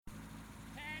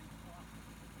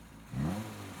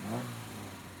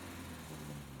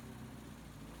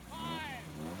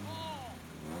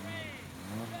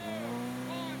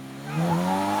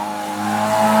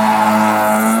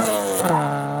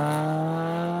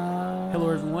Hello,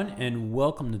 everyone, and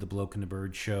welcome to the Bloke and the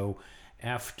Bird show.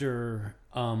 After,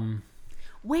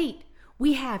 Wait,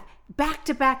 we have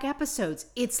back-to-back episodes.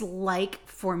 It's like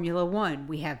Formula One.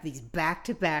 We have these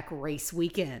back-to-back race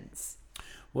weekends.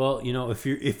 well, you know,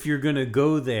 if you're gonna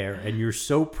go there, and you're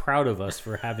so proud of us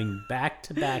for having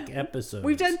back-to-back episodes,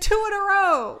 We've done 2 in a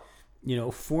row. You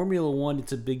know, Formula One,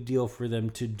 it's a big deal for them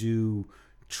to do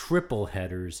triple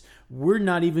headers. We're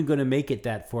not even gonna make it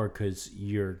that far because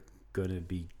you're gonna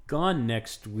be gone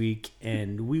next week,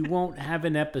 and we won't have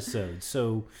an episode.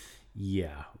 So,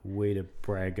 yeah, way to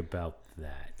brag about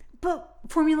that. But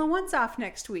Formula One's off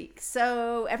next week,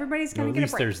 so everybody's going to get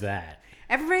a break. At least there's that.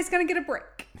 Everybody's going to get a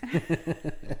break.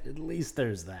 At least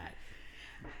there's that.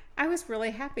 I was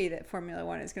really happy that Formula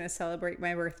One is going to celebrate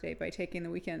my birthday by taking the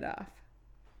weekend off.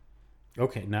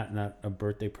 Okay, not a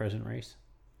birthday present race?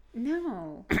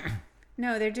 No.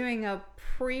 No, they're doing a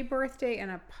pre-birthday and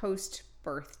a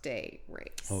post-birthday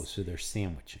race. Oh, so they're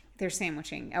sandwiching. They're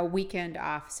sandwiching a weekend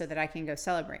off so that I can go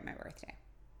celebrate my birthday.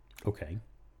 Okay.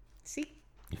 See?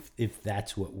 If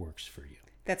that's what works for you.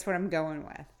 That's what I'm going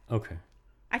with. Okay.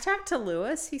 I talked to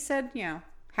Lewis. He said,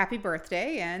 happy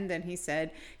birthday. And then he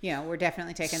said, we're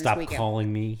definitely taking this weekend. Stop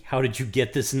calling me. How did you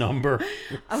get this number?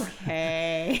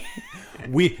 Okay.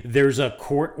 There's a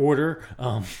court order.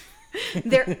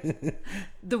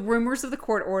 The rumors of the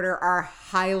court order are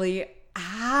highly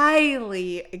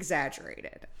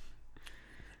exaggerated.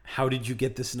 How did you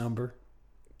get this number?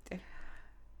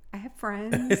 I have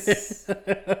friends.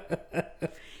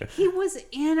 He was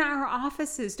in our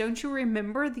offices. Don't you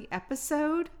remember the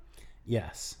episode?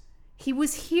 Yes. He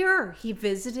was here. He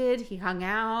visited. He hung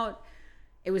out.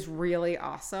 It was really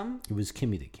awesome. It was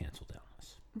Kimmy that canceled out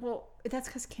us. Well, that's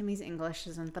because Kimmy's English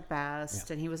isn't the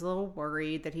best. And he was a little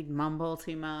worried that he'd mumble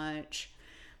too much.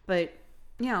 But,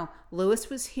 Lewis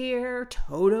was here.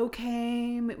 Toto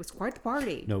came. It was quite the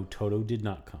party. No, Toto did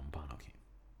not come. Bono came.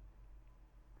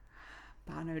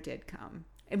 Bono did come.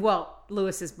 Well,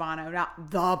 Lewis is Bono, not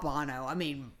the Bono. I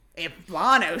mean, if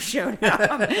Bono showed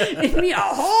up, it'd be a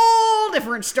whole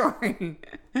different story.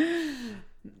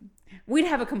 We'd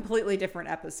have a completely different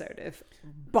episode if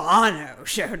Bono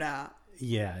showed up.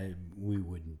 Yeah, we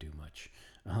wouldn't do much.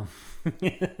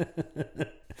 Yeah.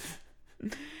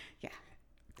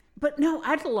 But no,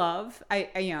 I'd love,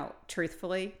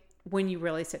 truthfully, when you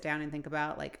really sit down and think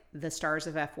about like the stars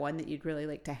of F1 that you'd really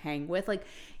like to hang with,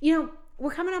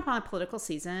 we're coming up on a political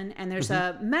season, and there's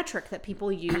a metric that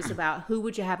people use about who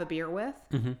would you have a beer with.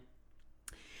 Mm-hmm.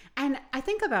 And I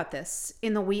think about this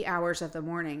in the wee hours of the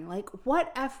morning. Like,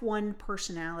 what F1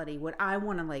 personality would I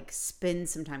want to spend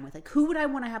some time with? Like, who would I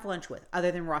want to have lunch with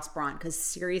other than Ross Brawn? Because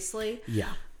seriously, yeah,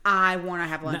 I want to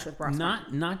have lunch with Ross Brawn.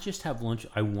 Not just have lunch.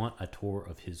 I want a tour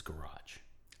of his garage.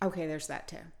 Okay, there's that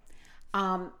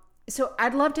too. So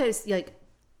I'd love to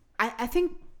I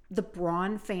think the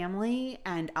Braun family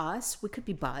and us, we could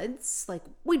be buds. Like,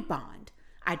 we'd bond.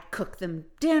 I'd cook them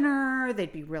dinner.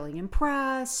 They'd be really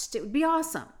impressed. It would be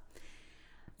awesome.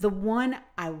 The one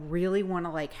I really want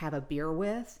to have a beer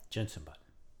with. Jensen Button.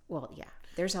 Well, yeah.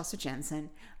 There's also Jensen.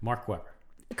 Mark Webber.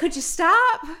 Could you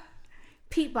stop?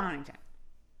 Pete Bonington.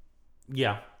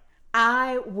 Yeah.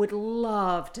 I would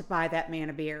love to buy that man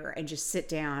a beer and just sit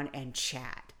down and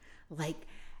chat.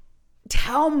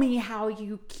 Tell me how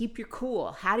you keep your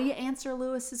cool. How do you answer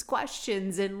Lewis's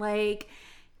questions and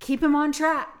keep him on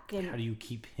track? And how do you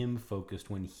keep him focused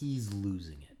when he's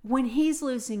losing it? When he's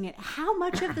losing it, how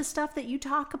much of the stuff that you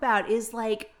talk about is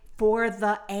for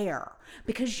the air?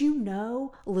 Because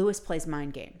Lewis plays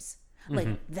mind games.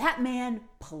 That man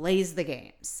plays the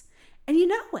games. And you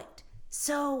know it.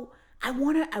 So I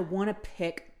wanna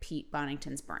pick Pete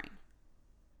Bonington's brain.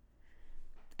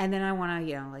 And then I want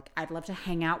to, I'd love to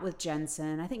hang out with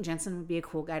Jensen. I think Jensen would be a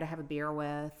cool guy to have a beer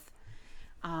with.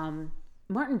 Martin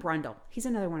Brundle. He's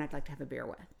another one I'd like to have a beer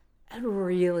with. I'd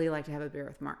really like to have a beer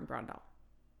with Martin Brundle.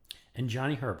 And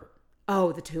Johnny Herbert.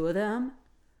 Oh, the two of them?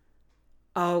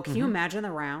 Oh, can you imagine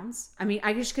the rounds? I mean,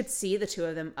 I just could see the two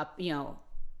of them up,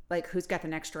 who's got the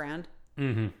next round?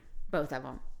 Mm-hmm. Both of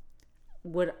them.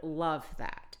 Would love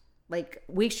that.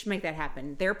 We should make that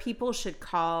happen. Their people should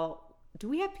call... Do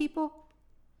we have people?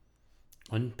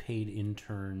 Unpaid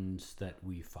interns that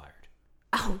we fired.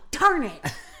 Oh, darn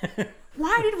it.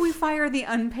 Why did we fire the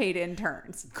unpaid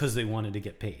interns? Because they wanted to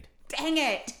get paid. Dang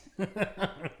it.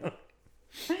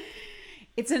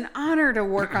 It's an honor to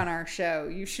work on our show.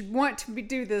 You should want to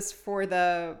do this for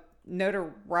the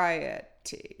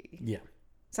notoriety. Yeah.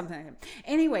 Something like that.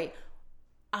 Anyway,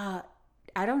 I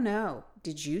don't know.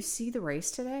 Did you see the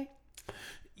race today?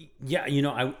 Yeah,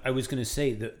 I was going to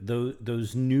say that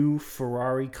those new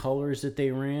Ferrari colors that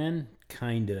they ran,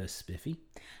 kind of spiffy.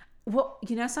 Well,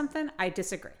 you know something? I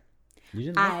disagree. You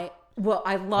didn't like?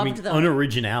 I loved them.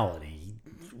 Unoriginality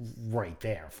right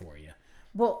there for you.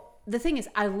 Well, the thing is,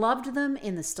 I loved them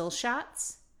in the still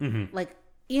shots. Mm-hmm. Like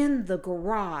in the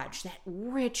garage, that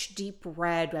rich, deep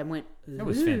red. I went, ooh. That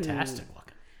was fantastic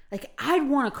looking. Like, I'd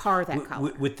want a car that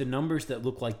color. With the numbers that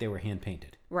look like they were hand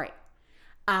painted. Right.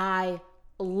 I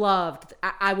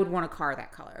would want a car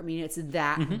that color. I mean, it's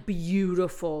that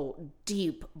beautiful,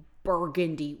 deep,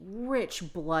 burgundy,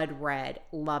 rich blood red.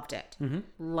 Loved it.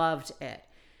 Loved it.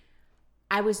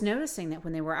 I was noticing that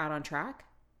when they were out on track,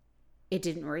 it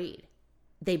didn't read.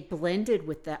 They blended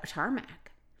with the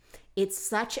tarmac. It's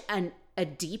such a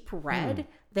deep red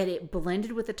that it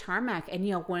blended with the tarmac. And,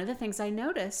 you know, one of the things I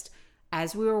noticed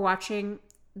as we were watching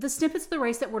the snippets of the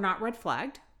race that were not red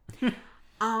flagged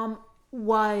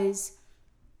was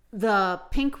the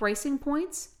pink Racing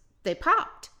Points, they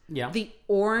popped. Yeah. The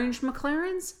orange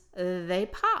McLarens, they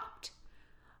popped.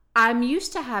 I'm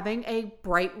used to having a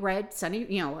bright red, sunny,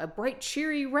 you know, a bright,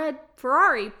 cheery red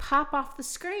Ferrari pop off the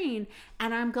screen,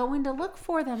 and I'm going to look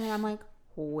for them, and I'm like,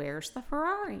 where's the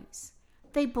Ferraris?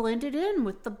 They blended in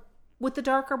with the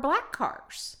darker black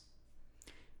cars.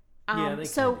 Yeah, they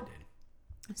kind of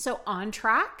did. So on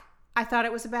track, I thought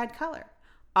it was a bad color.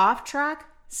 Off track,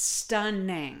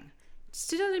 stunning.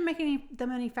 Still didn't make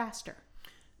them any faster.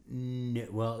 No,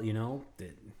 well, you know,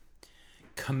 the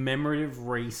commemorative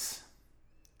race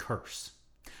curse.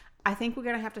 I think we're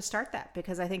going to have to start that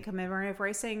because I think commemorative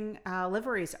racing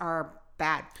liveries are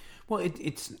bad. Well,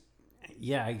 it's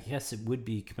yeah, I guess it would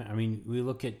be. I mean, we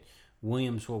look at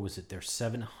Williams. What was it? Their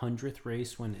 700th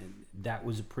race that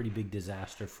was a pretty big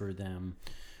disaster for them.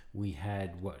 We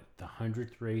had the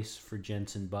 100th race for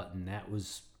Jenson Button. That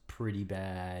was pretty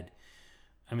bad.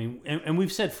 I mean, and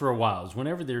we've said for a while, is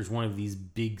whenever there's one of these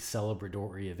big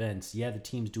celebratory events, yeah, the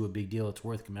teams do a big deal. It's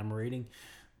worth commemorating.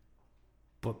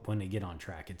 But when they get on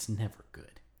track, it's never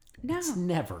good. No. It's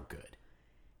never good.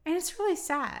 And it's really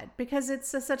sad because it's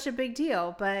such a big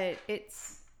deal, but it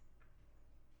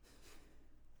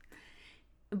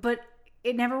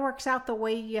never works out the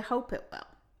way you hope it will.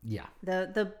 Yeah.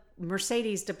 The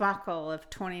Mercedes debacle of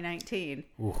 2019.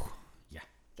 Ooh, yeah.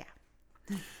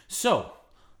 Yeah. So,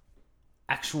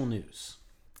 actual news.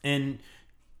 And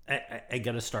I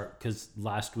got to start because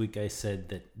last week I said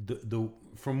that the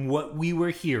from what we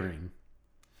were hearing,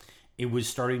 it was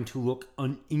starting to look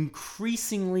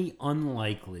increasingly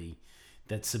unlikely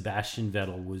that Sebastian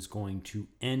Vettel was going to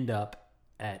end up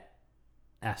at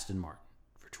Aston Martin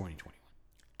for 2021.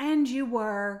 And you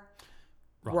were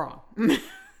wrong.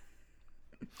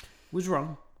 Was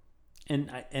wrong.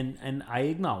 And I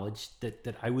acknowledged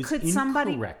that I was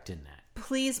incorrect in that.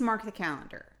 Please mark the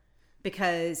calendar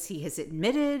because he has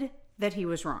admitted that he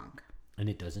was wrong. And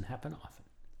it doesn't happen often.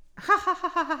 Ha ha ha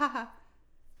ha ha ha.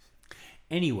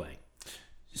 Anyway,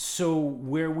 so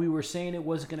where we were saying it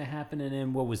wasn't going to happen, and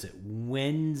then what was it?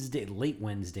 Late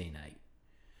Wednesday night,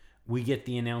 we get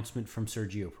the announcement from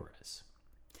Sergio Perez.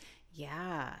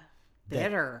 Yeah,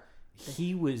 bitter.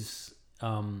 He was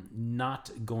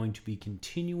not going to be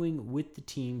continuing with the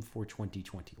team for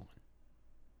 2021.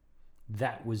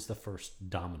 That was the first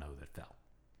domino that fell.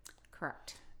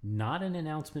 Correct. Not an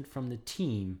announcement from the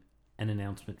team, an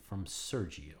announcement from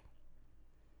Sergio.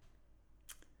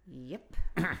 Yep.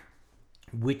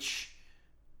 Which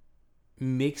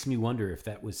makes me wonder if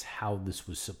that was how this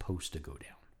was supposed to go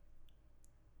down.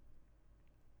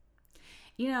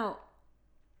 You know,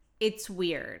 it's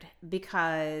weird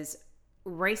because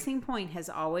Racing Point has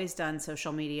always done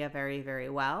social media very, very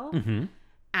well. Mm-hmm.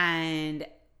 And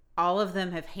all of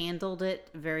them have handled it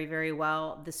very, very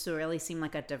well. This really seemed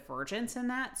like a divergence in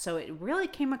that. So it really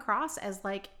came across as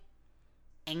like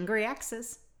angry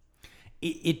exes.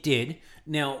 It did.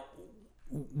 Now,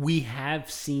 we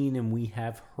have seen and we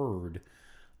have heard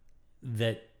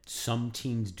that some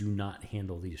teams do not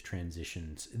handle these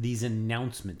transitions, these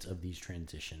announcements of these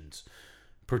transitions,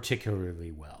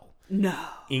 particularly well. No.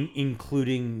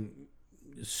 Including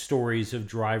stories of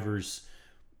drivers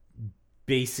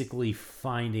basically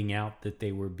finding out that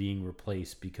they were being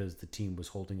replaced because the team was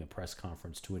holding a press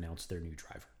conference to announce their new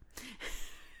driver.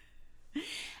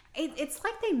 It's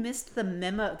like they missed the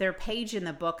memo, their page in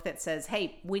the book that says,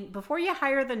 hey, before you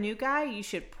hire the new guy, you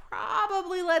should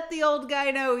probably let the old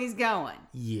guy know he's going.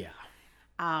 Yeah.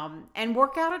 And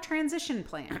work out a transition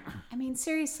plan. I mean,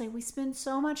 seriously, we spend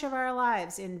so much of our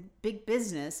lives in big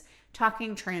business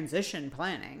talking transition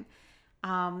planning.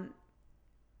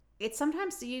 It's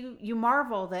sometimes you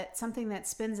marvel that something that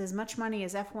spends as much money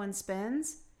as F1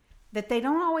 spends, that they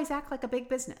don't always act like a big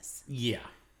business. Yeah.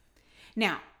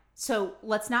 Now, so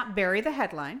let's not bury the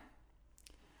headline.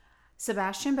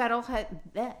 Sebastian Vettel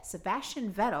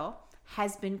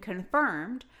has been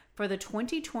confirmed for the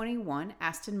 2021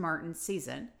 Aston Martin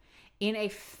season in a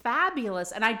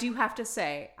fabulous, and I do have to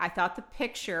say, I thought the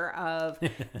picture of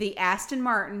the Aston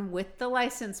Martin with the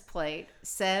license plate,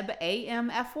 Seb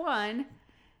AMF1,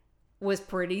 was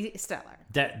pretty stellar.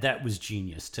 That was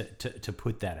genius to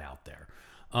put that out there.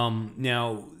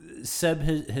 Now, Seb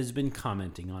has been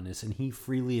commenting on this, and he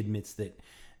freely admits that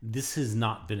this has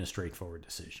not been a straightforward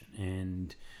decision.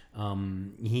 And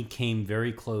he came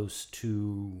very close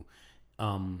to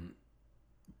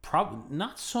probably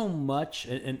not so much,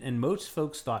 and most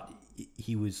folks thought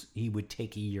he would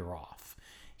take a year off.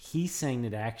 He's saying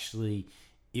that actually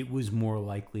it was more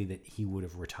likely that he would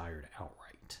have retired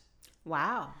outright.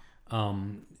 Wow.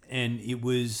 And it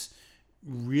was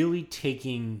really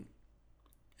taking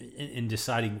and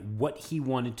deciding what he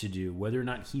wanted to do, whether or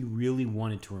not he really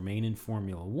wanted to remain in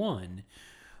Formula One,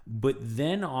 but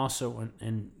then also,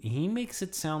 and he makes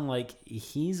it sound like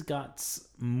he's got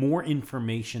more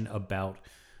information about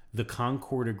the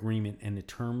Concord Agreement and the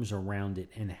terms around it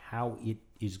and how it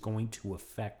is going to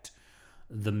affect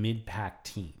the mid-pack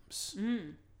teams.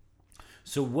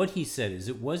 So what he said is,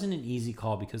 it wasn't an easy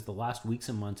call because the last weeks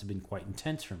and months have been quite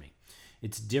intense for me.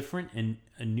 It's different and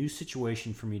a new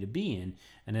situation for me to be in,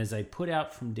 and as I put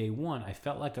out from day one, I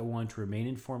felt like I wanted to remain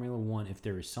in Formula One if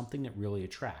there is something that really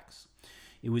attracts.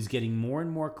 It was getting more and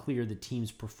more clear the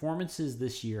team's performances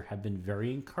this year have been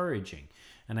very encouraging,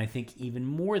 and I think even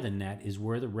more than that is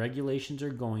where the regulations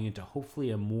are going into hopefully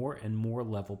a more and more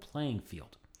level playing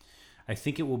field. I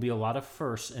think it will be a lot of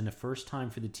firsts and the first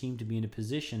time for the team to be in a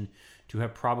position to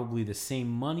have probably the same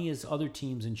money as other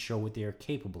teams and show what they are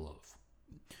capable of.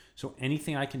 So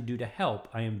anything I can do to help,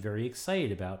 I am very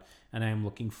excited about, and I am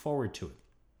looking forward to it.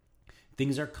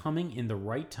 Things are coming in the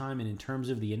right time, and in terms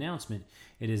of the announcement,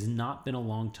 it has not been a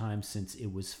long time since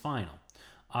it was final.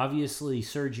 Obviously,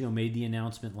 Sergio made the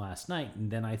announcement last night, and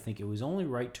then I think it was only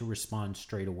right to respond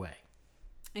straight away.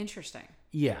 Interesting.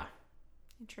 Yeah.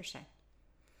 Interesting.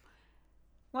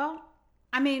 Well,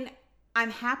 I mean, I'm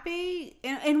happy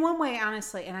in one way,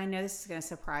 honestly, and I know this is going to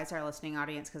surprise our listening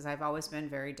audience because I've always been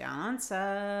very down on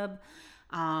Seb.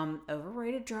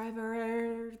 Overrated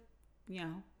driver,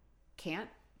 can't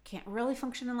really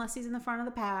function unless he's in the front of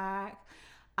the pack.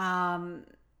 I'm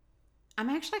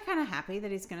actually kind of happy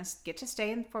that he's going to get to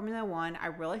stay in Formula One. I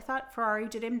really thought Ferrari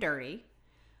did him dirty.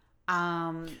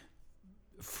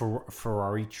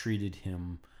 Ferrari treated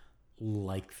him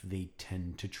like they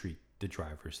tend to treat the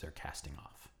drivers they're casting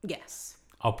off. Yes.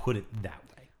 I'll put it that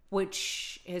way.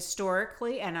 Which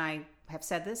historically, and I have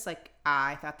said this,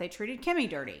 I thought they treated Kimi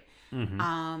dirty.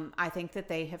 Mm-hmm. I think that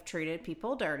they have treated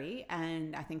people dirty,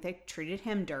 and I think they treated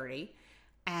him dirty.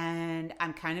 And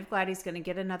I'm kind of glad he's going to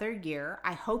get another year.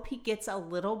 I hope he gets a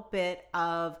little bit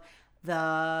of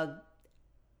the,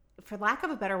 for lack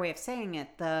of a better way of saying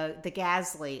it, the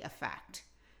Gasley effect.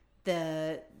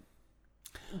 The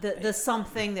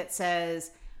something that says,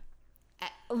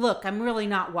 look, I'm really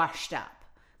not washed up.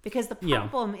 Because the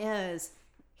problem is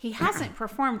he hasn't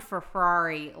performed for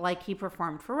Ferrari like he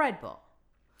performed for Red Bull.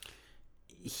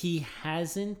 He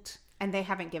hasn't. And they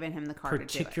haven't given him the car to do it.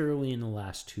 Particularly in the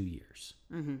last 2 years.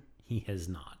 Mm-hmm. He has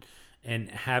not. And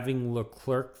having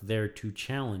Leclerc there to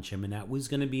challenge him, and that was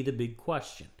going to be the big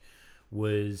question,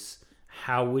 was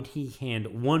how would he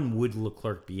handle... One, would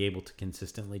Leclerc be able to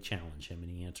consistently challenge him?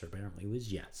 And the answer apparently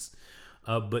was yes.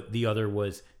 But the other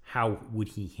was, how would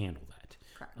he handle that?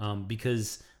 Correct.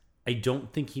 Because I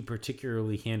don't think he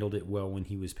particularly handled it well when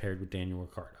he was paired with Daniel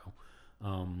Ricciardo.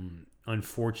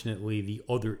 Unfortunately, the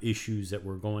other issues that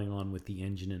were going on with the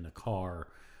engine in the car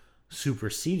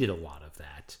superseded a lot of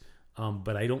that.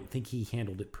 But I don't think he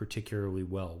handled it particularly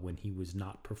well when he was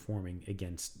not performing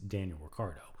against Daniel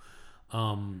Ricciardo.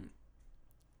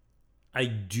 I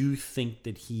do think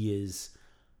that he is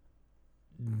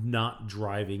not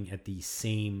driving at the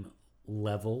same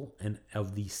level and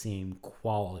of the same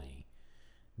quality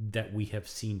that we have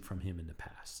seen from him in the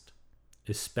past,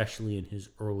 especially in his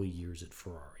early years at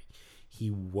Ferrari.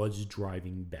 He was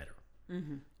driving better.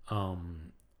 Mm-hmm.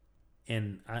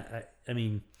 And I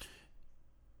mean,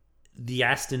 the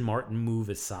Aston Martin move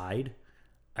aside,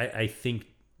 I think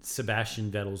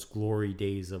Sebastian Vettel's glory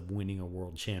days of winning a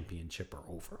world championship are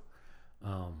over.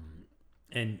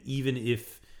 And even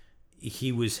if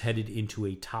he was headed into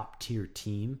a top tier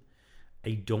team,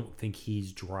 I don't think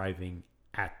he's driving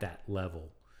at that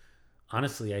level.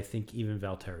 Honestly, I think even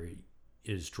Valtteri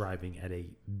is driving at a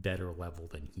better level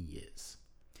than he is.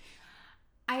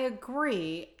 I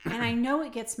agree. And I know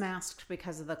it gets masked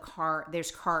because of the car. There's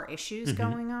car issues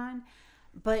going on.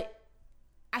 But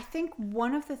I think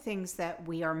one of the things that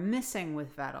we are missing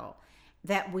with Vettel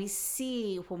that we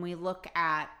see when we look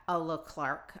at a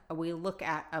Leclerc, we look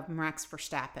at a Max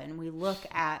Verstappen, we look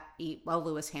at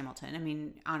Lewis Hamilton. I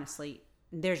mean, honestly,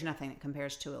 there's nothing that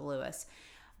compares to a Lewis.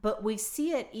 But we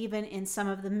see it even in some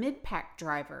of the mid-pack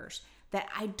drivers that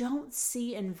I don't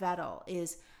see in Vettel.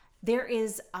 There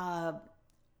is a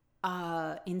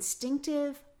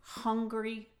instinctive,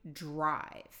 hungry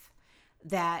drive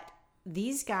that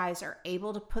these guys are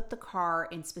able to put the car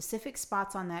in specific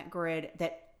spots on that grid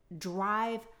that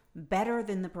drive better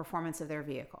than the performance of their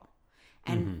vehicle.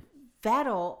 And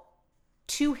Vettel,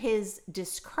 to his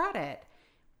discredit,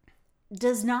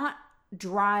 does not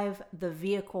drive the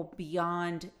vehicle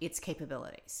beyond its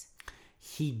capabilities.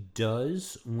 He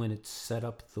does when it's set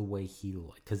up the way he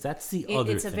likes, because that's the other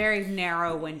thing. It's a very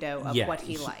narrow window of what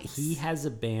he likes. He has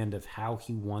a band of how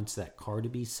he wants that car to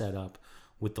be set up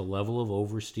with the level of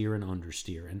oversteer and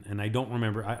understeer. And I don't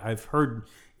remember. I've heard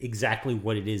exactly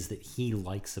what it is that he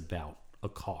likes about a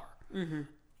car.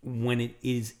 When it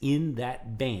is in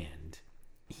that band,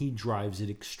 he drives it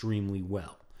extremely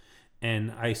well.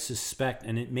 And I suspect,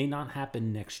 and it may not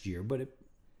happen next year, but it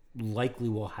likely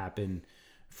will happen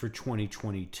for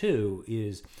 2022,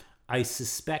 is I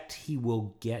suspect he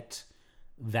will get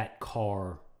that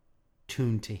car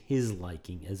tuned to his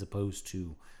liking as opposed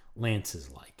to Lance's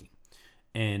liking.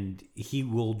 And he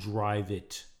will drive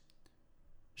it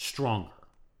stronger.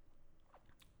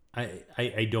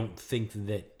 I don't think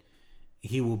that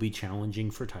he will be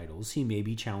challenging for titles. He may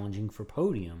be challenging for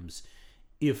podiums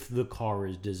if the car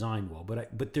is designed well.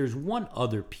 But there's one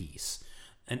other piece,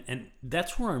 and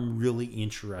that's where I'm really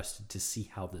interested to see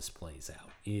how this plays out,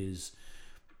 is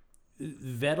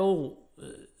Vettel,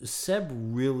 Seb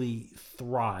really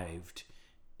thrived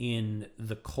in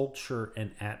the culture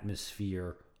and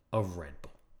atmosphere of Red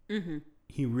Bull.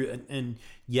 And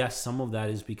yes, some of that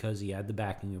is because he had the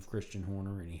backing of Christian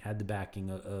Horner and he had the backing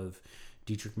of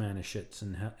Dietrich Manischitz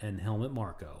and Helmut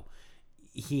Marko.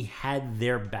 He had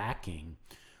their backing,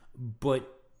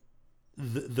 but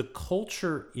the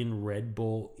culture in Red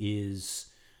Bull is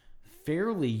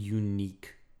fairly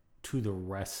unique to the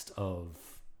rest of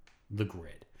the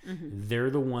grid. They're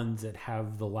the ones that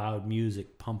have the loud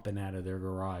music pumping out of their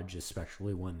garage,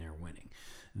 especially when they're winning.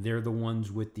 They're the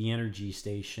ones with the energy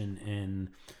station and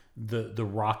the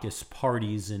raucous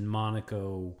parties in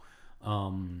Monaco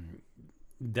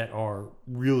that are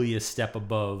really a step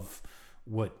above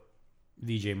what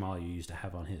Vijay Mallya used to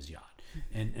have on his yacht.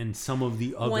 And some of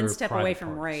the other one step away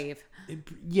from parties.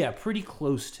 rave. Pretty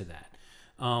close to that.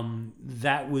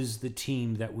 That was the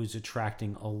team that was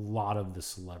attracting a lot of the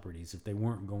celebrities. If they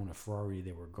weren't going to Ferrari,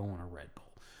 they were going to Red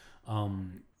Bull.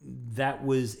 That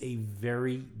was a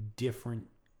very different,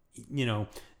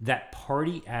 that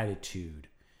party attitude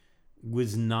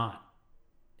was not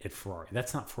at Ferrari.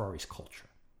 That's not Ferrari's culture.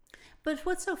 But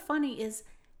what's so funny is,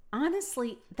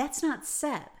 honestly, that's not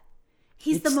Seb.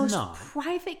 He's the most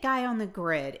private guy on the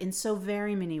grid in so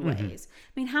very many ways.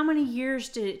 I mean, how many years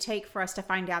did it take for us to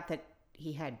find out that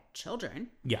he had children?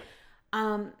 Yeah.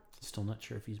 Still not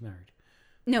sure if he's married.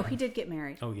 No, he did get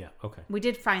married. Oh, yeah. Okay. We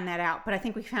did find that out, but I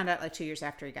think we found out like 2 years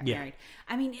after he got married.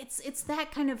 I mean, it's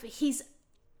that kind of, he's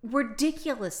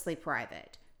ridiculously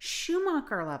private,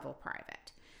 Schumacher level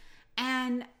private.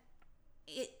 And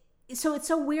so it's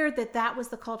so weird that was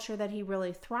the culture that he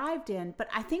really thrived in. But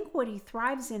I think what he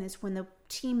thrives in is when the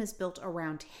team is built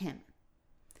around him.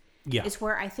 Yeah. It's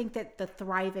where I think that the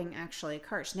thriving actually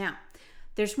occurs. Now,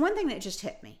 there's one thing that just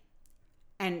hit me.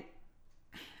 And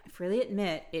I freely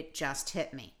admit it just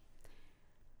hit me.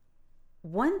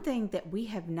 One thing that we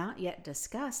have not yet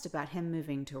discussed about him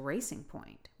moving to Racing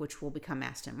Point, which will become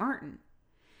Aston Martin,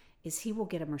 is he will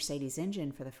get a Mercedes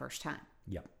engine for the first time.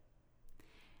 Yep.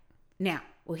 Now,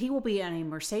 he will be on a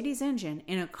Mercedes engine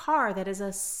in a car that is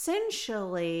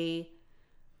essentially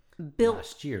built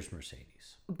last year's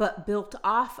Mercedes, but built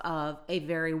off of a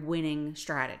very winning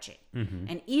strategy.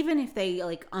 And even if they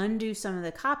undo some of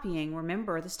the copying,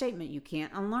 remember the statement, you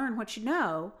can't unlearn what you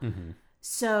know.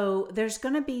 So there's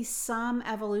going to be some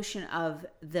evolution of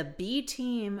the B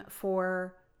team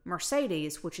for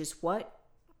Mercedes, which is what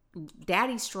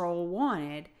Daddy Stroll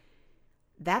wanted.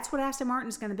 That's what Aston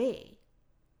Martin's going to be.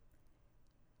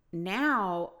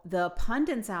 Now, the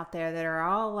pundits out there that are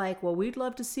all like, well, we'd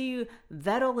love to see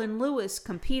Vettel and Lewis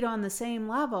compete on the same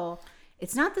level.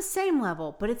 It's not the same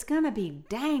level, but it's going to be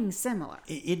dang similar.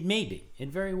 It may be. It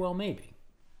very well may be.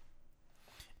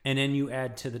 And then you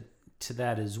add to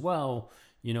that as well,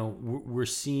 we're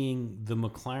seeing the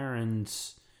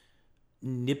McLarens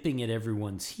nipping at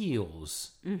everyone's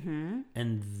heels,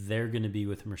 and they're going to be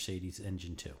with Mercedes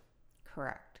engine too.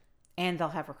 Correct. And they'll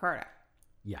have Ricciardo.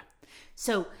 Yeah.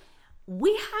 So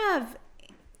we have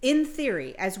in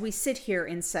theory, as we sit here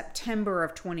in September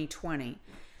of 2020,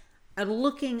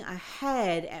 looking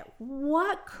ahead at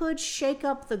what could shake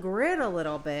up the grid a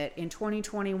little bit in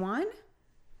 2021,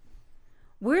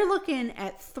 we're looking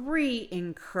at 3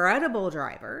 incredible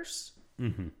drivers,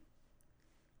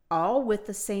 all with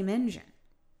the same engine.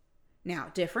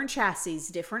 Now, different chassis,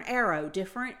 different aero,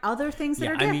 different other things that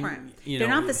are different. They're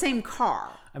not the same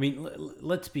car. I mean,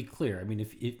 let's be clear. I mean,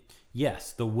 if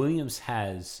yes, the Williams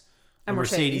has a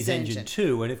Mercedes engine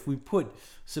too, and if we put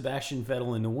Sebastian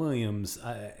Vettel in the Williams,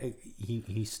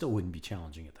 he still wouldn't be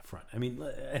challenging at the front. I mean,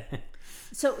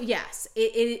 so yes, it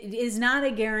is not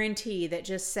a guarantee that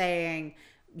just saying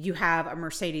you have a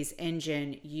Mercedes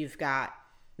engine, you've got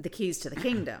the keys to the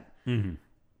kingdom.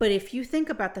 But if you think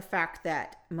about the fact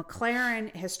that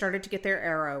McLaren has started to get their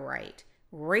aero right,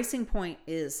 Racing Point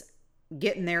is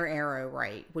getting their aero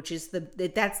right, which is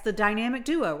that's the dynamic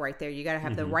duo right there. You got to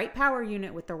have the right power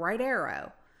unit with the right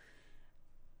aero,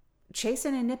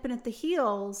 chasing and nipping at the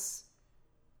heels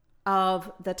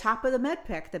of the top of the med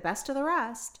pick, the best of the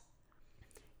rest.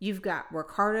 You've got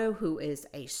Ricciardo, who is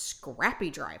a scrappy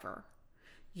driver.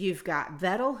 You've got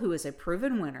Vettel, who is a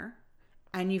proven winner,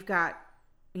 and you've got,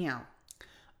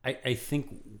 I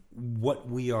think what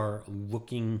we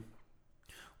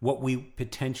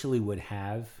potentially would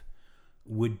have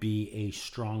would be a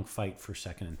strong fight for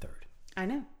second and third. I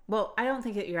know. Well, I don't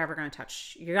think that you're not going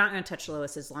to touch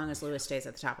Lewis as long as Lewis stays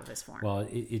at the top of his form. Well,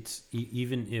 it's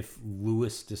even if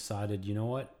Lewis decided, you know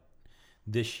what,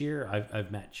 this year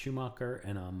I've met Schumacher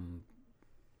and I'm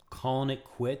calling it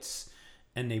quits,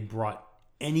 and they brought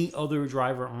any other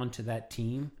driver onto that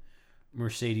team,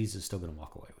 Mercedes is still going to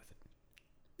walk away with it.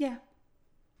 Yeah.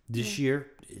 This year,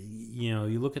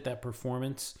 you look at that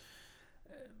performance,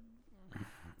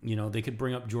 they could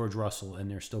bring up George Russell and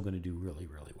they're still going to do really,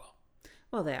 really well.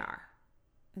 Well, they are.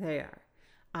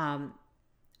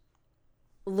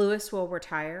 Lewis will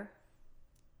retire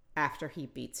after he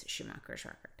beats Schumacher's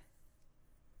record.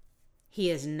 He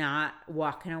is not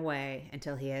walking away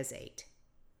until he has 8.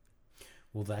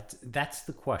 Well, that's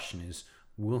the question is,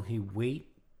 will he wait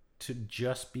to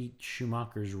just beat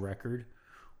Schumacher's record,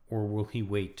 or will he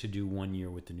wait to do 1 year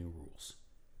with the new rules?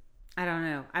 I don't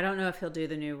know. I don't know if he'll do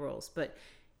the new rules, but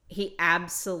he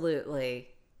absolutely,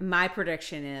 my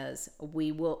prediction is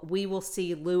we will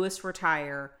see Lewis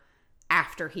retire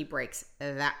after he breaks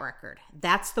that record.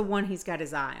 That's the one he's got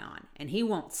his eye on. And he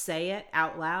won't say it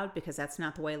out loud because that's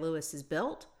not the way Lewis is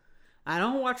built. I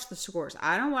don't watch the scores.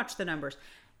 I don't watch the numbers.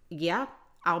 Yeah,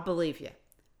 I'll believe you.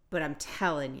 But I'm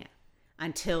telling you,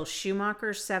 until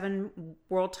Schumacher's 7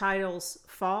 world titles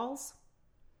falls,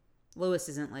 Lewis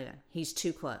isn't leaving. He's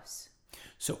too close.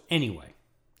 So anyway.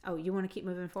 Oh, you want to keep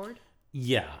moving forward?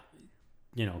 Yeah.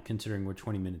 Considering we're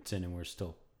 20 minutes in and we're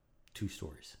still 2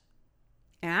 stories.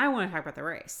 And I want to talk about the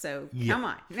race, so come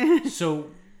on. So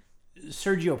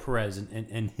Sergio Perez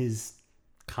and his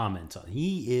comments on,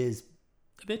 he is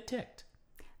a bit ticked.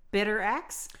 Bitter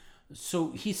X?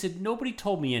 So he said, nobody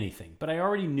told me anything, but I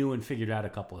already knew and figured out a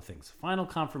couple of things. Final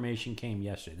confirmation came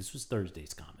yesterday. This was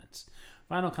Thursday's comments.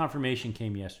 Final confirmation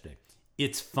came yesterday.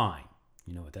 It's fine.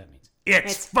 You know what that means.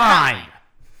 It's fine.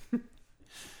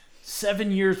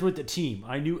 7 years with the team.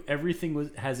 I knew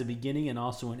everything has a beginning and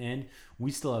also an end.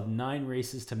 We still have 9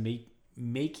 races to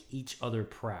make each other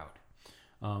proud.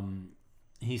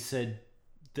 He said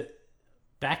that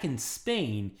back in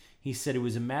Spain, he said it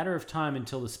was a matter of time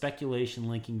until the speculation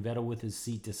linking Vettel with his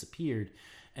seat disappeared,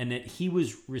 and that he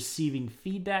was receiving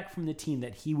feedback from the team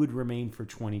that he would remain for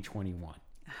 2021.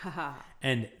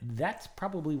 And that's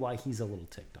probably why he's a little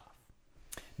ticked off.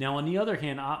 Now, on the other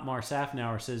hand, Otmar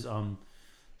Szafnauer says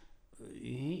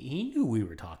he knew we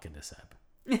were talking to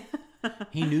Seb.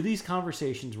 He knew these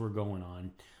conversations were going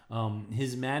on.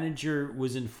 His manager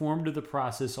was informed of the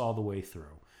process all the way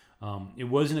through. It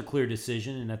wasn't a clear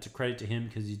decision, and that's a credit to him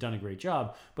because he's done a great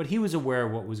job. But he was aware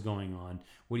of what was going on.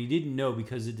 What he didn't know,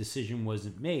 because the decision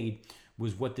wasn't made,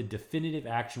 was what the definitive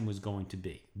action was going to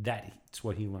be. That's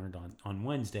what he learned on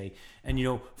Wednesday.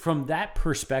 And, from that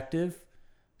perspective,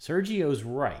 Sergio's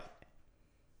right.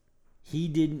 He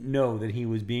didn't know that he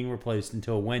was being replaced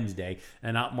until Wednesday.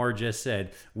 And Otmar just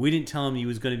said, we didn't tell him he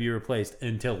was going to be replaced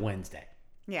until Wednesday.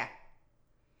 Yeah.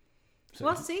 So,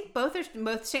 well, see, both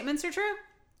statements are true.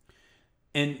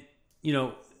 And,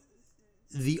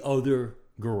 the other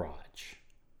garage.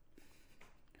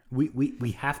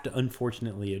 We have to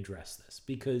unfortunately address this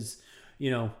because,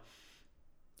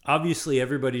 obviously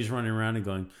everybody's running around and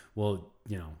going, well,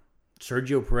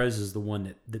 Sergio Perez is the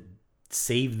one that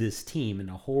saved this team. And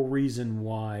the whole reason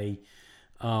why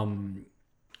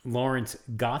Lawrence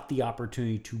got the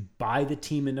opportunity to buy the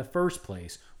team in the first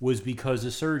place was because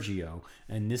of Sergio.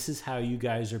 And this is how you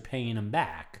guys are paying him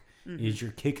back, is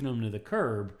you're kicking him to the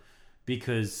curb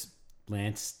because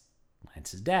Lance's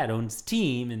dad owns the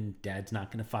team and dad's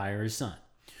not going to fire his son.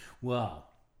 Well,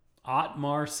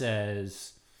 Otmar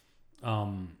says,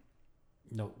 no,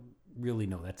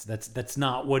 that's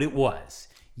not what it was.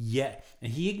 Yet,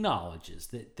 and he acknowledges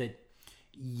that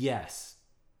yes,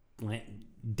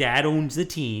 Dad owns the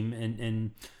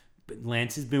team, but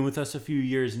Lance has been with us a few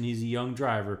years, and he's a young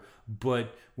driver.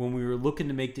 But when we were looking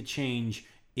to make the change,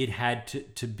 it had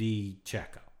to be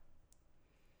Checo.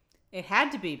 It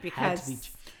had to be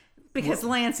because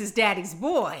Lance is Daddy's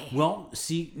boy. Well,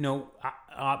 see, no,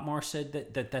 Otmar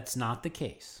said that's not the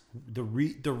case. The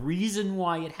reason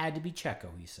why it had to be Checo,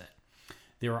 he said,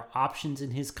 there are options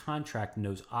in his contract, and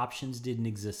those options didn't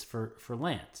exist for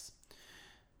Lance.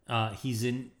 He's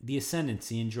in the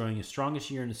ascendancy, enjoying his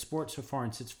strongest year in the sport so far,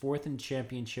 and sits fourth in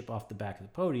championship off the back of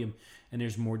the podium, and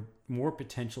there's more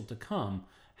potential to come.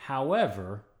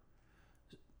 However,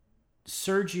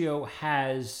 Sergio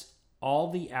has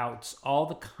all the outs, all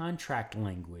the contract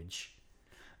language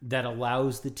that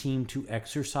allows the team to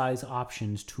exercise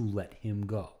options to let him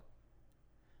go.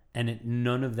 And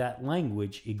none of that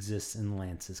language exists in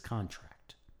Lance's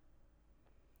contract.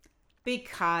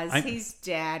 Because he's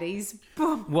Daddy's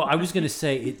boy. Well, I was going to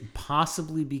say it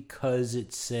possibly because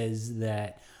it says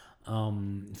that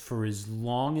for as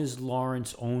long as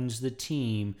Lawrence owns the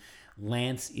team,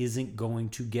 Lance isn't going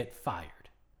to get fired.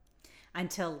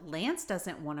 Until Lance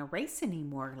doesn't want to race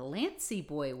anymore, Lancey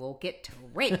boy will get to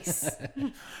race.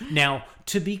 Now,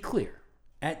 to be clear,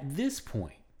 at this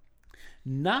point,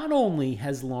 not only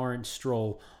has Lawrence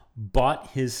Stroll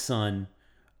bought his son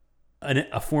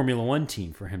a Formula One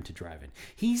team for him to drive in,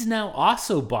 he's now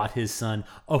also bought his son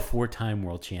a 4-time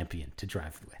world champion to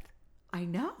drive with. I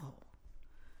know.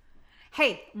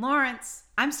 Hey, Lawrence,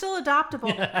 I'm still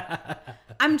adoptable.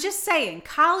 I'm just saying,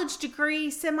 college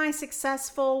degree,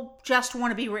 semi-successful, just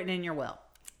want to be written in your will.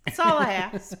 That's all I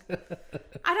ask.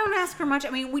 I don't ask for much. I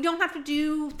mean, we don't have to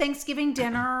do Thanksgiving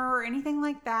dinner or anything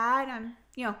like that. I'm,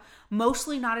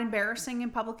 mostly not embarrassing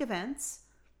in public events.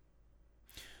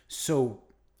 So,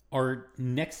 our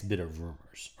next bit of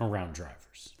rumors around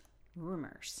drivers.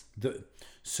 Rumors.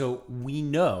 So, we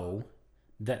know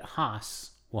that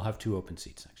Haas will have 2 open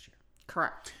seats next year.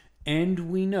 Correct.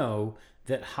 And we know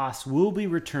that Haas will be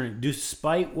returning,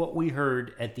 despite what we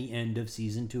heard at the end of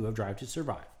Season 2 of Drive to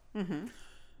Survive. Mm-hmm.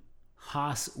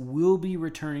 Haas will be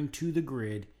returning to the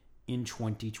grid in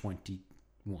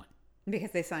 2021.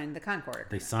 Because they signed the Concord Agreement.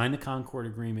 They signed the Concord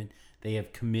Agreement. They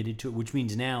have committed to it, which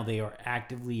means now they are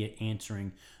actively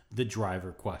answering the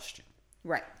driver question.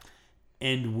 Right.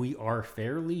 And we are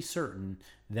fairly certain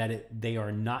that they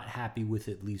are not happy with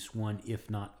at least one, if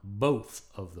not both,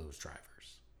 of those drivers.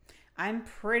 I'm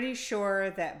pretty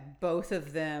sure that both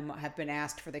of them have been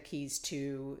asked for the keys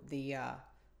to the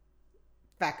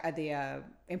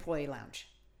employee lounge.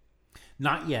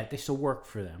 Not yet. They still work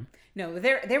for them. No,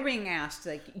 they're being asked,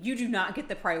 like, you do not get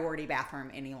the priority bathroom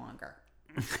any longer.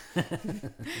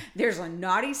 There's a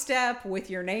naughty step with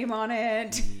your name on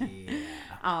it.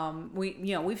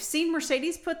 Yeah. We've seen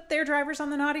Mercedes put their drivers on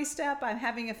the naughty step. I'm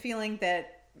having a feeling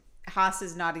that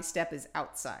Haas's naughty step is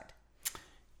outside.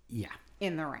 Yeah.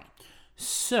 In the rain.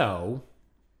 So,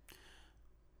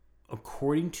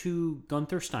 according to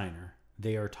Gunther Steiner,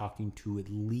 they are talking to at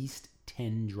least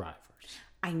 10 drivers.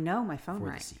 I know, my phone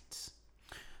rang. For the seats.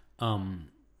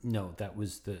 No, that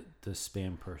was the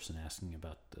spam person asking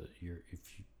about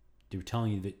they were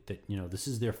telling you that this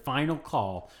is their final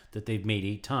call that they've made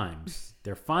 8 times.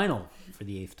 Their final for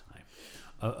the 8th time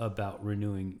about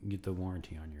renewing the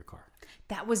warranty on your car.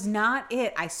 That was not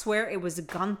it. I swear it was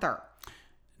Gunther.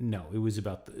 No, it was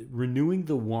about renewing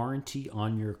the warranty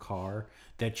on your car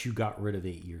that you got rid of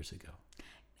 8 years ago.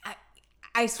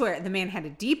 I swear, the man had a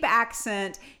deep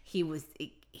accent.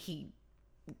 He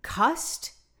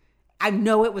cussed. I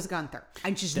know it was Gunther. I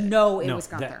just know it was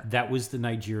Gunther. That was the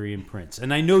Nigerian prince.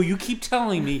 And I know you keep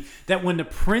telling me that when the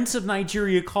prince of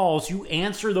Nigeria calls, you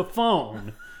answer the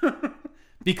phone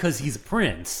because he's a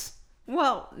prince.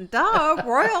 Well, duh,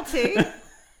 royalty.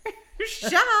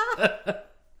 Shut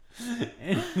up.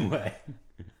 Anyway.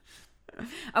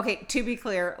 Okay, to be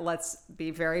clear, let's be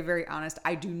very, very honest.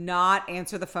 I do not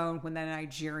answer the phone when the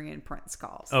Nigerian prince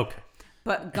calls. Okay.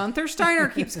 But Gunther Steiner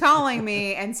keeps calling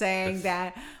me and saying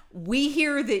that we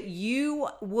hear that you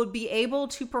would be able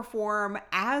to perform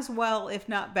as well, if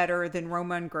not better, than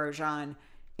Romain Grosjean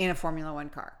in a Formula One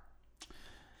car.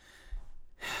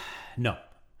 No.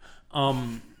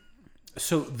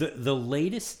 So the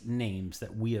latest names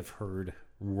that we have heard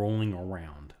rolling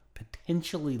around,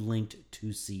 potentially linked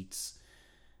to seats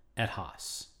at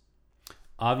Haas.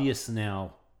 Obvious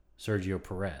now, Sergio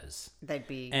Perez. They'd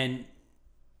be... And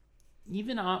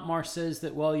even Otmar says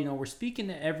that, well, we're speaking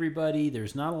to everybody.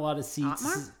 There's not a lot of seats.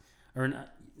 Otmar? Or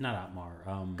not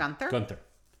Otmar. Gunther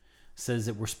says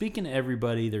that we're speaking to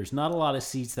everybody. There's not a lot of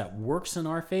seats. That works in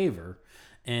our favor.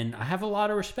 And I have a lot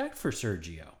of respect for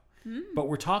Sergio. But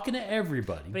we're talking to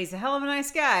everybody. But he's a hell of a nice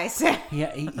guy. So.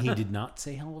 Yeah, he did not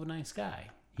say hell of a nice guy.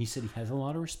 He said he has a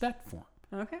lot of respect for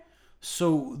him. Okay.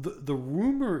 So the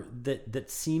rumor that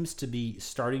seems to be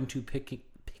starting to pick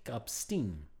up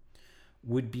steam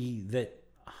would be that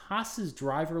Haas's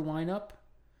driver lineup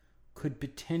could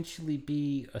potentially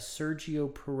be a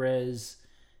Sergio Perez,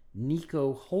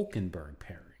 Nico Hülkenberg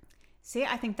pairing. See,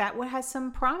 I think that has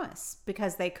some promise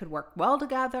because they could work well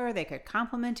together. They could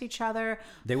complement each other.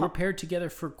 They were paired together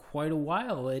for quite a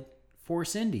while at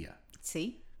Force India.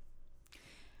 See,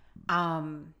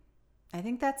 I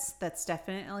think that's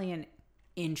definitely an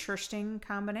interesting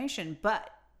combination. But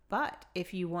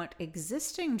if you want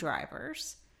existing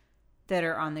drivers that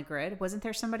are on the grid, wasn't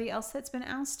there somebody else that's been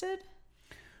ousted?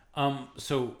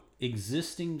 So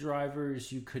existing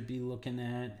drivers you could be looking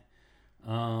at.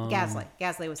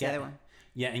 Gasley was the other one.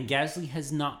 Yeah, and Gasley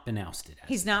has not been ousted.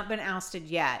 He's not been ousted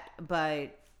yet,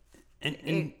 but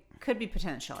it could be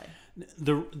potentially.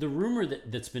 The rumor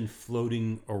that's been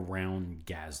floating around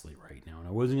Gasley right now, and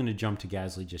I wasn't going to jump to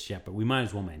Gasley just yet, but we might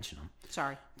as well mention him.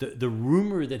 Sorry. The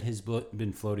rumor that has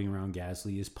been floating around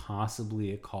Gasley is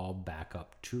possibly a call back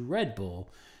up to Red Bull,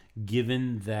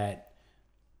 given that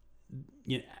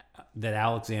that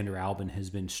Alexander Albon has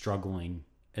been struggling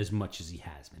as much as he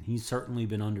has been. He's certainly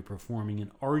been underperforming,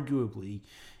 and arguably,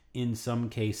 in some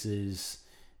cases,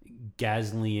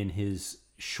 Gasley in his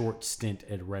short stint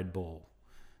at Red Bull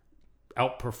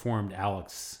outperformed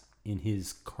Alex in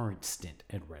his current stint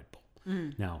at Red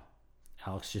Bull. Now,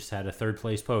 Alex just had a third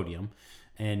place podium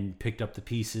and picked up the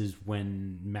pieces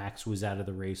when Max was out of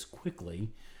the race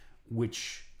quickly,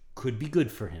 which could be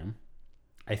good for him.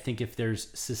 I think if there's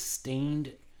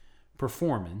sustained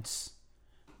performance,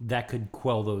 that could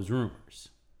quell those rumors.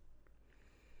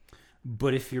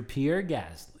 But if you're Pierre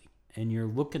Gasley and you're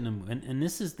looking to, and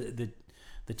this is the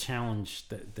challenge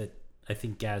that I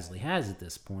think Gasley has at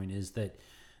this point, is that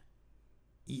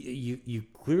you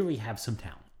clearly have some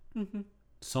talent. Mm-hmm.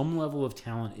 Some level of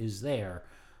talent is there.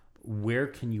 Where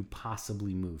can you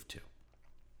possibly move to?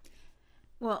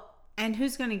 Well, and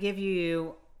who's going to give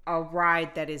you a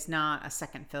ride that is not a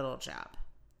second fiddle job?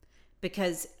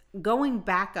 Because going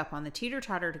back up on the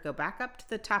teeter-totter to go back up to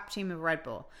the top team of Red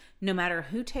Bull, no matter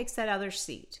who takes that other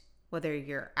seat, whether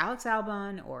you're Alex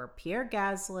Albon or Pierre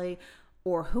Gasley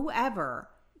or whoever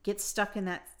gets stuck in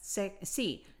that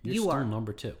seat, you are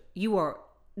number two. You are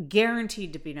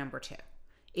guaranteed to be number two.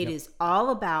 It is all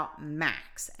about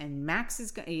Max, and Max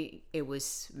is going. It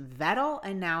was Vettel,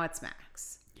 and now it's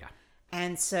Max. Yeah.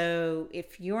 And so,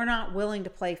 if you're not willing to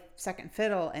play second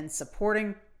fiddle and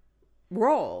supporting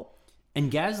role,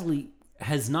 and Gasley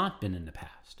has not been in the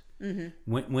past. Mm-hmm.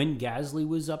 When Gasley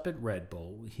was up at Red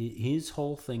Bull, his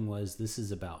whole thing was, this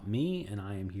is about me, and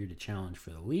I am here to challenge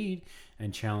for the lead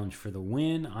and challenge for the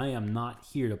win. I am not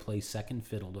here to play second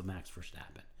fiddle to Max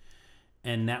Verstappen.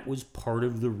 And that was part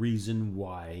of the reason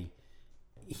why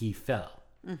he fell.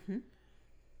 Mm-hmm.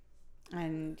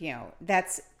 And,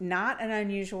 that's not an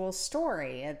unusual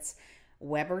story. It's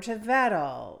Weber to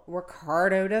Vettel,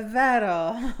 Ricciardo to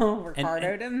Vettel,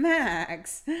 Ricciardo to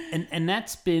Max. And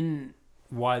that's been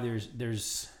why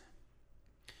there's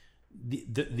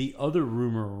the other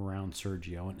rumor around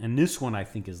Sergio, and this one I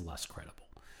think is less credible,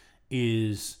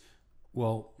 is,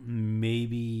 well,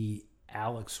 maybe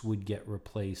Alex would get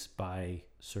replaced by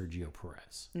Sergio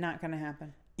Perez. Not going to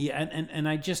happen. Yeah, and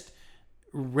I just,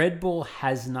 Red Bull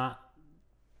has not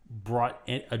brought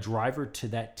a driver to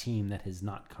that team that has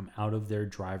not come out of their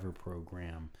driver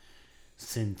program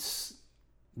since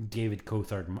David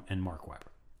Coulthard and Mark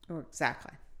Webber. Oh,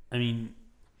 exactly. I mean,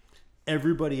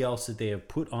 everybody else that they have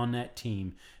put on that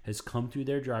team has come through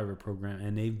their driver program,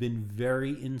 and they've been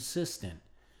very insistent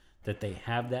that they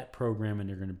have that program and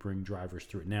they're going to bring drivers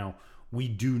through it. Now, we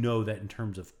do know that in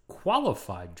terms of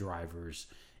qualified drivers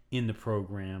in the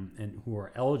program and who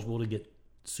are eligible to get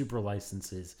super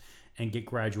licenses and get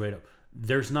graduated,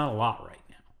 there's not a lot right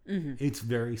now. Mm-hmm. It's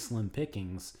very slim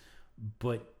pickings,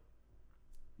 but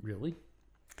really?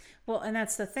 Well, and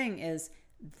that's the thing is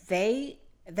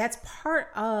that's part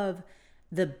of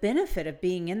the benefit of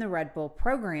being in the Red Bull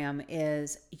program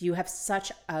is you have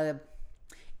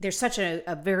there's such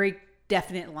a very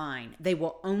definite line. They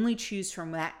will only choose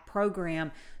from that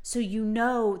program, so you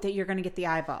know that you're going to get the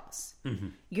eyeballs. Mm-hmm.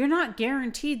 You're not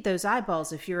guaranteed those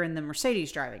eyeballs if you're in the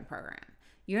Mercedes driving program.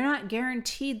 You're not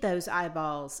guaranteed those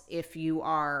eyeballs if you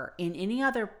are in any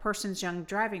other person's young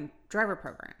driver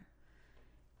program.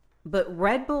 But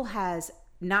Red Bull has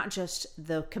not just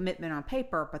the commitment on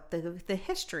paper, but the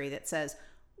history that says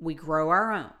we grow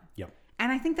our own. Yep.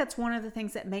 And I think that's one of the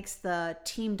things that makes the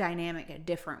team dynamic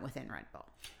different within Red Bull.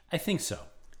 I think so.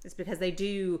 It's because they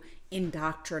do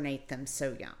indoctrinate them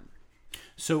so young.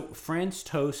 So Franz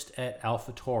Tost at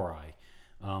AlphaTauri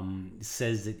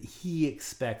says that he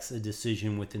expects a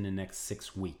decision within the next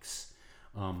 6 weeks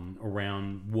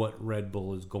around what Red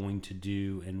Bull is going to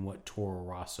do and what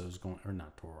AlphaTauri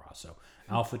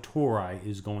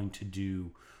is going to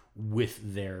do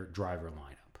with their driver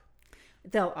lineup.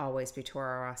 They'll always be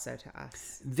Toro Rosso to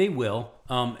us. They will.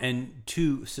 And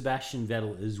to Sebastian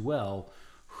Vettel as well,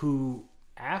 who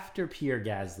after Pierre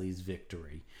Gasley's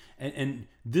victory, and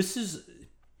this is,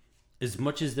 as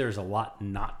much as there's a lot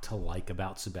not to like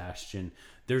about Sebastian,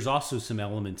 there's also some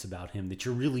elements about him that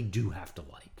you really do have to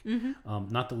like.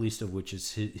 Mm-hmm. Not the least of which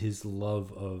is his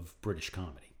love of British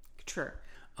comedy. True.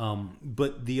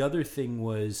 But the other thing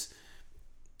was,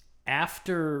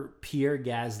 after Pierre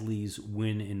Gasley's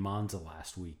win in Monza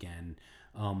last weekend,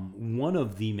 one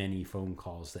of the many phone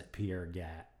calls that Pierre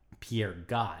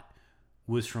got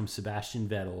was from Sebastian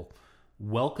Vettel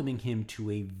welcoming him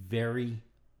to a very,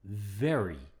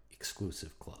 very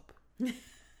exclusive club,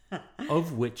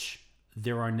 of which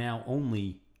there are now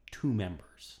only 2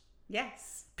 members.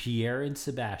 Yes. Pierre and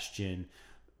Sebastian,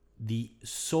 the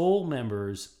sole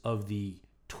members of the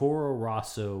Toro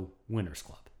Rosso Winners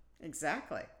Club.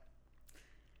 Exactly.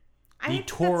 The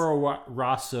Toro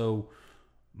Rosso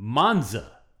Monza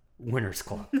Winners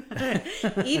Club.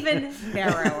 Even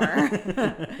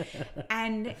narrower.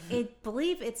 And I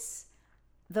believe it's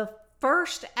the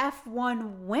first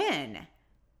F1 win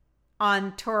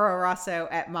on Toro Rosso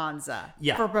at Monza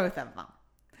for both of them.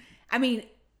 I mean,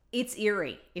 it's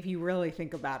eerie if you really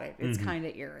think about it. It's kind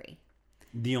of eerie.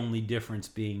 The only difference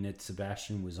being that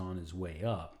Sebastian was on his way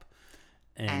up,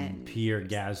 and Pierre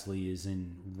Gasley is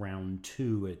in round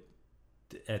 2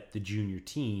 at the junior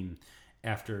team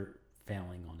after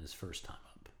failing on his first time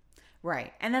up.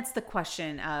 Right. And that's the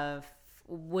question of,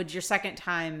 would your second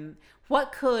time,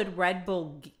 what could Red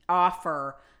Bull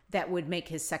offer that would make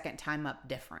his second time up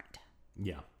different?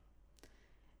 Yeah.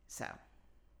 So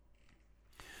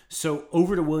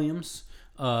over to Williams.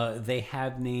 They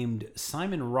have named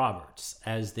Simon Roberts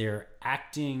as their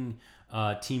acting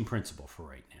team principal for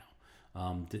right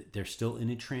now. They're still in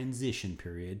a transition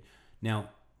period. Now,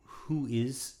 who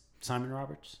is Simon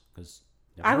Roberts? Because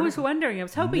I was wondering. I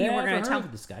was hoping you were going to tell me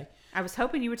this guy. I was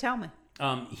hoping you would tell me.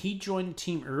 He joined the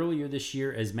team earlier this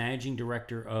year as managing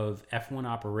director of F1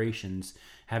 operations,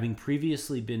 having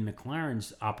previously been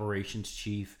McLaren's operations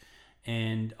chief,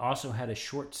 and also had a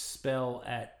short spell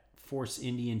at Force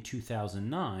India in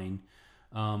 2009.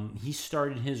 He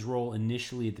started his role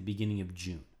initially at the beginning of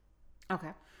June.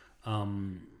 Okay.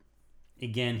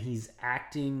 Again, he's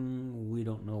acting. We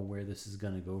don't know where this is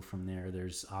going to go from there.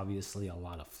 There's obviously a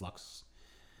lot of flux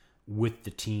with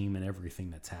the team and everything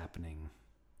that's happening.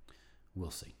 We'll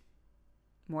see.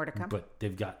 More to come. But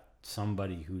they've got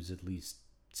somebody who's at least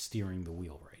steering the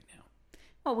wheel right now.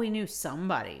 Well, we knew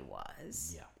somebody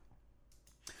was. Yeah.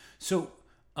 So,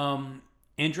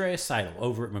 Andrea Seidel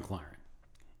over at McLaren,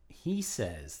 he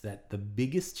says that the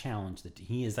biggest challenge that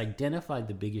he has identified,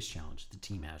 the biggest challenge the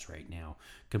team has right now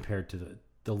compared to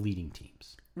the leading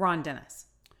teams. Ron Dennis.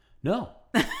 No.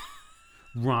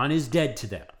 Ron is dead to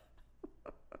them.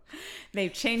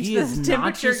 They've changed the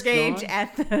temperature gauge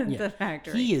at the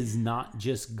factory. He is not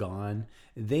just gone.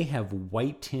 They have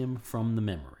wiped him from the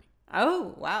memory.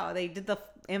 Oh, wow. They did the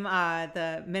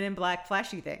Men in Black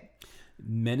flashy thing.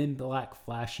 Men in Black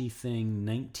flashy thing,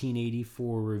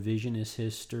 1984 revisionist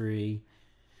history,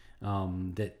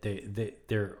 that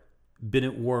they're been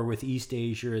at war with East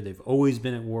Asia. They've always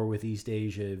been at war with East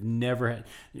Asia. They've never had,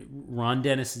 Ron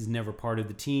Dennis is never part of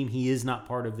the team. He is not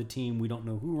part of the team. We don't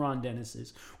know who Ron Dennis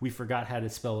is. We forgot how to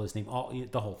spell his name.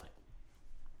 The whole thing.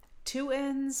 2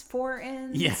 N's, 4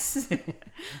 N's. Yes.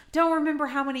 Don't remember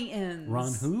how many N's.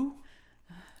 Ron who?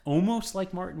 Almost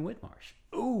like Martin Whitmarsh.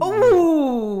 Ooh.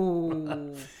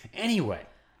 Ooh. Anyway.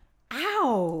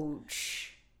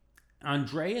 Ouch.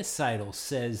 Andrea Seidel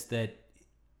says that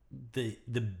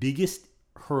the biggest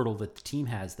hurdle that the team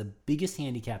has, the biggest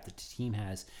handicap that the team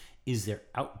has, is their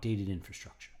outdated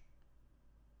infrastructure.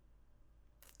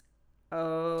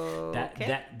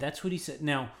 Okay. That's what he said.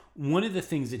 Now, one of the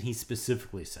things that he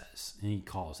specifically says, and he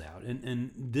calls out,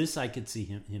 and this I could see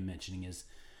him mentioning, is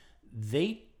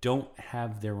they don't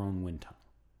have their own wind tunnel.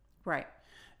 Right.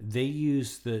 They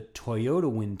use the Toyota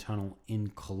wind tunnel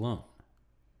in Cologne.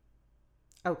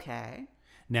 Okay.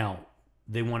 Now,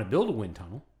 they want to build a wind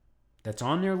tunnel. That's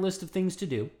on their list of things to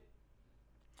do.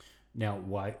 Now,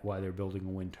 why they're building a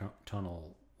wind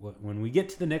tunnel, when we get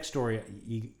to the next story,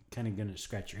 you kind of going to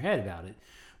scratch your head about it.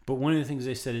 But one of the things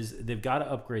they said is they've got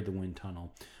to upgrade the wind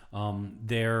tunnel.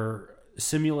 Their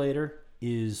simulator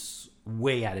is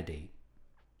way out of date,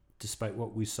 despite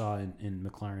what we saw in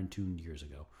McLaren tuned years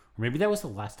ago. Or maybe that was the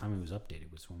last time it was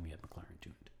updated, was when we had McLaren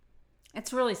tuned.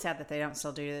 It's really sad that they don't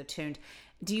still do the tuned.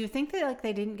 Do you think that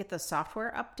they didn't get the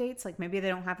software updates? Like maybe they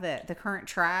don't have the current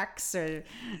tracks, or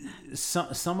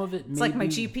some of it. It's like my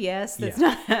GPS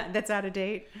that's out of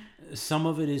date. Some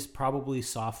of it is probably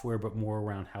software, but more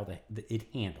around how it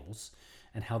handles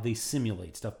and how they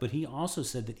simulate stuff. But he also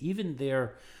said that even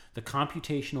the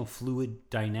computational fluid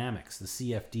dynamics, the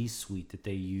CFD suite that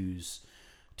they use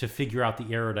to figure out the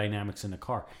aerodynamics in the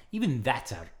car, even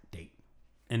that's out of date.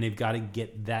 And they've got to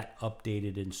get that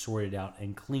updated and sorted out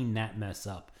and clean that mess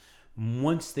up.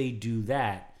 Once they do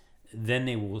that, then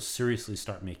they will seriously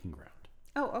start making ground.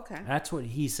 Oh, okay. That's what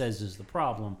he says is the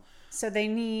problem. So they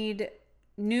need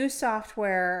new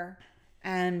software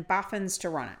and boffins to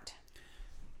run it.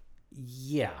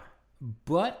 Yeah.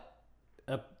 But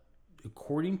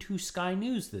according to Sky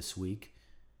News this week,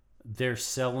 they're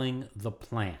selling the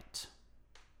plant.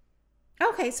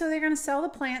 Okay, so they're going to sell the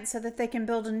plant so that they can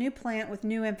build a new plant with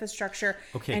new infrastructure.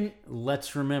 Okay, and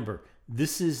let's remember,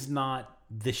 this is not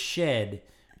the shed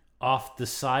off the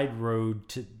side road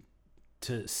to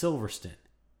Silverstone.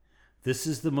 This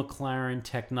is the McLaren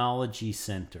Technology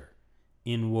Center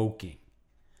in Woking,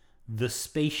 the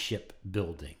spaceship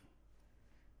building.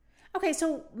 Okay,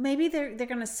 so maybe they're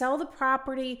going to sell the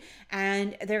property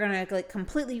and they're going to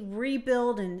completely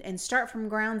rebuild and start from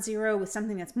ground zero with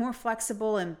something that's more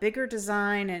flexible and bigger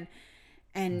design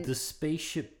and the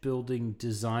spaceship building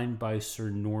designed by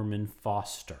Sir Norman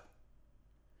Foster,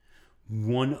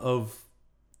 one of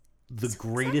the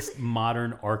greatest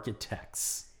modern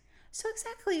architects. So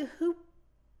exactly who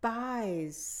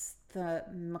buys the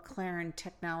McLaren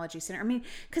Technology Center? I mean,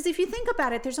 because if you think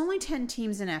about it, there's only 10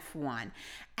 teams in F1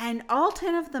 and all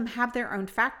 10 of them have their own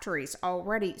factories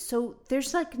already. So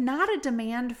there's not a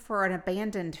demand for an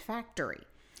abandoned factory.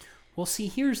 Well, see,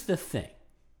 here's the thing.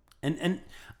 And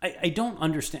I don't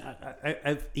understand.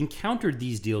 I've encountered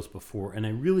these deals before and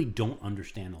I really don't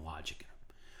understand the logic of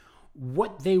them.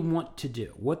 What they want to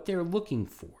do, what they're looking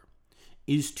for,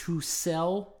 is to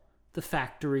sell the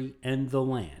factory and the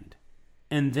land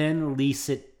and then lease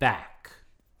it back.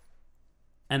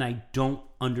 And I don't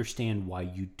understand why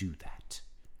you do that.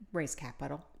 Raise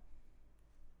capital.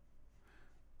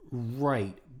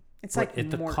 Right. It's but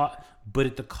at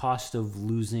the cost of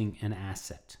losing an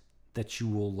asset that you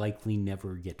will likely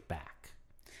never get back.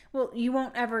 Well, you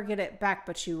won't ever get it back,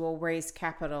 but you will raise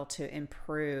capital to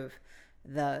improve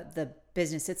the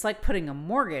business. It's like putting a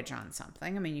mortgage on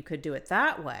something. I mean, you could do it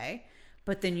that way,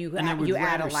 but then you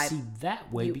add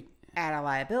a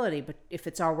liability. But if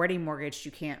it's already mortgaged,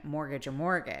 you can't mortgage a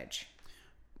mortgage.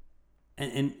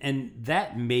 And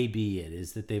that may be it,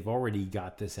 is that they've already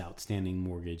got this outstanding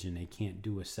mortgage and they can't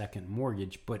do a second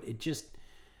mortgage. But it just,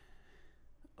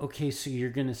 okay, so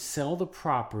you're going to sell the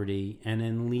property and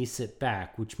then lease it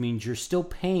back, which means you're still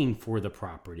paying for the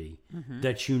property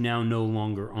that you now no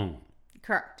longer own.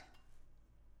 Correct.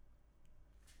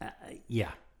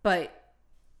 Yeah. But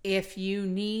if you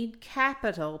need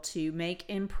capital to make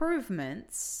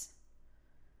improvements,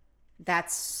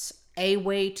 that's a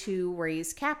way to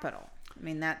raise capital. I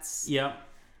mean, that's... Yeah.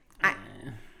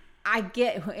 I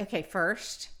get... Okay,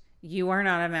 first, you are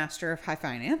not a master of high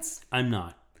finance. I'm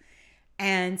not.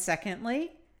 And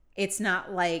secondly, it's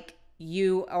not like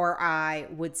you or I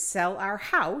would sell our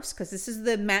house, because this is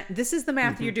the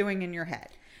math you're doing in your head.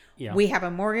 Yeah. We have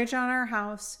a mortgage on our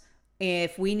house.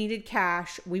 If we needed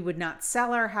cash, we would not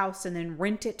sell our house and then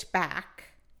rent it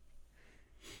back.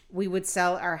 We would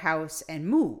sell our house and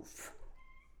move.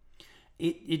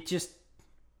 It just...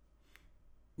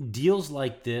 Deals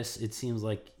like this, it seems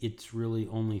like it's really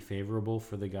only favorable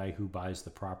for the guy who buys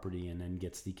the property and then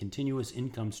gets the continuous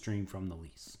income stream from the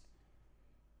lease.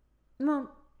 Well,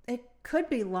 it could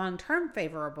be long-term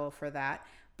favorable for that,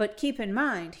 but keep in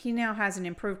mind, he now has an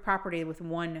improved property with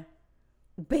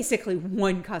basically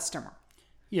one customer.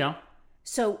 Yeah.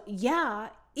 So, yeah,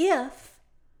 if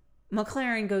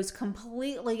McLaren goes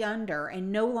completely under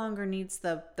and no longer needs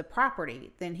the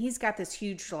property, then he's got this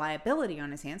huge liability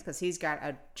on his hands because he's got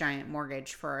a giant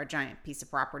mortgage for a giant piece of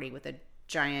property with a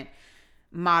giant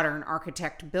modern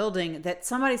architect building that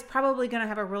somebody's probably going to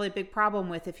have a really big problem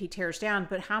with if he tears down.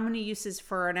 But how many uses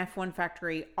for an F1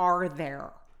 factory are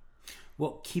there?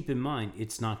 Well, keep in mind,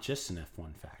 it's not just an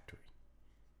F1 factory.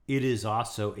 It is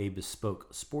also a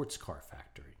bespoke sports car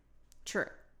factory. True.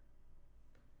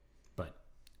 But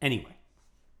anyway,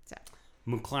 so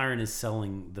McLaren is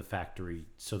selling the factory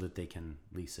so that they can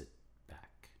lease it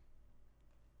back.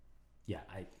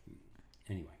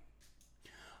 Anyway.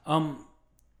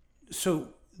 So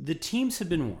the teams have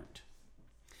been warned.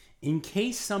 In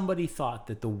case somebody thought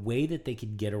that the way that they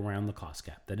could get around the cost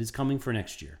cap that is coming for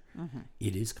next year,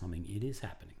 it is coming, it is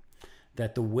happening.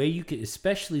 That the way you could,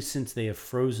 especially since they have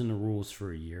frozen the rules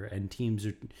for a year and teams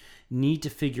need to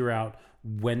figure out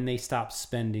when they stop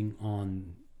spending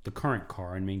on the current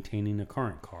car and maintaining the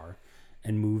current car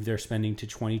and move their spending to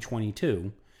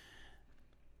 2022,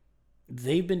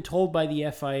 they've been told by the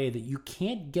FIA that you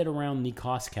can't get around the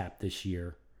cost cap this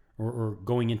year or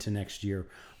going into next year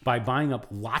by buying up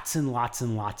lots and lots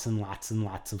and lots and lots and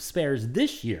lots of spares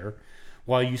this year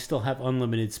while you still have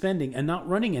unlimited spending and not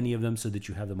running any of them so that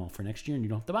you have them all for next year and you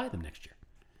don't have to buy them next year.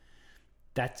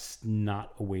 That's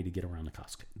not a way to get around the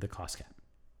cost cap.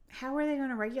 How are they going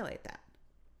to regulate that?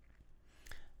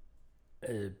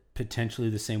 Potentially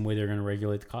the same way they're going to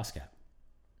regulate the cost cap.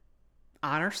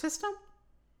 Honor system?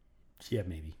 Yeah,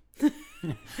 maybe.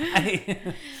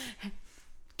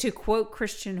 To quote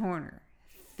Christian Horner,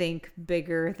 think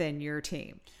bigger than your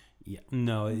team. Yeah,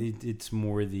 no, it's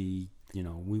more the,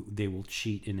 they will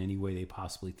cheat in any way they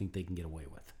possibly think they can get away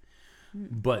with.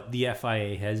 But the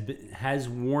FIA has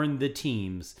warned the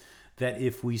teams that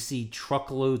if we see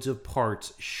truckloads of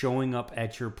parts showing up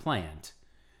at your plant,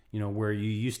 where you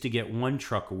used to get 1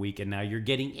 truck a week and now you're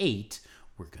getting 8,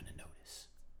 we're going to notice.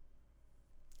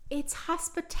 It's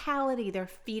hospitality. They're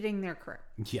feeding their crew.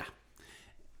 Yeah.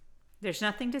 There's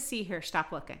nothing to see here.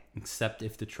 Stop looking. Except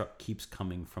if the truck keeps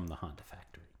coming from the Honda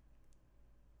factory.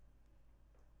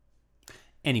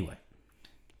 Anyway.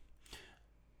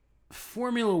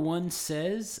 Formula One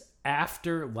says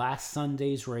after last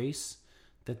Sunday's race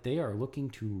that they are looking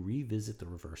to revisit the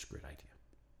reverse grid idea.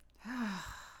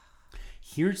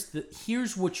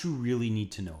 Here's what you really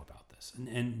need to know about this.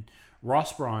 And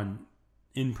Ross Brawn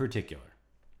in particular,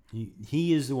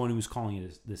 he is the one who was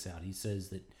calling this out. He says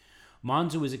that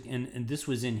Monza was, and this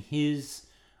was in his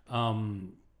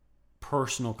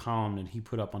personal column that he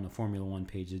put up on the Formula One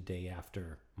page the day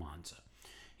after Monza.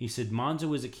 He said Monza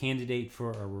was a candidate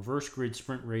for a reverse grid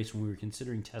sprint race when we were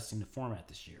considering testing the format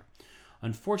this year.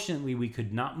 Unfortunately, we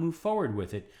could not move forward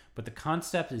with it, but the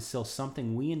concept is still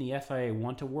something we and the FIA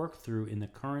want to work through in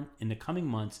the coming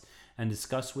months and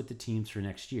discuss with the teams for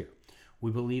next year. We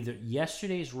believe that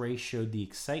yesterday's race showed the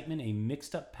excitement a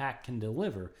mixed-up pack can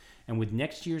deliver, and with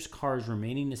next year's cars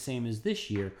remaining the same as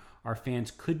this year, our fans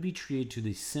could be treated to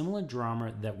the similar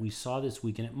drama that we saw this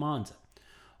weekend at Monza.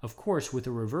 Of course, with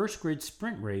a reverse grid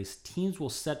sprint race, teams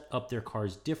will set up their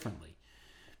cars differently.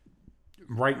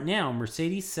 Right now,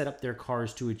 Mercedes set up their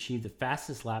cars to achieve the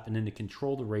fastest lap and then to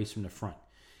control the race from the front.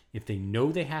 If they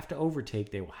know they have to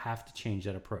overtake, they will have to change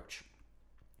that approach.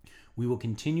 We will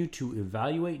continue to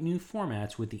evaluate new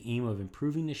formats with the aim of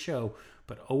improving the show,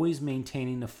 but always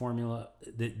maintaining the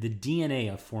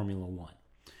DNA of Formula One.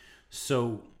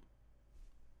 So,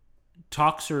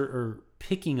 talks are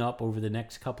picking up over the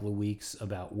next couple of weeks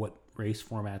about what race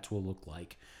formats will look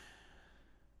like.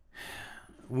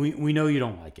 We know you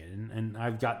don't like it, and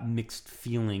I've got mixed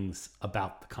feelings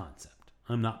about the concept.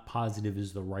 I'm not positive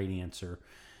is the right answer,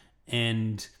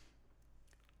 and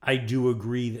I do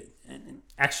agree that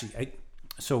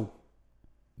so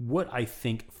what I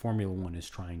think Formula One is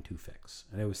trying to fix,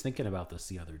 and I was thinking about this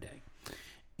the other day,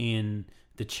 in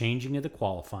the changing of the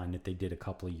qualifying that they did a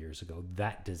couple of years ago,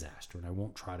 that disaster, and I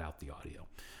won't trot out the audio,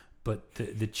 but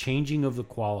the changing of the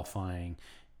qualifying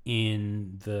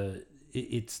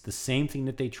it's the same thing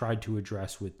that they tried to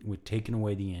address with taking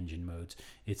away the engine modes.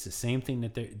 It's the same thing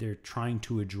that they're trying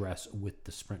to address with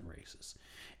the sprint races.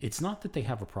 It's not that they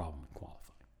have a problem with qualifying.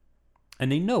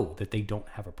 And they know that they don't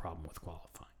have a problem with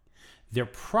qualifying. Their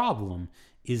problem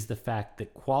is the fact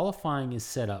that qualifying is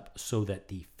set up so that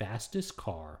the fastest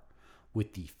car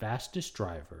with the fastest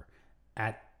driver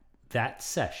at that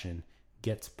session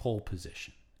gets pole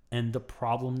position. And the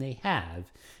problem they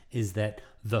have is that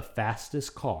the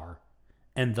fastest car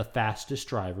and the fastest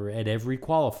driver at every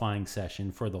qualifying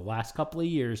session for the last couple of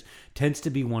years tends to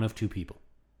be one of two people.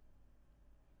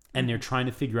 And they're trying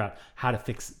to figure out how to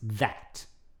fix that.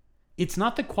 It's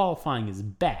not that qualifying is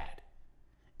bad.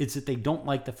 It's that they don't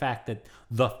like the fact that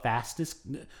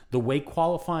the way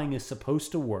qualifying is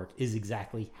supposed to work is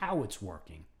exactly how it's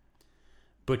working.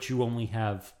 But you only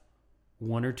have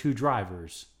 1 or 2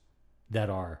 drivers that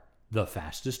are the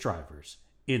fastest drivers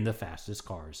in the fastest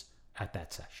cars at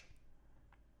that session.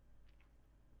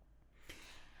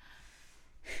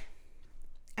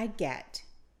 I get,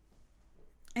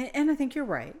 and I think you're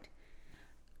right.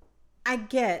 I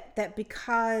get that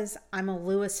because I'm a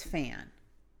Lewis fan,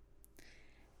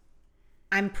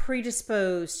 I'm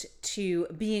predisposed to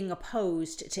being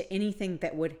opposed to anything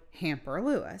that would hamper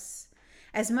Lewis.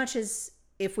 As much as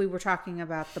if we were talking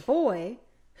about the boy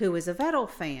who is a Vettel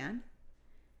fan,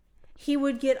 he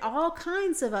would get all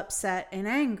kinds of upset and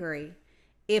angry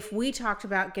if we talked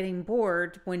about getting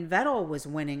bored when Vettel was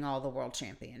winning all the world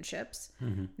championships,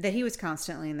 that he was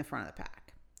constantly in the front of the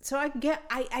pack. So I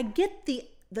get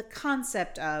the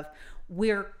concept of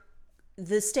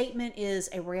the statement is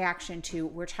a reaction to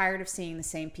we're tired of seeing the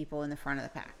same people in the front of the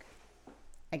pack.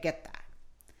 I get that.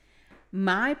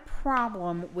 My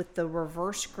problem with the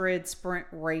reverse grid sprint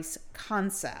race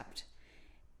concept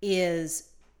is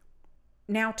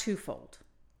now twofold.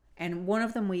 And one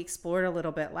of them we explored a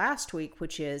little bit last week,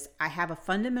 which is I have a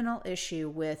fundamental issue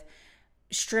with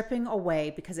stripping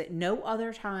away, because at no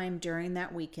other time during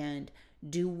that weekend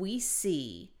do we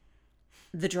see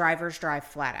the drivers drive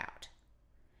flat out.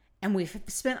 And we've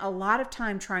spent a lot of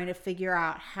time trying to figure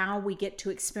out how we get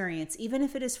to experience, even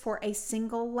if it is for a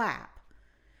single lap,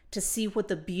 to see what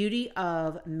the beauty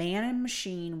of man and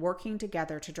machine working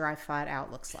together to drive flat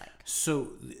out looks like. So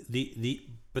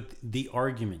the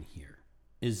argument here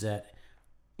is that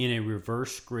in a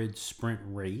reverse grid sprint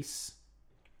race,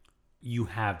 you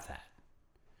have that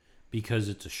because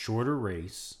it's a shorter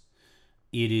race.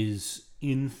 It is,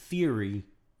 in theory,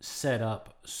 set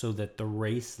up so that the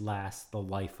race lasts the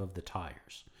life of the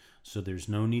tires. So there's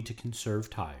no need to conserve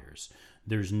tires.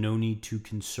 There's no need to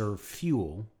conserve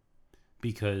fuel,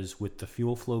 because with the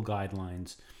fuel flow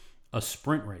guidelines, a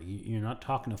sprint race, you're not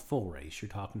talking a full race, you're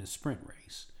talking a sprint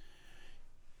race.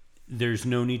 There's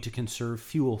no need to conserve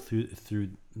fuel through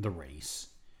the race.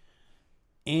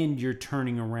 And you're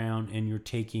turning around and you're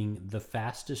taking the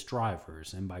fastest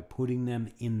drivers, and by putting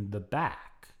them in the back,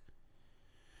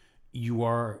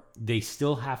 they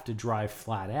still have to drive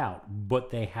flat out, but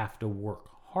they have to work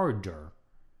harder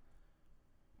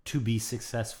to be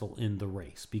successful in the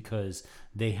race, because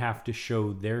they have to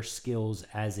show their skills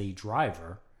as a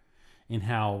driver, and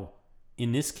how,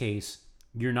 in this case,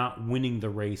 you're not winning the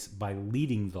race by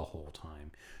leading the whole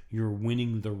time. You're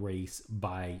winning the race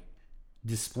by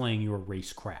displaying your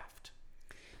racecraft.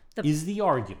 Is the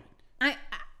argument.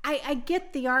 I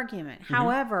get the argument. Mm-hmm.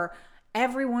 However,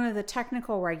 every one of the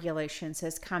technical regulations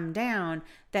has come down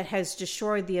that has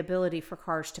destroyed the ability for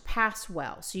cars to pass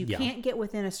well. So you can't get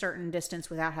within a certain distance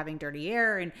without having dirty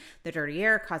air, and the dirty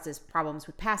air causes problems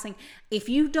with passing. If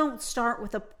you don't start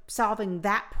with solving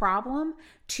that problem,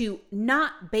 to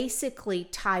not basically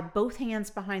tie both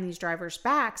hands behind these drivers'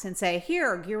 backs and say,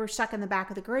 here, you're stuck in the back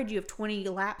of the grid, you have 20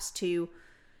 laps to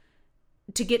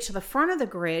get to the front of the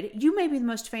grid, you may be the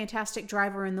most fantastic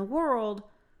driver in the world,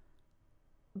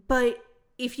 but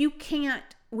if you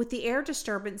can't, with the air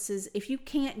disturbances, if you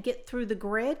can't get through the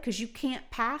grid because you can't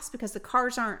pass because the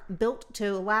cars aren't built to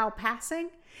allow passing,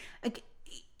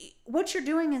 what you're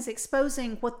doing is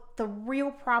exposing what the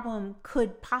real problem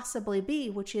could possibly be,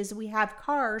 which is we have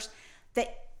cars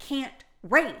that can't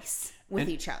race with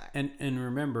each other. And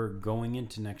remember, going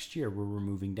into next year, we're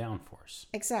removing downforce.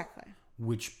 Exactly.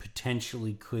 Which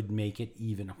potentially could make it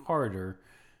even harder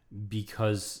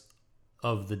because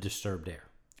of the disturbed air.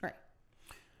 Right.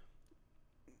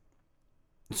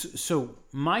 So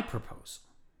my proposal,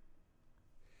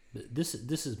 this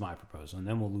is my proposal, and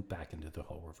then we'll loop back into the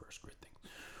whole reverse grid thing.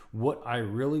 What I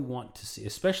really want to see,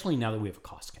 especially now that we have a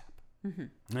cost cap,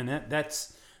 and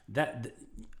that's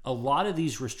a lot of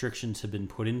these restrictions have been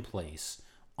put in place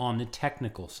on the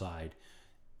technical side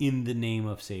in the name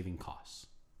of saving costs.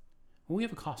 Well, we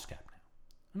have a cost cap now.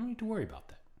 I don't need to worry about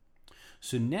that.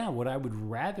 So now what I would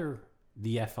rather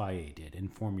the FIA did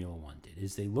and Formula One did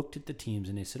is they looked at the teams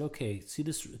and they said, okay, see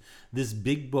this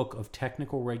big book of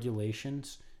technical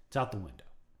regulations, it's out the window.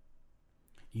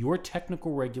 Your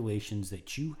technical regulations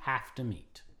that you have to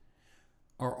meet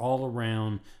are all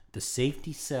around the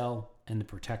safety cell and the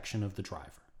protection of the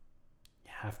driver.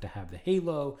 You have to have the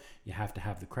halo. You have to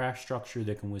have the crash structure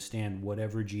that can withstand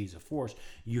whatever G's of force.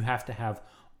 You have to have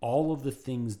all of the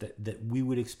things that we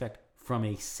would expect from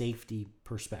a safety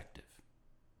perspective.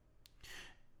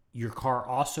 Your car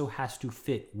also has to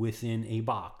fit within a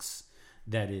box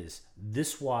that is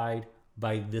this wide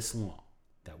by this long.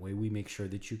 That way we make sure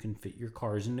that you can fit your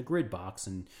cars in the grid box,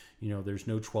 and there's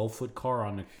no 12-foot car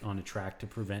on a track to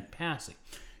prevent passing.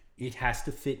 It has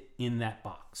to fit in that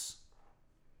box.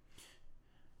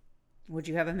 Would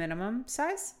you have a minimum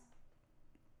size?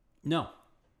 No.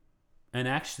 And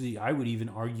actually, I would even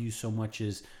argue so much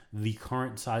as the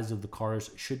current size of the cars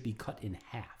should be cut in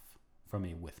half from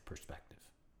a width perspective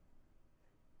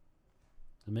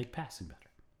to make passing better.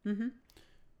 Mm-hmm.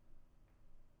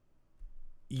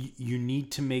 You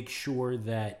need to make sure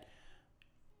that,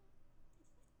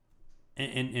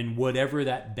 and whatever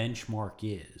that benchmark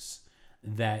is,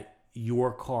 that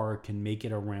your car can make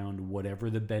it around whatever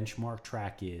the benchmark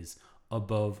track is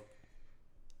above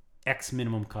X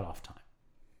minimum cutoff time.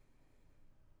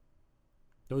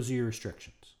 Those are your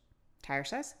restrictions. Tire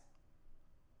size?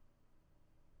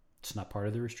 It's not part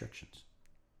of the restrictions.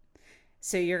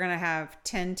 So you're going to have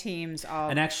 10 teams all...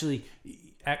 And actually,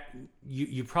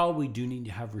 you probably do need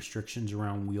to have restrictions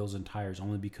around wheels and tires,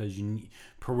 only because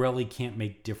Pirelli can't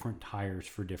make different tires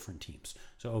for different teams.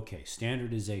 So, okay,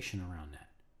 standardization around that.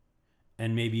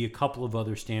 And maybe a couple of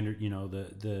other standard,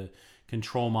 the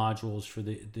control modules for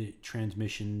the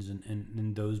transmissions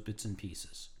and those bits and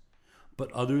pieces.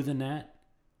 But other than that,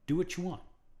 do what you want.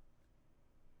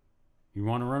 You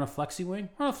want to run a flexi wing?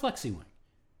 Run a flexi wing.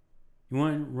 You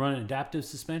want to run adaptive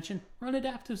suspension? Run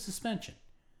adaptive suspension.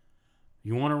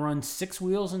 You want to run 6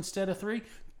 wheels instead of 3?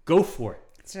 Go for it.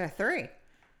 Instead of 3.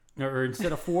 Or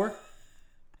instead of 4?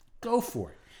 Go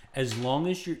for it. As long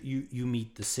as you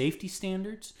meet the safety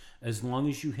standards, as long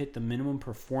as you hit the minimum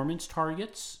performance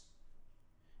targets,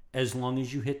 as long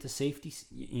as you hit the safety,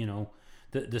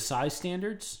 the size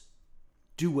standards,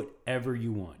 do whatever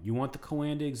you want. You want the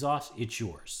Coanda exhaust? It's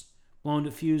yours. Blown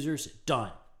diffusers?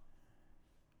 Done.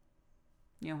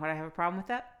 You know what I have a problem with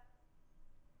that?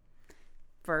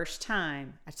 First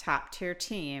time a top tier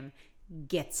team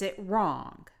gets it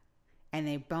wrong and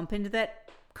they bump into that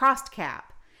cost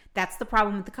cap. That's the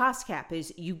problem with the cost cap,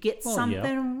 is you get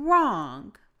something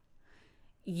wrong,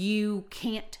 you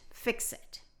can't fix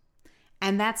it.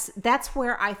 And that's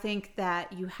where I think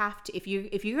that you have to, if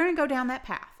you're going to go down that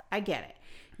path, I get it.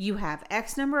 You have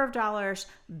X number of dollars,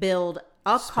 build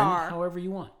a car however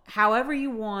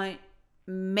you want.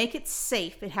 Make it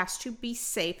safe. It has to be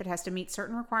safe. It has to meet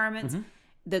certain requirements. Mm-hmm.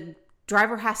 The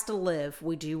driver has to live.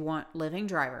 We do want living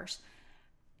drivers.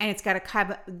 And it's got to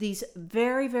have these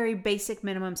very, very basic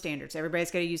minimum standards. Everybody's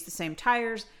got to use the same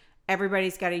tires.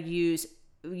 Everybody's got to use,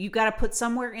 you got to put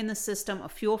somewhere in the system a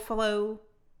fuel flow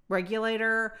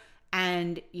regulator.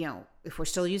 And, if we're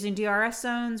still using DRS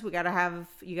zones, you got to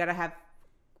have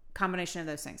combination of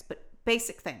those things. But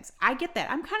basic things. I get that.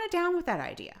 I'm kind of down with that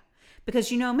idea.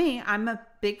 Because me, I'm a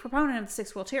big proponent of the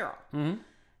 6-wheel Tyrrell. Mm-hmm.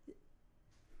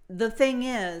 The thing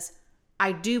is,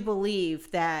 I do believe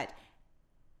that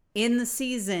in the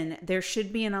season, there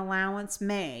should be an allowance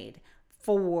made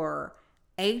for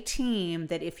a team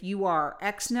that if you are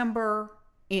X number,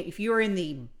 if you're in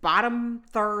the bottom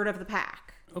third of the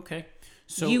pack, okay,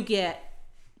 so you get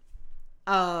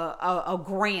a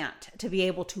grant to be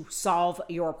able to solve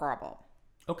your problem.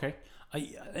 Okay,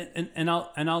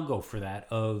 I'll go for that.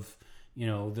 Of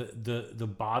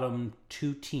the bottom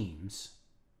 2 teams,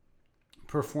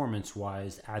 performance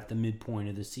wise, at the midpoint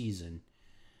of the season,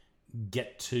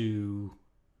 get to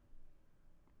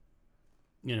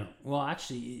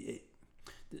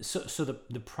so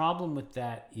the problem with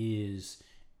that is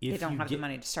if they don't have the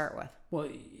money to start with. Well,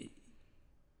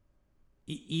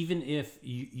 even if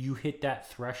you hit that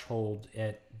threshold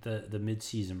at the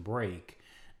mid-season break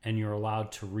and you're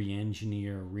allowed to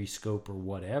re-engineer, rescope, or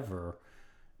whatever,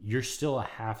 you're still a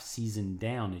half season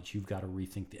down that you've got to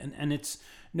rethink. And it's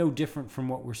no different from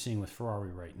what we're seeing with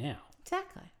Ferrari right now.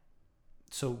 Exactly.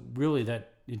 So really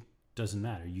that it doesn't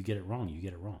matter. You get it wrong, you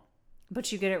get it wrong.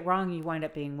 But you get it wrong, you wind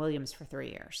up being Williams for 3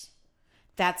 years.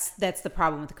 That's the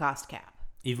problem with the cost cap.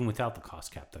 Even without the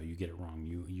cost cap, though, you get it wrong.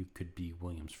 You could be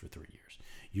Williams for 3 years.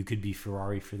 You could be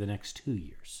Ferrari for the next 2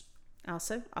 years.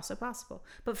 Also possible.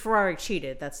 But Ferrari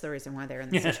cheated. That's the reason why they're in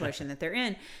the situation that they're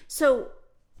in. So,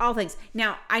 all things.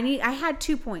 Now, I had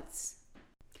 2 points.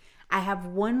 I have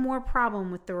one more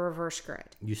problem with the reverse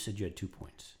grid. You said you had 2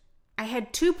 points. I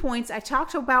had 2 points. I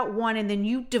talked about one, and then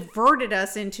you diverted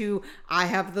us into, I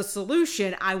have the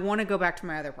solution. I want to go back to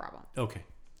my other problem. Okay.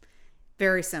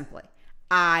 Very simply.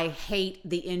 I hate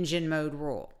the engine mode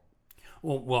rule.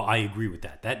 Well, I agree with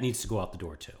that. That needs to go out the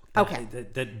door, too. Okay.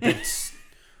 That's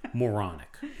moronic.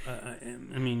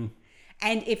 And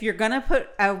if you're going to put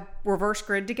a reverse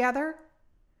grid together,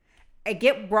 I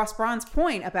get Ross Braun's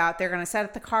point about they're going to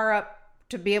set the car up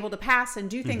to be able to pass and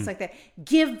do things like that.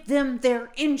 Give them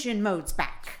their engine modes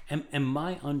back. And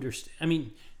my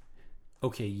understanding,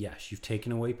 okay, yes, you've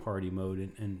taken away party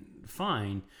mode and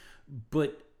fine.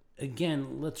 But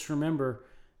again, let's remember,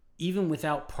 even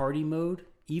without party mode,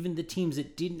 even the teams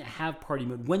that didn't have party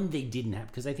mode, when they didn't have,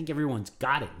 because I think everyone's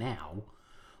got it now,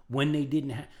 when they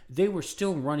didn't have, they were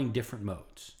still running different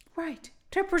modes. Right.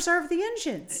 To preserve the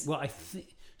engines. Well, I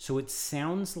think, so it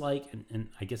sounds like, and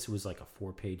I guess it was like a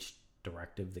 4-page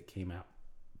directive that came out,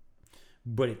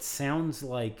 but it sounds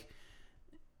like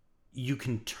you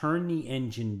can turn the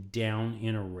engine down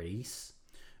in a race,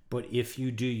 but if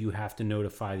you do, you have to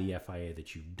notify the FIA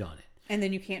that you've done it. And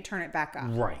then you can't turn it back up.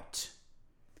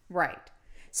 Right.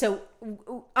 So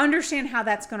understand how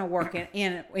that's going to work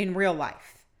in real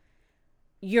life.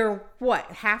 You're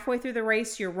halfway through the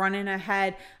race, you're running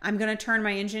ahead. I'm going to turn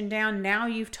my engine down. Now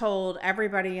you've told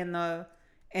everybody in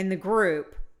the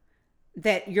group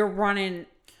that you're running.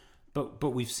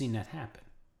 But we've seen that happen.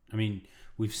 I mean,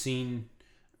 we've seen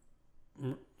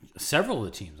several of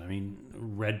the teams. I mean,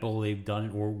 Red Bull, they've done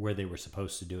it, or where they were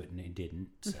supposed to do it and they didn't,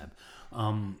 Seb.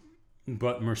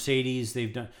 But Mercedes,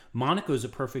 they've done. Monaco's a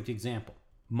perfect example.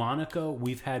 Monaco,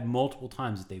 we've had multiple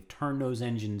times that they've turned those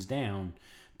engines down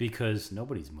because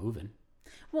nobody's moving.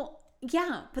 Well,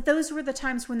 yeah, but those were the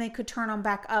times when they could turn them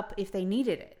back up if they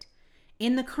needed it.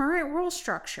 In the current rule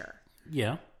structure.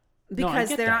 Yeah.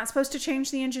 Because they're not supposed to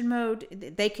change the engine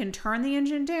mode. They can turn the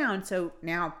engine down. So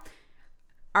now,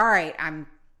 all right, I'm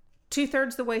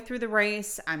 2/3 the way through the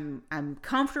race. I'm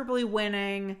comfortably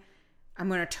winning. I'm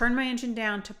going to turn my engine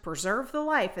down to preserve the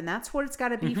life. And that's what it's got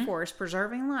to be for, is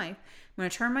preserving life. I'm going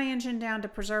to turn my engine down to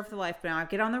preserve the life. But now I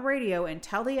get on the radio and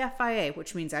tell the FIA,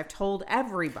 which means I've told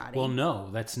everybody. Well, no,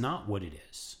 that's not what it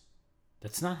is.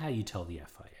 That's not how you tell the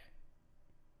FIA.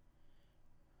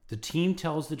 The team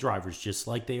tells the drivers, just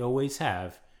like they always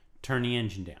have, turn the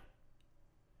engine down.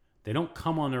 They don't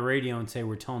come on the radio and say,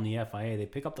 we're telling the FIA. They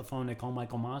pick up the phone, they call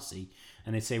Michael Masi,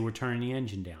 and they say, we're turning the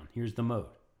engine down. Here's the mode.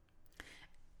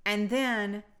 And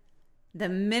then the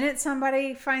minute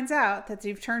somebody finds out that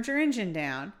you've turned your engine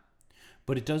down.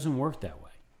 But it doesn't work that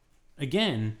way.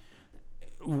 Again,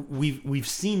 we've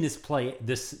seen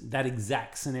that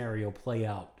exact scenario play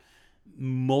out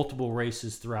multiple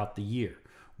races throughout the year.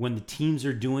 When the teams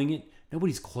are doing it,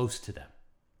 nobody's close to them.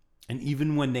 And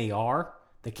even when they are,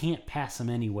 they can't pass them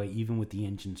anyway, even with the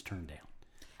engines turned down.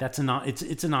 It's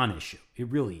a non-issue. It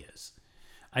really is.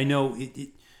 I know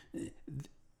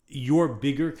your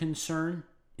bigger concern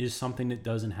is something that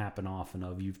doesn't happen often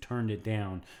of. You've turned it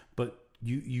down, but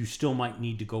you still might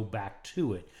need to go back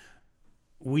to it.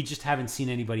 We just haven't seen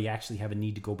anybody actually have a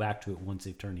need to go back to it once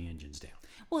they've turned the engines down.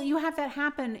 Well, you have that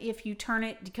happen if you turn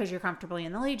it because you're comfortably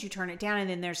in the lead, you turn it down and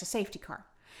then there's a safety car.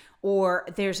 Or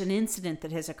there's an incident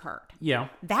that has occurred. Yeah.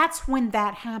 That's when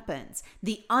that happens.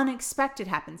 The unexpected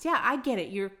happens. Yeah, I get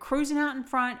it. You're cruising out in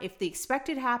front. If the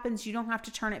expected happens, you don't have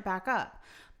to turn it back up.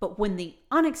 But when the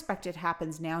unexpected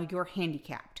happens, now you're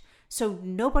handicapped. So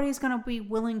nobody's going to be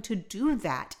willing to do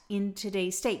that in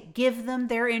today's state. Give them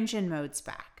their engine modes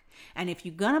back. And if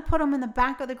you're going to put them in the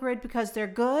back of the grid because they're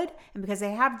good and because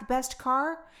they have the best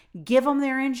car, give them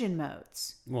their engine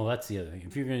modes. Well, that's the other thing.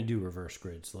 If you're going to do reverse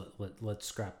grids, let's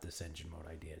scrap this engine mode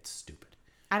idea. It's stupid.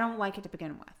 I don't like it to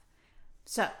begin with.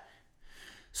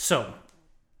 So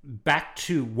back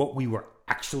to what we were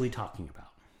actually talking about.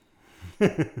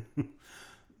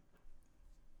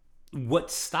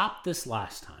 What stopped this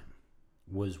last time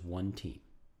was one team.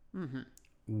 Mm-hmm.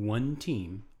 One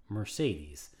team,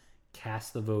 Mercedes,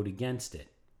 cast the vote against it.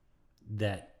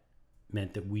 That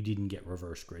meant that we didn't get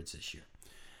reverse grids this year.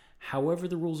 However,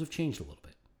 the rules have changed a little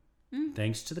bit.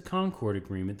 Thanks to the Concord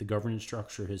Agreement, the governance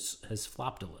structure has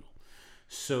flopped a little.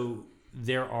 So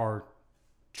there are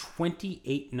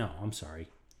 30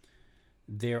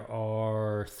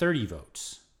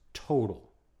 votes total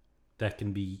that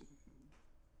can be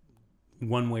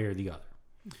one way or the other.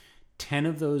 10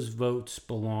 of those votes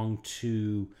belong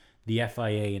to the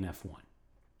FIA and F1.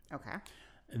 Okay.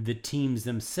 The teams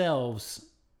themselves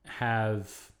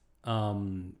have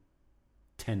 10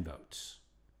 votes.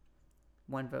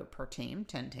 1 vote per team,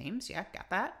 10 teams. Yeah, got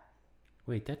that.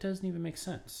 Wait, that doesn't even make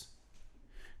sense.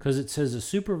 Because it says a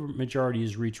supermajority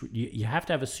is reached. You have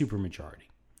to have a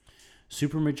supermajority.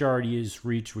 Supermajority is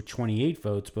reached with 28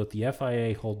 votes. Both the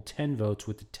FIA hold 10 votes,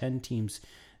 with the 10 teams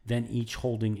then each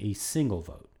holding a single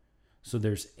vote. So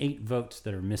there's 8 votes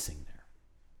that are missing there.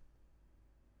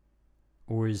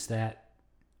 Or is that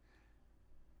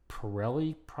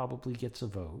Pirelli probably gets a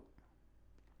vote?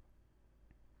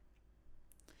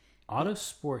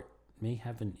 Autosport may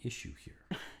have an issue here.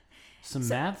 Some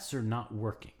maths are not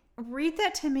working. Read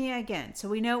that to me again. So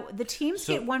we know the teams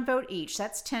get 1 vote each.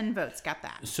 That's 10 votes. Got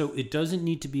that. So it doesn't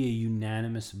need to be a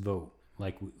unanimous vote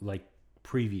like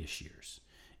previous years.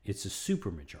 It's a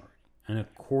supermajority. And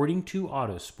according to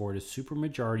Autosport, a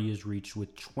supermajority is reached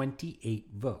with 28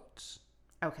 votes.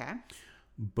 Okay.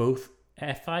 Both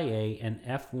FIA and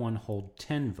F1 hold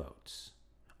 10 votes.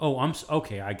 Oh,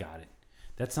 okay, I got it.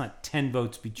 That's not 10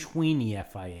 votes between the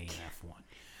FIA and F1.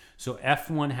 So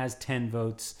F1 has 10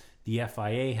 votes, the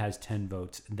FIA has 10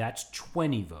 votes. That's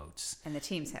 20 votes. And the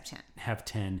teams have 10. Have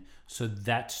 10. So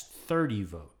that's 30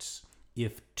 votes.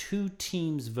 If 2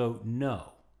 teams vote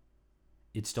no,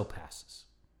 it still passes.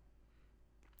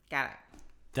 Got it.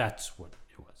 That's what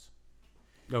it was.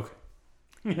 Okay.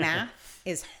 Math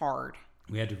is hard.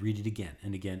 We had to read it again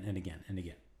and again and again and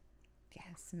again.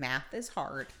 Yes, math is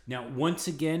hard. Now, once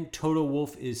again, Toto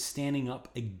Wolff is standing up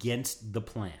against the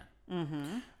plan.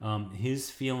 Mm-hmm. His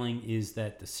feeling is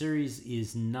that the series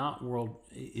is not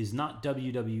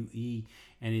WWE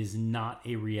and is not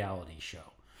a reality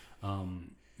show.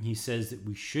 He says that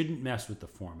we shouldn't mess with the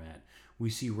format. We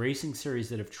see racing series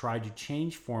that have tried to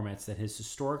change formats that has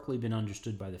historically been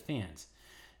understood by the fans.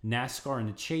 NASCAR and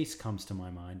the Chase comes to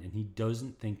my mind, and he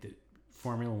doesn't think that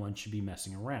Formula One should be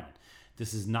messing around.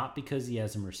 This is not because he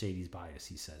has a Mercedes bias,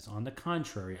 he says. On the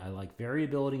contrary, I like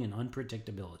variability and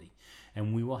unpredictability,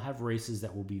 and we will have races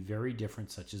that will be very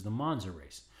different, such as the Monza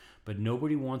race. But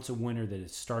nobody wants a winner that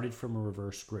is started from a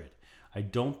reverse grid. I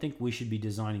don't think we should be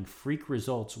designing freak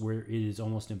results where it is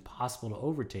almost impossible to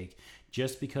overtake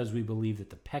just because we believe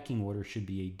that the pecking order should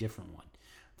be a different one.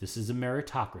 This is a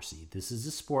meritocracy. This is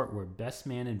a sport where best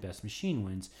man and best machine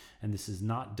wins, and this is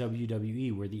not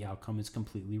WWE where the outcome is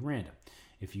completely random.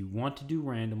 If you want to do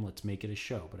random, let's make it a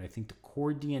show. But I think the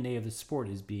core DNA of the sport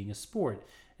is being a sport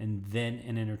and then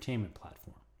an entertainment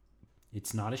platform.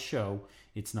 It's not a show,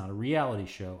 it's not a reality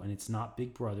show, and it's not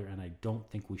Big Brother, and I don't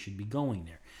think we should be going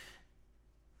there.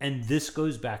 And this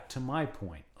goes back to my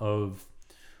point of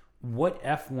what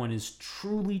F1 is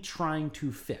truly trying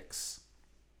to fix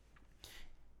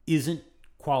isn't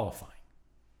qualifying.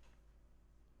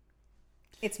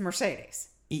 It's Mercedes.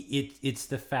 It's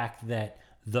the fact that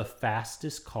the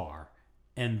fastest car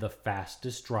and the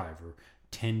fastest driver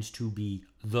tends to be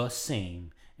the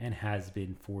same and has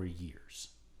been for years.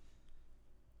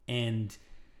 And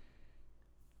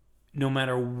no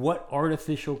matter what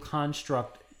artificial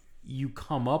construct you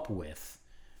come up with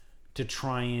to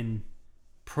try and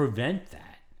prevent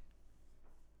that,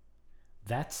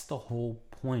 that's the whole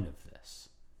point of this.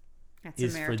 That's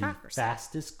is a for the meritocracy.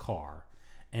 fastest car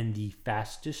and the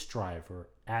fastest driver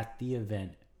at the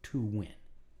event to win.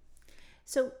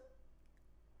 So,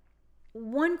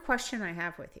 one question I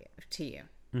have to you.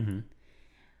 Mm-hmm.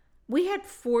 We had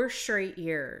 4 straight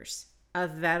years of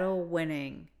Vettel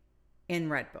winning in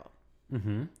Red Bull.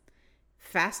 Mm-hmm.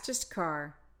 Fastest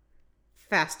car,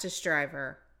 fastest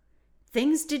driver.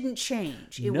 Things didn't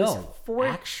change. It was 4.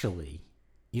 Actually,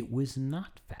 it was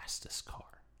not fastest car.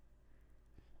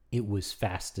 It was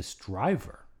fastest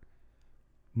driver,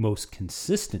 most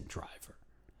consistent driver.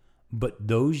 But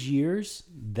those years,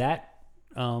 that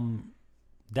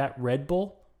Red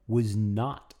Bull was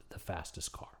not the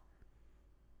fastest car.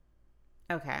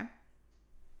 Okay.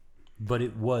 But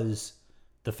it was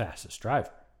the fastest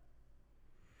driver.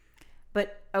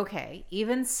 But, okay,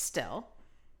 even still,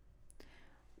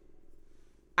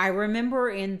 I remember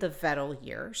in the Vettel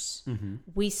years,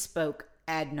 we spoke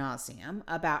ad nauseum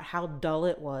about how dull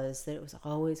it was, that it was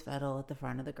always Vettel at the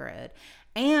front of the grid.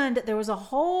 And there was a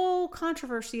whole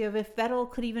controversy of if Vettel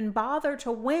could even bother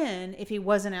to win if he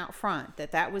wasn't out front.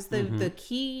 That was the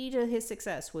key to his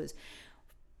success was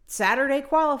Saturday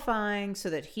qualifying so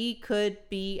that he could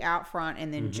be out front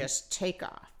and then just take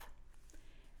off.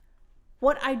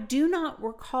 What I do not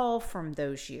recall from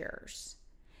those years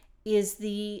is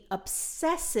the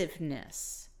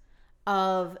obsessiveness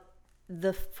of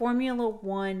the Formula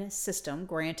One system.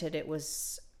 Granted, it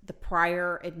was the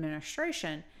prior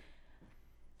administration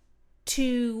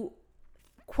to,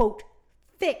 quote,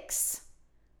 fix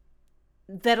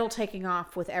Vettel taking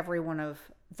off with every one of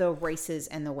the races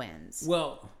and the wins.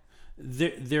 Well,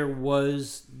 there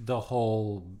was the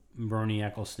whole Bernie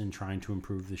Ecclestone trying to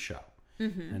improve the show.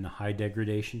 And the high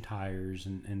degradation tires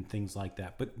and things like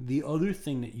that. But the other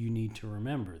thing that you need to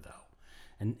remember,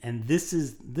 though, and this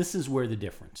is where the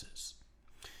difference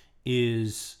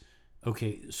is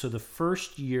okay, so the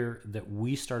first year that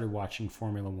we started watching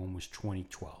Formula One was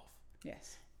 2012.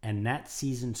 Yes. And that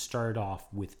season started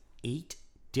off with 8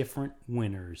 different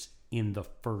winners in the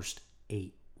first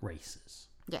 8 races.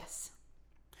 Yes.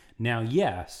 Now,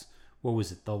 yes, what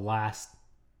was it, the last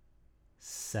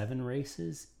 7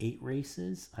 races, 8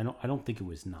 races? I don't think it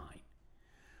was 9.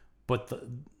 But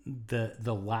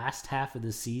the last half of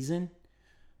the season,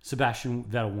 Sebastian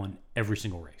Vettel won every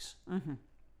single race.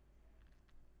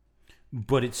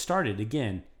 But it started,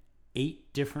 again,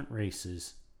 8 different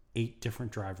races, 8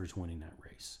 different drivers winning that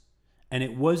race. And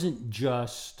it wasn't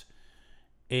just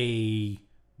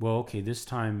this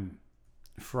time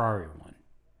Ferrari won,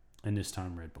 and this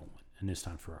time Red Bull won, and this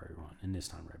time Ferrari won, and this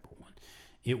time Red Bull won.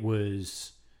 It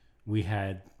was, we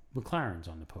had McLarens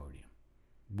on the podium.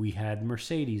 We had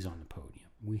Mercedes on the podium.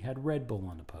 We had Red Bull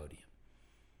on the podium.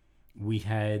 We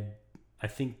had,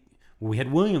 we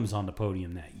had Williams on the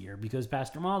podium that year because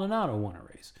Pastor Maldonado won a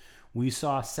race. We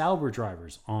saw Sauber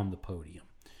drivers on the podium.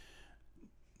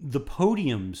 The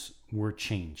podiums were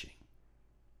changing.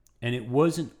 And it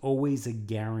wasn't always a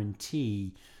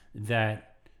guarantee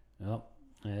that,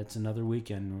 it's another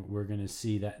weekend. We're going to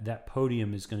see that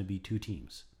podium is going to be 2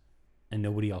 teams. And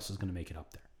nobody else is going to make it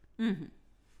up there.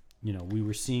 Mm-hmm. We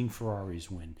were seeing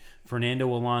Ferraris win. Fernando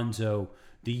Alonso,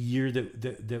 the year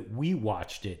that we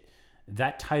watched it,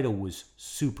 that title was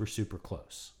super, super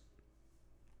close.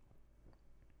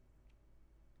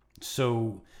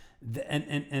 So,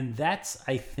 and that's,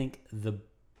 I think, the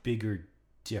bigger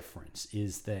difference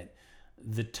is that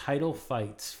the title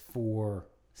fights for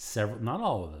several, not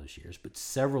all of those years, but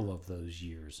several of those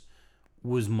years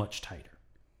was much tighter.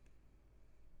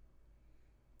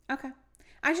 Okay.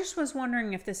 I just was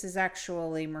wondering if this is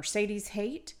actually Mercedes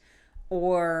hate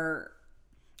or...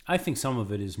 I think some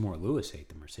of it is more Lewis hate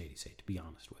than Mercedes hate, to be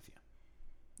honest with you.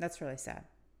 That's really sad.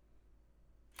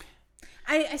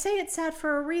 I say it's sad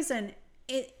for a reason.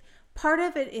 Part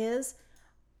of it is,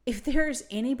 if there's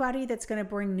anybody that's going to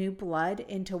bring new blood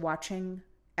into watching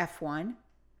F1,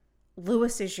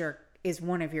 Lewis is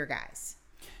one of your guys.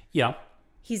 Yeah.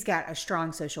 He's got a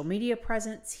strong social media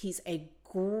presence. He's a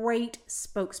great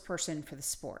spokesperson for the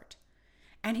sport.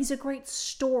 And he's a great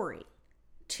story,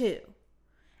 too.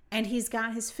 And he's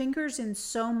got his fingers in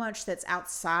so much that's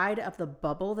outside of the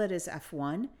bubble that is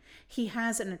F1. He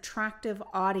has an attractive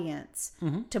audience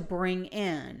to bring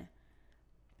in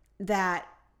that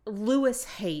Lewis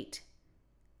hate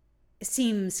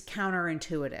seems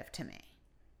counterintuitive to me.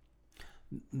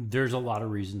 There's a lot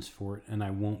of reasons for it, and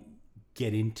I won't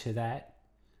get into that.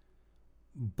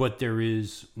 But there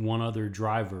is one other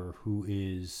driver who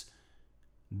is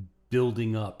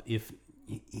building up.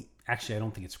 Actually, I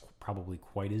don't think it's probably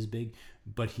quite as big,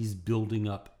 but he's building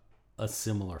up a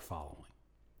similar following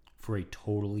for a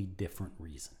totally different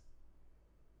reason.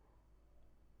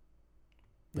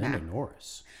 Lando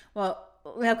Norris. Well,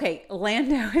 okay,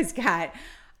 Lando has got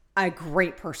a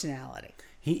great personality.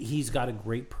 He's got a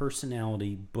great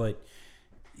personality, but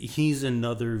he's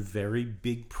another very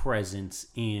big presence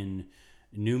in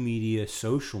new media,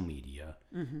 social media.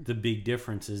 Mm-hmm. The big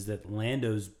difference is that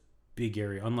Lando's big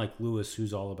area, unlike Lewis,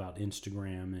 who's all about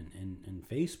Instagram and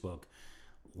Facebook,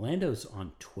 Lando's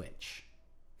on Twitch.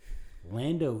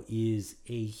 Lando is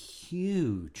a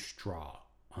huge draw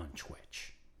on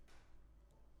Twitch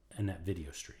and that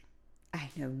video stream. I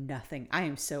know nothing. I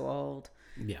am so old.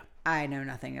 Yeah. I know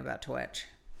nothing about Twitch.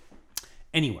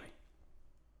 Anyway.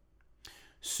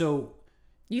 So...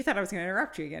 You thought I was going to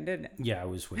interrupt you again, didn't it? Yeah, I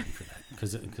was waiting for that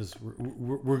because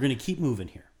we're going to keep moving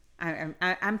here.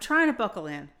 I'm trying to buckle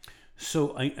in.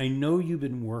 So I know you've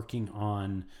been working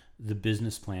on the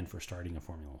business plan for starting a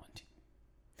Formula One team.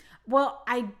 Well,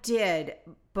 I did,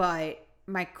 but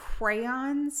my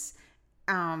crayons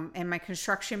and my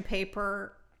construction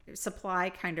paper supply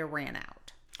kind of ran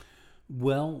out.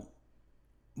 Well,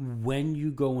 when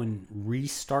you go and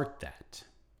restart that,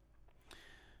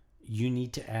 you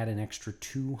need to add an extra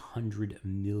 $200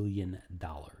 million.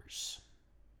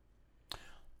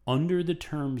 Under the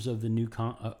terms of the new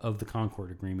of the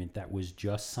Concord Agreement that was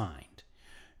just signed,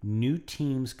 new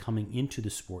teams coming into the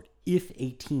sport, if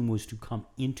a team was to come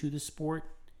into the sport,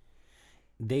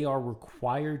 they are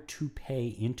required to pay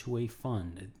into a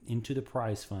fund, into the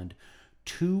prize fund,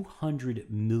 $200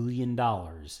 million.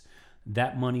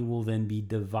 That money will then be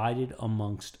divided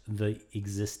amongst the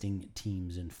existing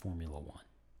teams in Formula One.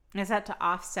 Is that to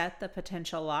offset the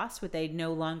potential loss? Would they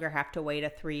no longer have to wait a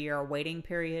 3-year waiting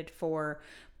period for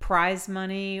prize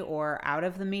money or out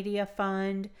of the media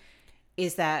fund?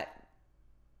 Is that...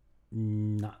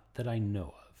 Not that I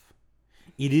know of.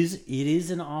 It is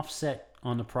an offset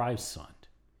on the prize fund.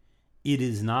 It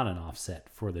is not an offset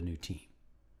for the new team.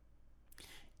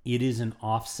 It is an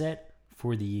offset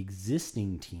for the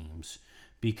existing teams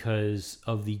because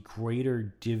of the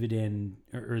greater dividend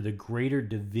or the greater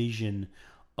division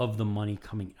of the money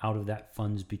coming out of that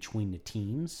funds between the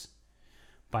teams.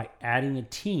 By adding a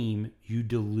team, you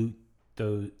dilute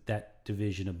that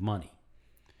division of money.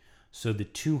 So the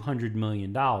 $200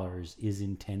 million is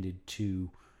intended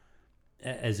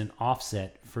as an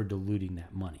offset for diluting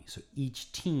that money. So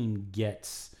each team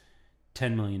gets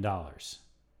 $10 million.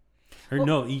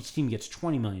 No, each team gets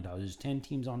 $20 million. There's 10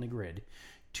 teams on the grid,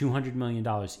 $200 million.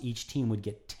 Each team would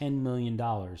get $10 million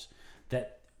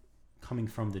that coming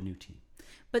from the new team.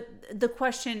 But the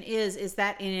question is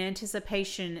that in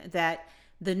anticipation that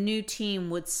the new team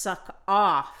would suck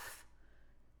off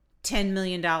 $10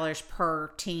 million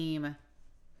per team?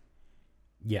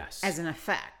 Yes. As an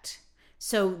effect.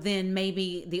 So then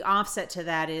maybe the offset to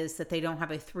that is that they don't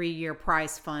have a 3-year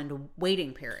prize fund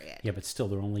waiting period. Yeah, but still,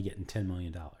 they're only getting $10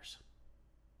 million.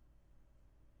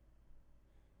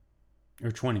 Or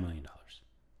 $20 million.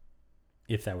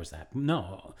 If that was that.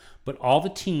 No, but all the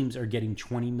teams are getting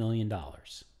 $20 million.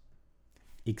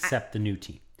 Except the new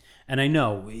team. And I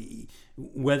know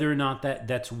whether or not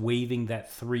that's waiving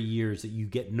that 3 years that you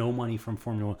get no money from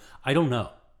Formula One. I don't know.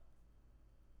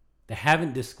 They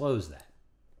haven't disclosed that.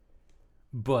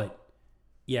 But,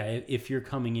 yeah, if you're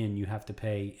coming in, you have to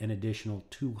pay an additional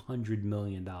 $200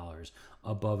 million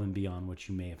above and beyond what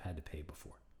you may have had to pay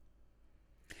before.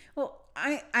 Well,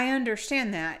 I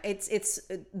understand that. It's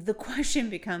the question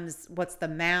becomes, what's the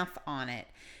math on it?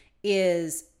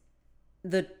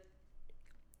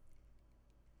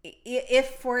 If,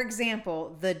 for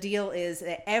example, the deal is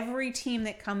that every team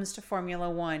that comes to Formula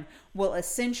One will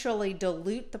essentially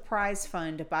dilute the prize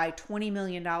fund by $20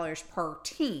 million per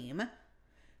team,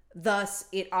 thus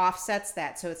it offsets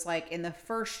that. So it's like in the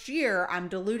first year, I'm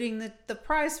diluting the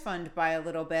prize fund by a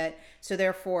little bit. So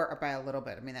therefore, or by a little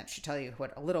bit, I mean, that should tell you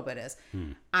what a little bit is.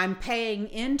 I'm paying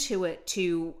into it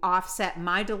to offset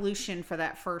my dilution for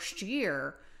that first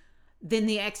year. Then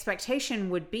the expectation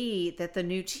would be that the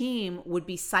new team would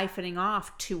be siphoning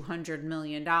off $200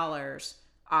 million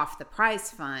off the prize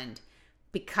fund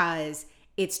because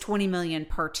it's $20 million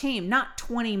per team, not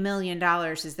 $20 million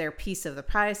is their piece of the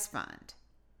prize fund.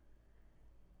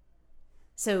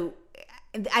 So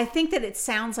I think that it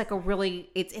sounds like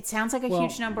it sounds like a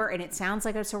huge number, and it sounds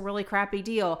like it's a really crappy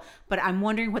deal, but I'm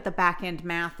wondering what the back end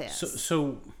math is.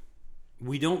 So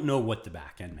we don't know what the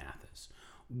back end math is.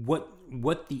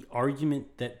 What the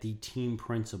argument that the team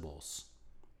principals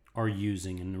are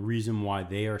using, and the reason why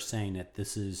they are saying that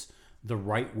this is the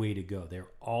right way to go, they're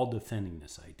all defending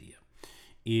this idea,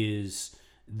 is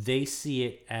they see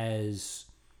it as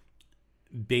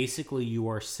basically you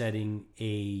are setting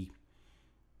a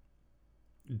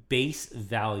base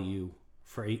value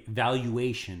for a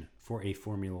valuation for a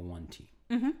Formula One team.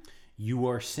 Mm-hmm. You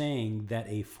are saying that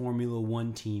a Formula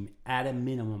One team, at a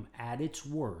minimum, at its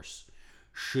worst,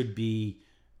 should be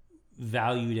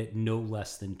valued at no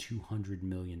less than $200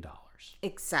 million.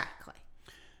 Exactly.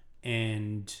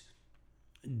 And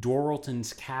Doralton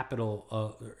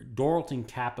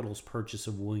Capital's purchase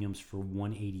of Williams for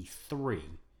 $183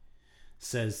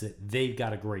 says that they've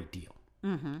got a great deal.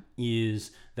 Mm-hmm.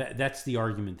 That's the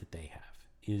argument that they have,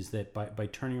 is that by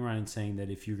turning around and saying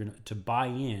that if you're going to buy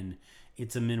in,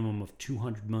 it's a minimum of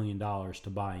 $200 million to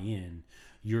buy in.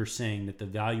 You're saying that the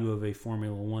value of a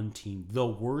Formula One team, the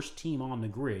worst team on the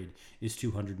grid, is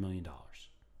 $200 million.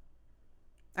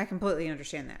 I completely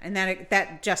understand that. And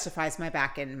that justifies my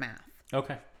back end math.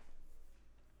 Okay.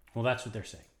 Well, that's what they're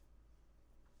saying.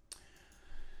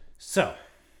 So,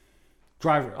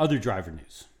 other driver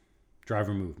news,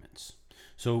 driver movements.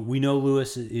 So we know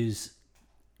Lewis is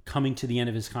coming to the end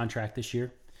of his contract this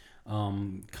year.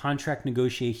 Contract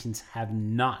negotiations have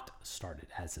not started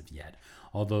as of yet,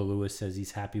 although Lewis says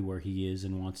he's happy where he is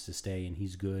and wants to stay and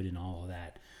he's good and all of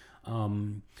that.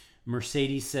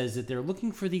 Mercedes says that they're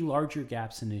looking for the larger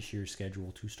gaps in this year's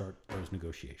schedule to start those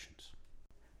negotiations.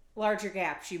 Larger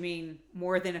gaps, you mean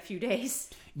more than a few days?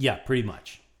 Yeah, pretty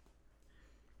much.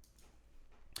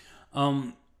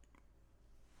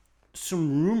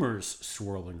 Some rumors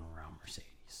swirling around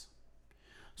Mercedes.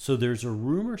 So there's a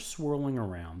rumor swirling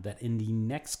around that in the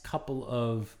next couple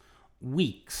of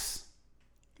weeks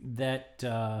that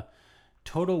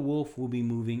Toto Wolff will be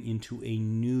moving into a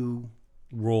new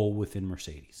role within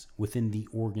Mercedes, within the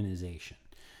organization.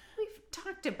 We've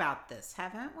talked about this,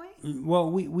 haven't we?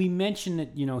 Well, we mentioned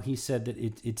that, he said that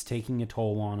it's taking a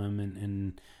toll on him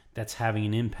and that's having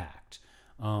an impact.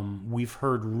 We've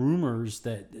heard rumors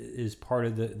that is part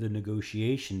of the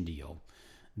negotiation deal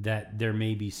that there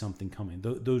may be something coming.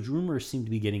 Those rumors seem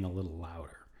to be getting a little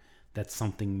louder, that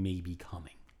something may be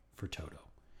coming for Toto.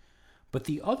 But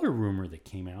the other rumor that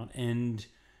came out, and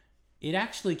it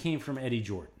actually came from Eddie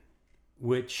Jordan,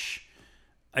 which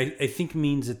I think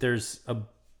means that there's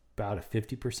about a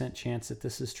 50% chance that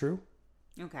this is true.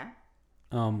 Okay.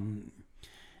 I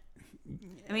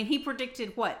mean, he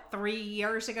predicted, 3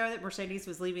 years ago that Mercedes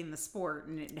was leaving the sport,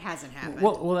 and it hasn't happened.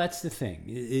 Well, that's the thing,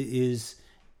 is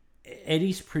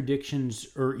Eddie's predictions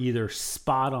are either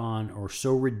spot on or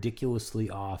so ridiculously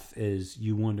off as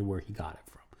you wonder where he got it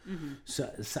from. So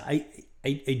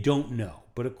I don't know.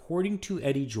 But according to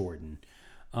Eddie Jordan,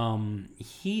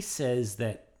 he says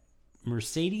that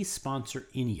Mercedes sponsor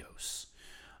Ineos.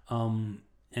 And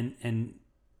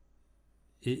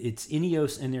it's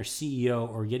Ineos and their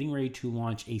CEO are getting ready to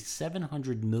launch a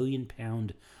 £700 million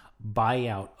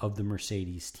buyout of the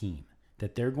Mercedes team.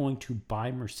 That they're going to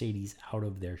buy Mercedes out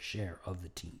of their share of the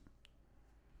team.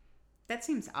 That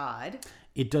seems odd.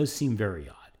 It does seem very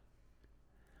odd.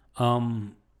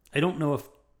 I don't know if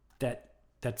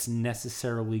that's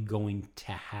necessarily going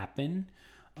to happen.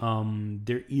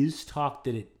 There is talk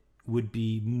that it would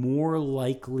be more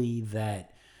likely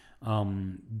that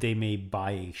they may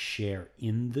buy a share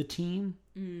in the team,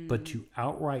 but to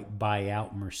outright buy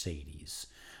out Mercedes.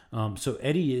 So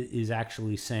Eddie is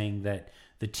actually saying that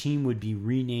the team would be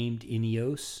renamed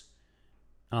Ineos,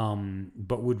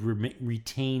 but would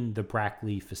retain the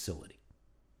Brackley facility.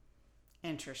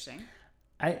 Interesting.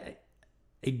 I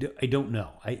don't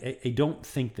know. I don't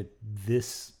think that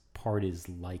this part is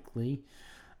likely,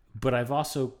 but I've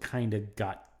also kind of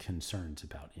got concerns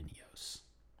about Ineos.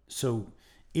 So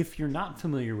if you're not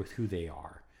familiar with who they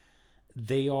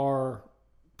are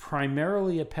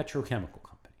primarily a petrochemical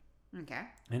company. Okay.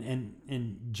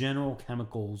 And General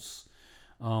Chemicals,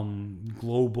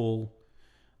 global.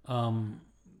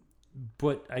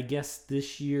 But I guess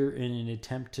this year, in an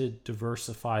attempt to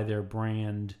diversify their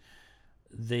brand,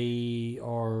 they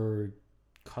are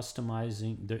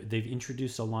customizing. They've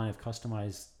introduced a line of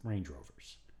customized Range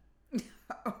Rovers.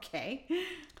 Okay.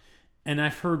 And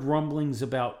I've heard rumblings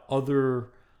about other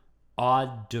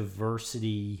odd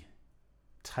diversity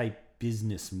type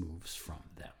business moves from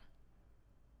them.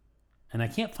 And I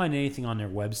can't find anything on their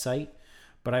website,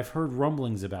 but I've heard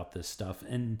rumblings about this stuff.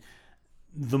 And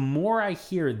the more I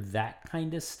hear that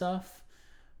kind of stuff,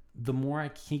 the more I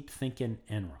keep thinking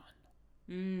Enron.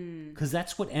 Because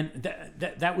that's what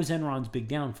that was Enron's big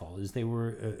downfall, is they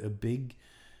were a big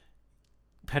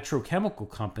petrochemical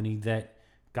company that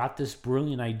got this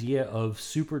brilliant idea of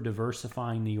super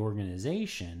diversifying the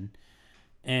organization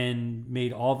and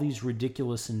made all these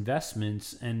ridiculous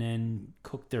investments and then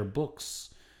cooked their books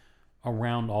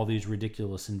around all these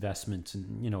ridiculous investments.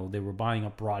 And, they were buying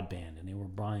up broadband and they were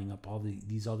buying up all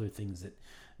these other things that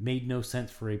made no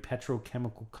sense for a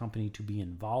petrochemical company to be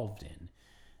involved in.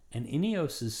 And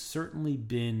Ineos has certainly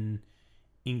been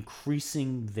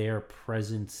increasing their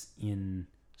presence in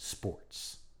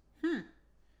sports.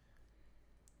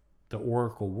 The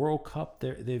Oracle World Cup,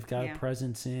 they've got a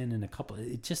presence in, and a couple.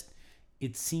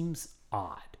 It seems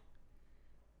odd.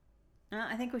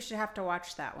 I think we should have to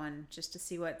watch that one just to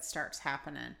see what starts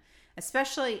happening,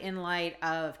 especially in light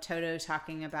of Toto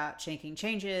talking about making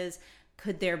changes.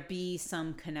 Could there be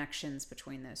some connections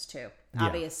between those two? Yeah.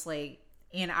 Obviously,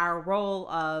 in our role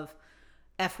of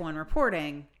F1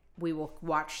 reporting, we will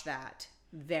watch that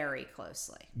very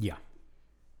closely. Yeah.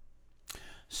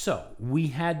 So we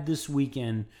had this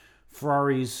weekend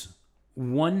Ferrari's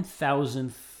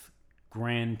 1000th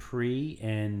Grand Prix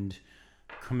and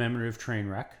commemorative train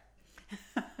wreck.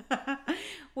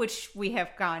 Which we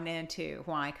have gone into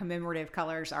why commemorative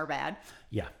colors are bad.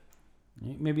 Yeah.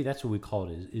 Maybe that's what we call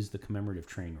it, is the commemorative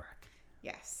train wreck.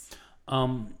 Yes. I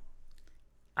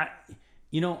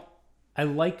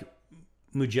like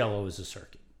Mugello as a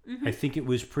circuit. Mm-hmm. I think it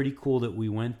was pretty cool that we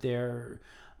went there.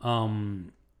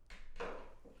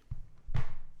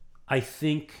 I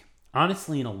think,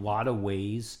 honestly, in a lot of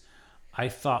ways, I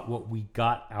thought what we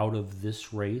got out of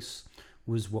this race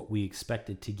was what we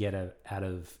expected to get out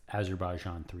of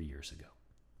Azerbaijan 3 years ago.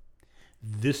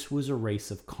 This was a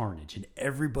race of carnage, and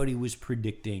everybody was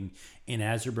predicting in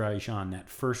Azerbaijan, that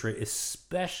first race,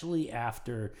 especially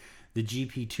after the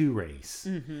GP2 race,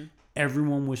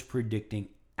 everyone was predicting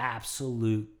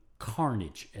absolute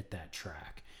carnage at that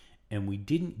track, and we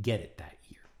didn't get it that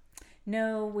year.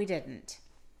 No, we didn't,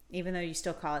 even though you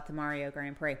still call it the Mario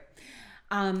Grand Prix.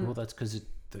 Well, that's because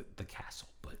the castle,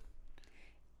 but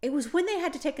it was when they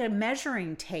had to take a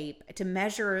measuring tape to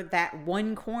measure that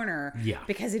one corner,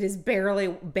 because it is barely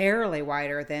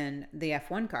wider than the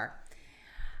F1 car.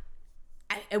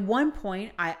 At one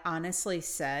point, I honestly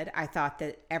said I thought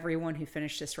that everyone who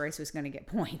finished this race was going to get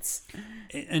points.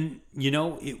 And,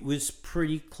 it was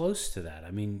pretty close to that.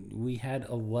 I mean, we had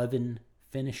 11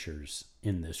 finishers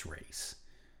in this race.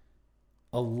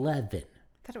 11. I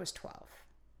thought it was 12.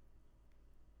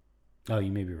 Oh,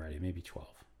 you may be right. It may be 12.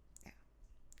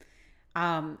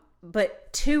 Yeah.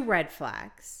 But 2 red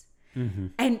flags. Mm-hmm.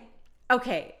 And,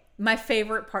 okay, My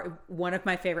favorite part, one of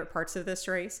my favorite parts of this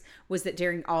race was that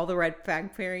during all the red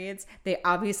flag periods, they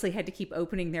obviously had to keep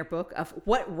opening their book of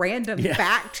what random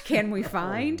fact can we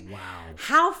find? Oh, wow.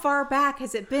 How far back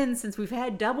has it been since we've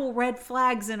had double red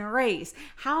flags in a race?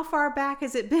 How far back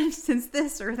has it been since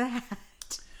this or that?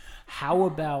 How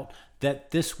about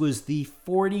that this was the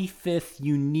 45th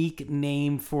unique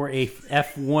name for a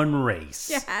F1 race?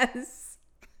 Yes.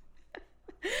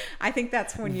 I think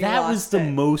that's when you that lost was the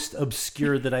it. most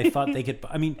obscure that I thought they could.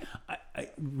 I mean,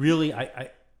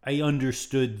 I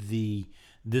understood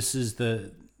this is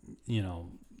the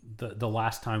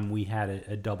last time we had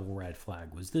a double red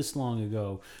flag was this long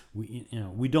ago.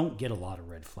 We don't get a lot of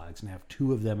red flags and have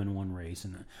two of them in one race,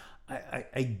 and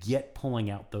I get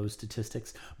pulling out those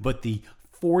statistics, but the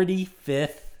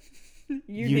 45th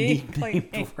unique name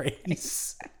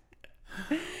race.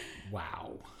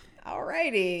 Wow.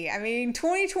 Alrighty. I mean,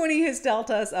 2020 has dealt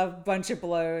us a bunch of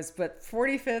blows, but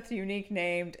 45th unique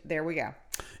named, there we go.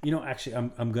 Actually,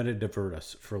 I'm going to divert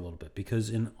us for a little bit,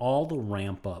 because in all the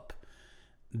ramp up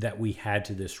that we had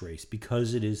to this race,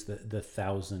 because it is the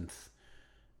 1000th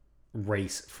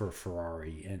race for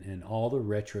Ferrari, and all the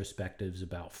retrospectives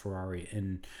about Ferrari,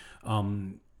 and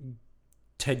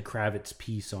Ted Kravitz's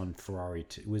piece on Ferrari,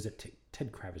 was it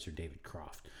Ted Kravitz or David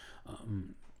Croft?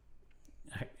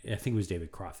 I think it was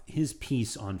David Croft. His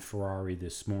piece on Ferrari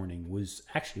this morning was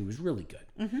really good.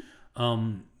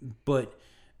 Mm-hmm. But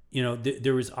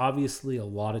there was obviously a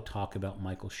lot of talk about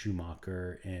Michael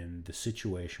Schumacher and the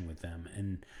situation with them.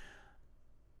 And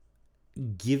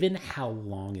given how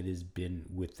long it has been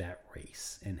with that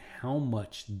race and how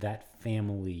much that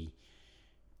family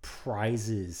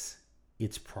prizes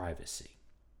its privacy,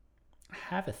 I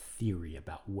have a theory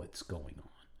about what's going on.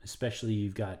 Especially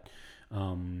you've got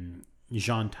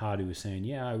Jean Todt was saying,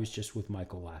 yeah, I was just with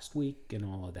Michael last week and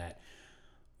all of that.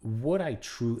 What I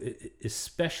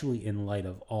especially in light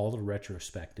of all the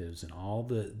retrospectives and all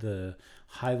the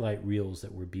highlight reels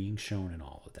that were being shown and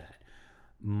all of that,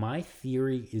 my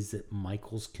theory is that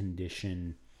Michael's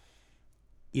condition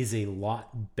is a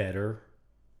lot better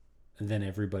than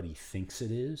everybody thinks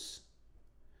it is,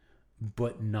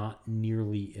 but not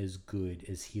nearly as good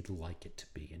as he'd like it to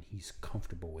be, and he's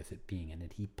comfortable with it being, and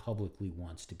that he publicly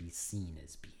wants to be seen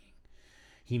as being.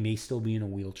 He may still be in a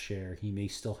wheelchair, he may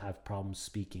still have problems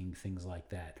speaking, things like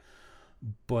that.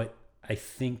 But I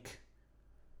think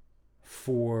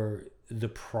for the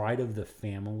pride of the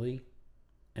family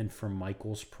and for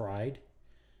Michael's pride,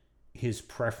 his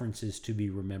preference is to be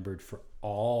remembered for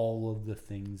all of the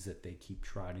things that they keep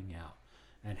trotting out,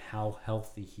 and how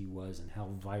healthy he was and how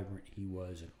vibrant he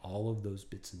was and all of those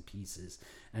bits and pieces.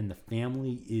 And the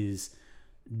family is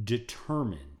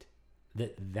determined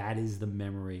that that is the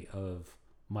memory of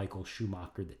Michael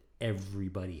Schumacher that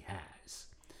everybody has.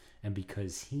 And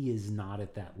because he is not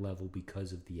at that level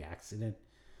because of the accident,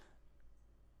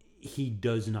 he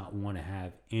does not want to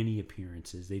have any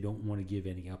appearances. They don't want to give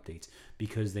any updates,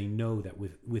 because they know that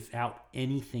without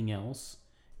anything else,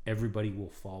 everybody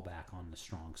will fall back on the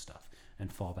strong stuff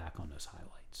and fall back on those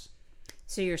highlights.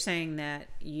 So you're saying that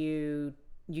you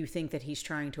think that he's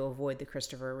trying to avoid the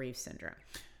Christopher Reeve syndrome?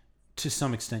 To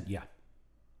some extent, yeah.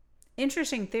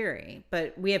 Interesting theory,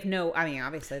 but we have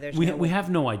obviously we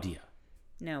have no idea.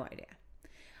 No idea.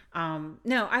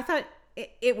 No, I thought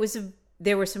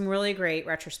there were some really great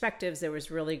retrospectives. There was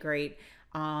really great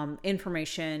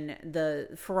information. The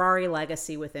Ferrari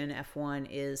legacy within F1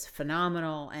 is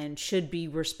phenomenal and should be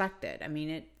respected. I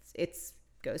mean, it's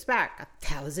goes back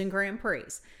 1,000 Grand Prix.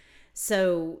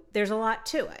 So there's a lot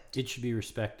to it. It should be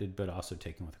respected, but also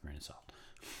taken with a grain of salt.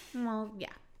 Well,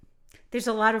 yeah. There's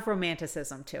a lot of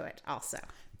romanticism to it also.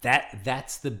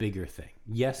 That's the bigger thing.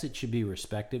 Yes, it should be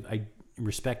respected.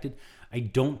 I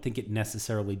don't think it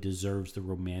necessarily deserves the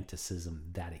romanticism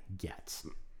that it gets.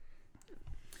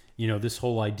 This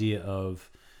whole idea of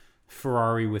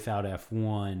Ferrari without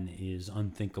F1 is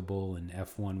unthinkable, and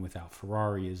F1 without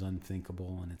Ferrari is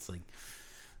unthinkable. And it's like,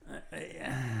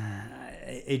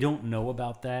 I don't know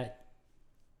about that.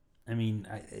 I mean,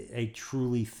 I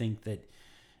truly think that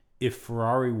if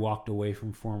Ferrari walked away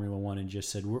from Formula One and just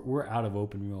said, we're out of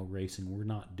open wheel racing, we're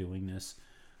not doing this,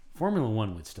 Formula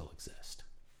One would still exist.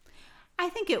 I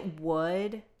think it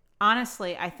would.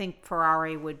 Honestly, I think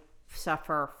Ferrari would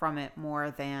suffer from it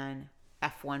more than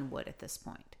F1 would at this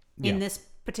point. In this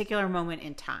particular moment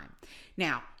in time.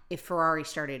 Now, if Ferrari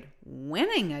started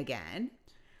winning again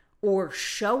or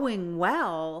showing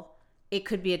well, it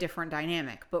could be a different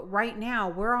dynamic. But right now,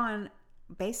 we're on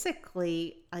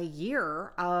basically a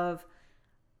year of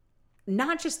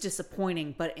not just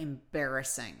disappointing, but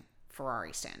embarrassing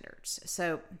Ferrari standards.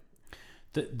 So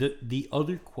the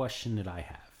other question that I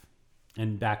have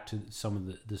and back to some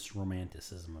of this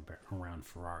romanticism around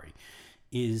Ferrari,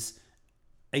 is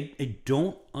I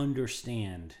don't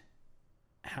understand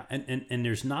how, and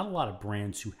there's not a lot of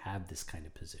brands who have this kind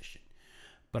of position,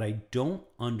 but I don't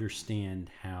understand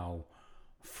how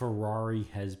Ferrari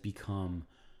has become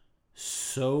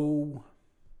so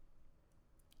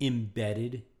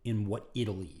embedded in what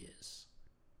Italy is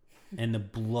and the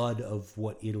blood of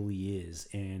what Italy is.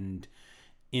 And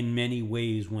in many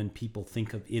ways, when people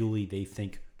think of Italy, they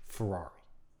think Ferrari.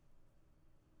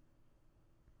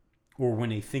 Or when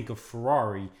they think of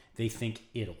Ferrari, they think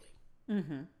Italy.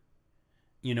 Mm-hmm.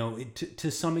 You know, to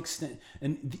some extent.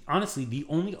 And honestly, the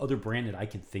only other brand that I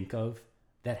can think of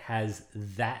that has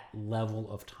that level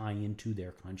of tie into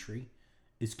their country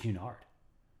is Cunard.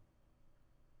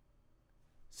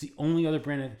 It's the only other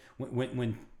brand that,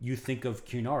 when you think of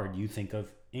Cunard, you think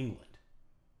of England.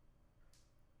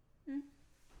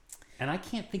 And I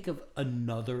can't think of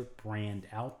another brand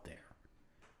out there.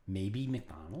 Maybe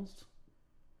McDonald's.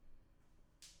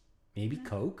 Maybe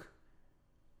Coke.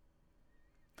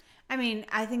 I mean,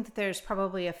 I think that there's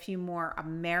probably a few more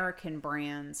American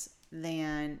brands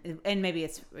than, and maybe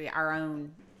it's our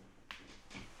own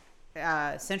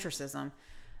centricism,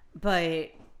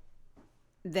 but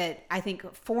that I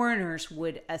think foreigners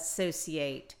would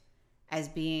associate as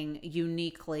being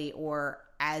uniquely or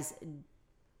as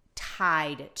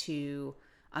tied to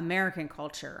American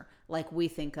culture, like we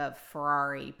think of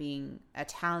Ferrari being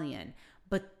Italian,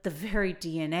 but the very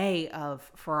DNA of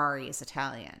Ferrari is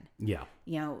Italian. Yeah.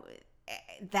 You know,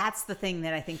 that's the thing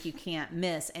that I think you can't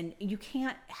miss, and you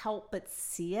can't help but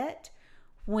see it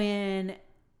when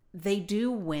they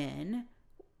do win.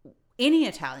 Any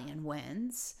Italian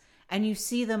wins, and you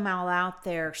see them all out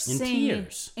there singing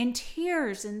in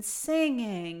tears and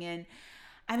singing, and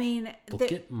I mean,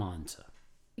 look at Monza.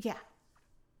 Yeah.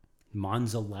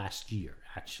 Monza last year,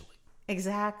 actually.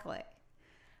 Exactly.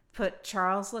 Put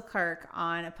Charles Leclerc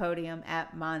on a podium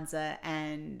at Monza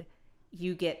and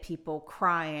you get people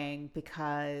crying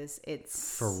because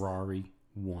it's... Ferrari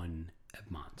won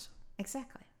at Monza.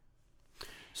 Exactly.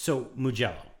 So,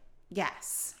 Mugello.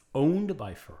 Yes. Owned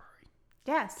by Ferrari.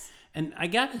 Yes. And I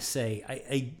gotta say,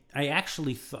 I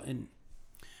actually thought... And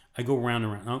I go round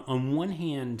and round. On one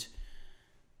hand...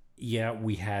 Yeah,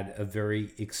 we had a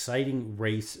very exciting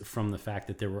race from the fact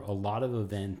that there were a lot of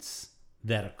events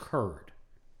that occurred.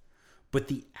 But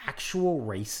the actual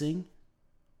racing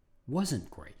wasn't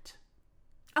great.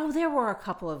 Oh, there were a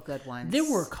couple of good ones. There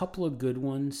were a couple of good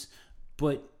ones.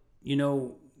 But, you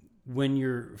know, when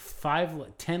you're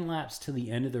 10 laps to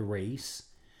the end of the race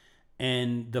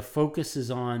and the focus is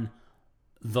on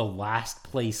the last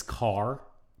place car...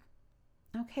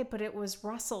 Okay, but it was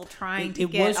Russell trying to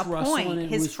get a point,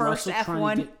 his first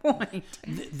F1 point.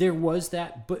 There was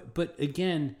that, but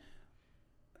again,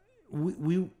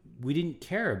 we didn't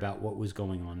care about what was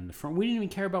going on in the front. We didn't even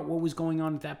care about what was going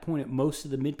on at that point at most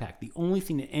of the mid-pack. The only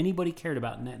thing that anybody cared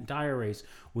about in that entire race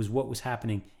was what was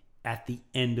happening at the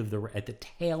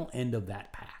tail end of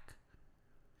that pack.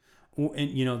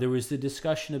 And you know, there was the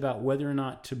discussion about whether or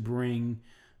not to bring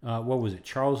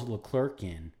Charles Leclerc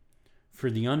in for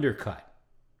the undercut.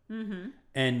 Mm-hmm.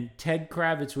 And Ted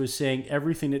Kravitz was saying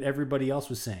everything that everybody else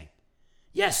was saying.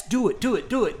 Yes, do it.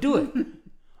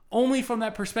 Only from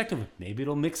that perspective. Maybe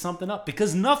it'll mix something up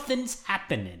because nothing's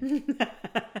happening.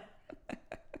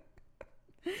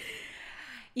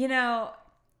 You know,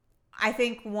 I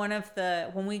think when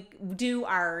we do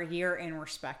our year in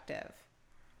retrospective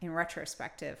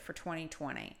for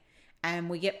 2020,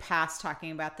 and we get past talking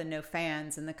about the no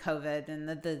fans and the COVID and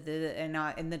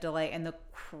the delay and the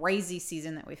crazy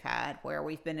season that we've had where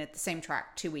we've been at the same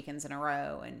track 2 weekends in a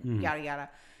row and yada, yada.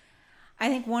 I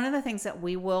think one of the things that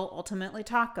we will ultimately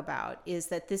talk about is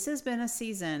that this has been a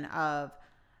season of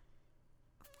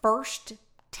first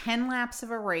 10 laps of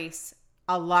a race,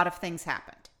 a lot of things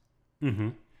happened. Mm-hmm.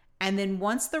 And then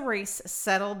once the race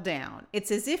settled down, it's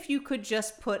as if you could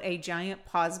just put a giant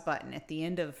pause button at the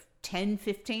end of 10,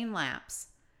 15 laps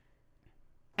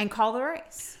and call the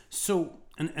race. So,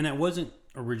 and I wasn't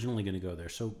originally going to go there.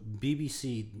 So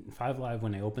BBC 5 Live,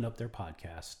 when they opened up their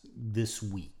podcast this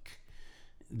week,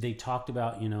 they talked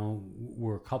about, you know,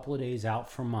 we're a couple of days out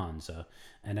from Monza,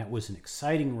 and that was an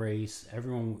exciting race.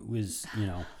 Everyone was, you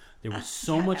know, there was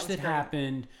so much that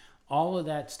happened, all of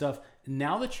that stuff.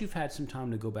 Now that you've had some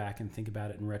time to go back and think about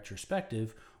it in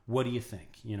retrospective, what do you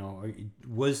think? You know,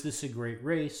 was this a great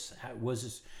race? Was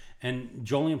this... And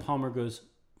Jolyon Palmer goes,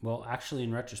 well, actually,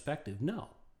 in retrospective, no.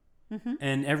 Mm-hmm.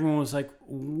 And everyone was like,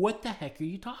 what the heck are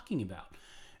you talking about?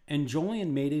 And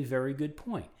Jolyon made a very good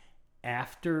point.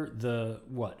 After the,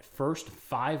 first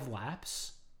 5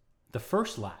 laps, the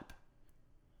first lap,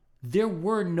 there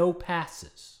were no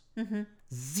passes. Mm-hmm.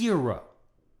 Zero.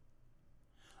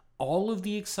 All of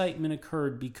the excitement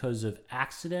occurred because of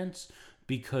accidents,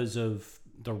 because of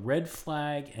the red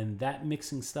flag and that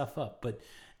mixing stuff up. But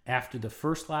after the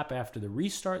first lap, after the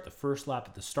restart, the first lap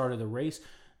at the start of the race,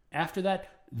 after that,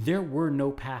 there were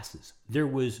no passes. There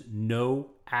was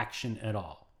no action at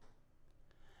all.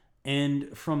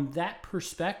 And from that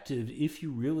perspective, if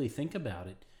you really think about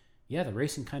it, yeah, the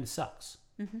racing kind of sucks.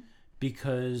 Mm-hmm.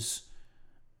 Because,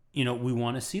 we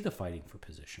want to see the fighting for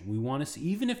position. We want to see,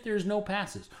 even if there's no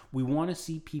passes, we want to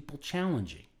see people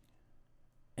challenging.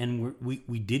 And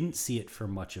we didn't see it for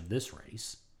much of this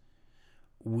race.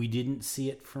 We didn't see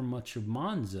it for much of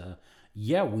Monza.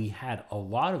 Yeah, we had a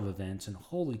lot of events, and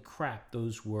holy crap,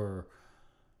 those were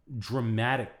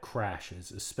dramatic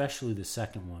crashes, especially the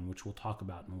second one, which we'll talk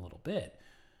about in a little bit.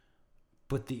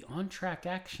 But the on-track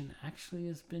action actually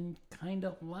has been kind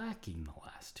of lacking the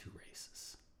last two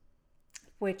races.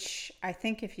 Which I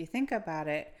think if you think about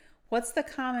it, what's the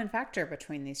common factor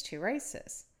between these two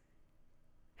races?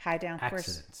 High downforce.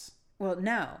 Accidents. Well,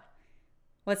 no.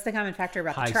 What's the common factor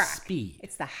about the track? High speed.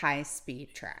 It's the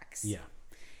high-speed tracks. Yeah.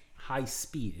 High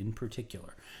speed in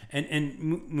particular.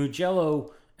 And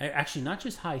Mugello, actually not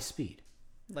just high speed.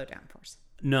 Low downforce.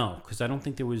 No, because I don't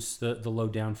think there was the low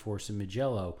downforce in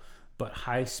Mugello, but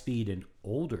high speed in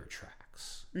older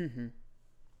tracks. Mm-hmm.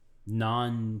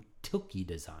 Non-Tilke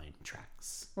design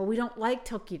tracks. Well, we don't like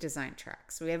Tilke design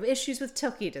tracks. We have issues with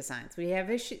Tilke designs. We have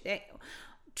issues...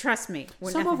 Trust me.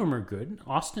 Some of them are good.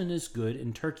 Austin is good,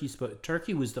 and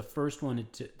Turkey was the first one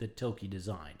that Tilke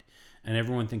designed. And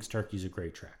everyone thinks Turkey's a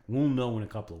great track. We'll know in a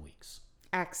couple of weeks.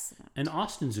 Excellent. And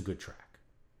Austin's a good track.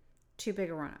 Too big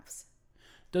a runoffs.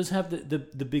 Does have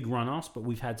the big runoffs, but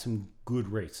we've had some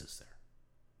good races there.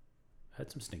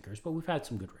 Had some stinkers, but we've had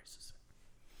some good races.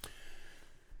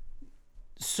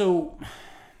 So,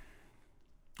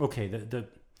 okay, the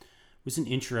was an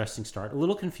interesting start. A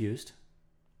little confused.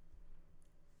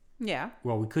 Yeah.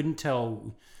 Well, we couldn't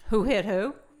tell who hit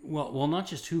who. Well, not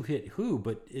just who hit who,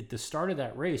 but at the start of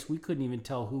that race, we couldn't even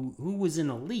tell who was in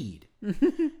a lead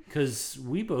because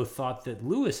we both thought that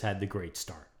Lewis had the great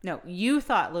start. No, you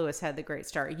thought Lewis had the great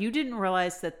start. You didn't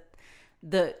realize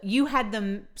that you had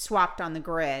them swapped on the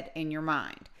grid in your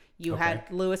mind. You had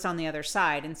Lewis on the other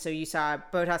side, and so you saw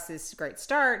Bottas's great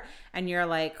start, and you're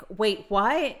like, "Wait,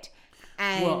 what?"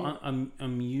 And well,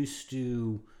 I'm used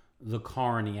to the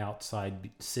car on the outside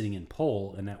sitting in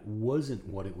pole, and that wasn't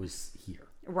what it was here.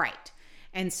 Right.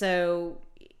 And so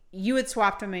you had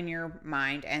swapped them in your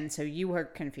mind, and so you were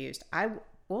confused. I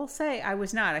will say I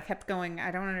was not. I kept going,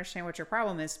 I don't understand what your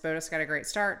problem is. Bottas got a great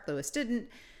start. Lewis didn't.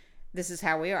 This is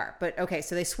how we are. But okay,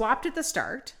 so they swapped at the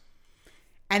start,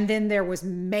 and then there was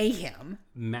mayhem.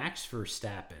 Max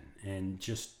Verstappen and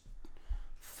just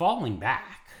falling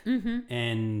back. Mm-hmm.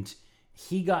 And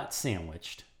he got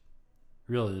sandwiched.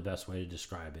 Really the best way to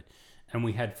describe it. And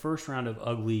we had first round of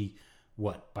ugly,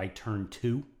 by turn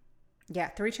 2? Yeah,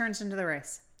 3 turns into the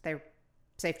race. They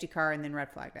safety car and then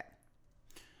red flagged it.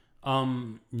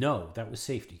 No, that was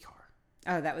safety car.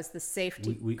 Oh, that was the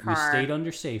safety we car. We stayed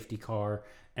under safety car,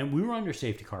 and we were under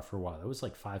safety car for a while. That was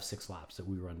like 5-6 laps that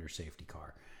we were under safety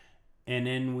car. And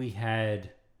then we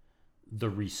had the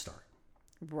restart.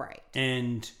 Right.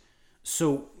 And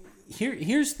so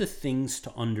here's the things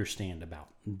to understand about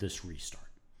this restart.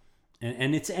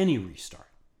 And it's any restart.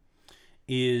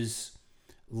 Is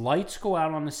lights go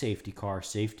out on the safety car.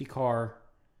 Safety car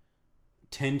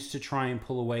tends to try and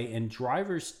pull away, and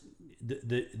drivers,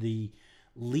 the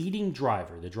leading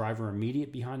driver, the driver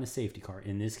immediate behind the safety car,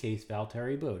 in this case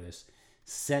Valtteri Bottas,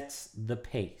 sets the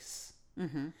pace.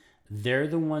 Mm-hmm. They're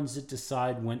the ones that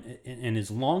decide when, and as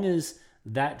long as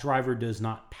that driver does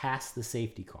not pass the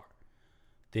safety car,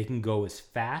 they can go as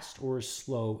fast or as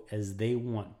slow as they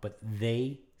want, but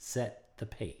they set the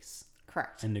pace.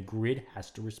 Correct. And the grid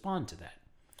has to respond to that.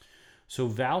 So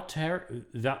there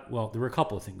were a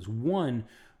couple of things. One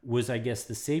was, I guess,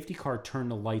 the safety car turned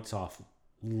the lights off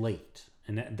late.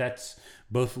 And that's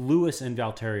both Lewis and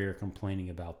Valtteri are complaining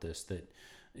about this, that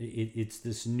it's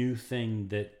this new thing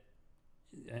that,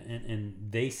 and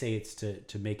they say it's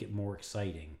to make it more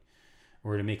exciting,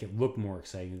 or to make it look more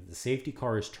exciting, that the safety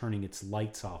car is turning its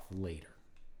lights off later.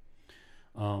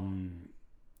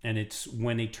 And it's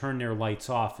when they turn their lights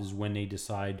off is when they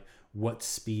decide what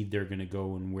speed they're going to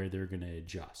go and where they're going to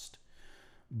adjust.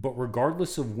 But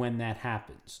regardless of when that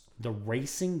happens, the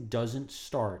racing doesn't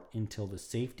start until the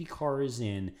safety car is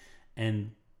in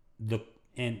and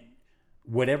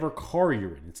whatever car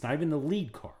you're in, it's not even the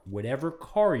lead car, whatever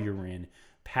car you're in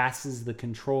passes the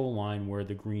control line where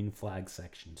the green flag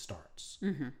section starts.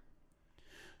 Mm-hmm.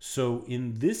 So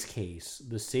in this case,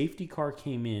 the safety car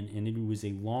came in, and it was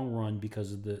a long run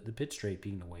because of the pit straight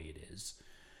being the way it is.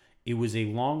 It was a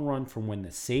long run from when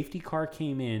the safety car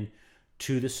came in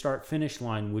to the start-finish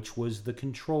line, which was the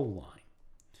control line.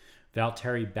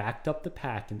 Valtteri backed up the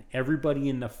pack, and everybody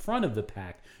in the front of the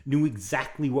pack knew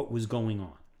exactly what was going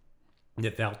on.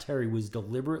 That Valtteri was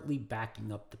deliberately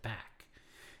backing up the pack.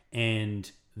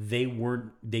 And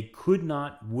they could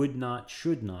not, would not,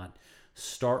 should not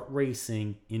start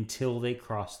racing until they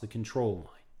crossed the control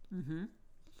line. Mm-hmm.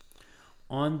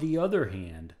 On the other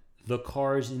hand, the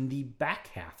cars in the back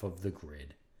half of the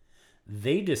grid,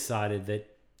 they decided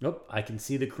that, I can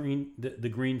see the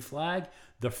green flag.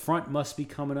 The front must be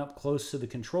coming up close to the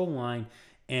control line,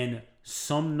 and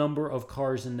some number of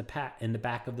cars in the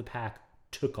back of the pack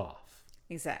took off.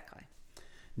 Exactly.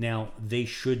 Now, they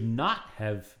should not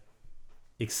have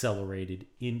accelerated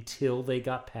until they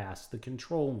got past the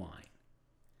control line,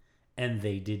 and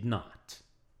they did not.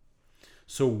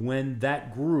 So when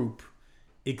that group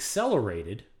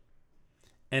accelerated,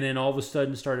 and then all of a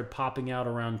sudden started popping out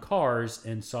around cars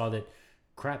and saw that,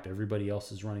 crap, everybody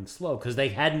else is running slow because they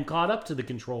hadn't caught up to the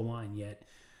control line yet,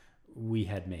 we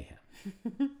had mayhem.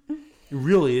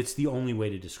 Really, it's the only way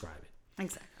to describe it.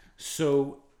 Exactly.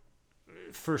 So,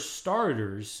 for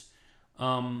starters,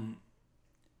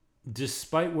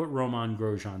 despite what Romain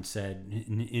Grosjean said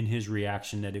in his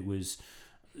reaction that it was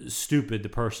stupid, the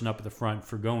person up at the front,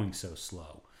 for going so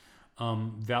slow,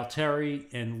 Valtteri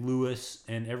and Lewis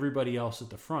and everybody else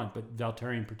at the front, but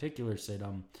Valtteri in particular, said,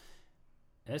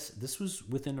 this was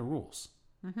within the rules.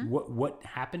 Mm-hmm. What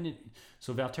happened?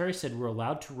 So Valtteri said, we're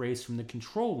allowed to race from the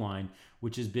control line,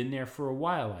 which has been there for a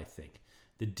while, I think.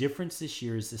 The difference this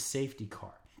year is the safety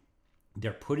car.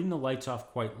 They're putting the lights off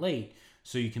quite late,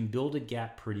 so you can build a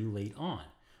gap pretty late on.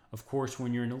 Of course,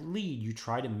 when you're in a lead, you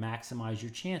try to maximize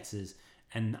your chances,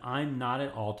 and I'm not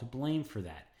at all to blame for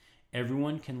that.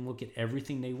 Everyone can look at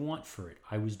everything they want for it.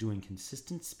 I was doing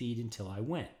consistent speed until I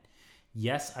went.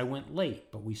 Yes, I went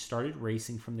late, but we started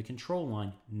racing from the control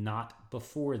line, not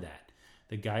before that.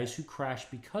 The guys who crashed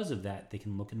because of that, they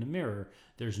can look in the mirror.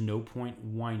 There's no point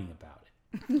whining about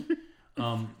it.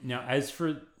 Now, as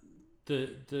for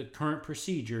the current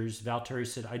procedures, Valtteri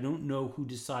said, I don't know who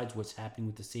decides what's happening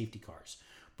with the safety cars,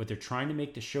 but they're trying to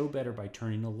make the show better by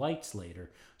turning the lights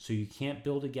later, so you can't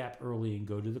build a gap early and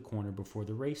go to the corner before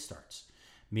the race starts.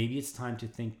 Maybe it's time to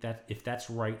think that if that's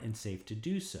right and safe to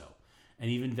do so. And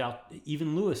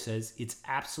even Lewis says it's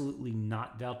absolutely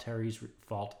not Valtteri's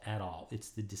fault at all. It's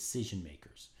the decision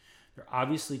makers. They're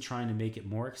obviously trying to make it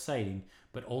more exciting,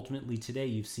 but ultimately today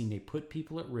you've seen they put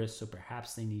people at risk, so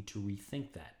perhaps they need to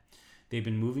rethink that. They've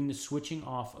been moving the switching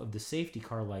off of the safety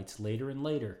car lights later and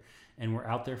later, and we're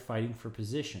out there fighting for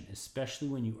position, especially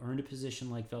when you earned a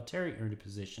position like Valtteri earned a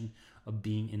position of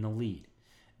being in the lead.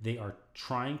 They are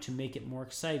trying to make it more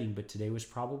exciting, but today was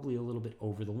probably a little bit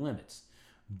over the limits.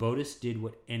 Bottas did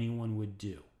what anyone would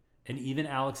do. And even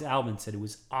Alex Albon said it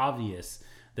was obvious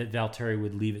that Valtteri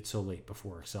would leave it so late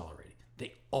before accelerating.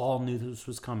 They all knew this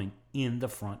was coming in the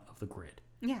front of the grid.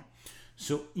 Yeah.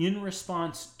 So in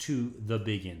response to the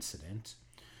big incident,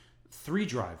 3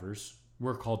 drivers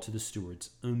were called to the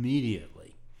stewards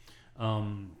immediately.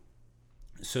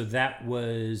 So that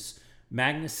was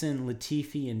Magnussen,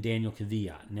 Latifi, and Daniel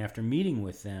Kvyat. And after meeting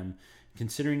with them,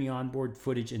 considering the onboard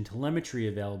footage and telemetry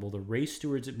available, the race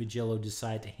stewards at Mugello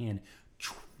decided to hand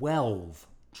 12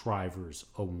 drivers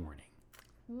a warning.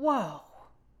 Whoa.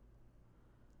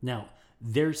 Now,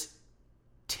 there's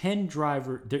 20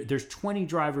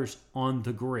 drivers on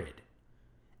the grid,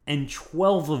 and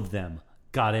 12 of them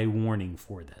got a warning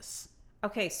for this.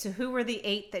 Okay, so who were the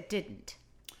 8 that didn't?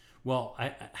 Well,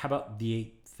 how about the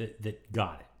 8 that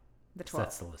got it? The 12.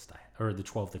 That's the list I have. Or the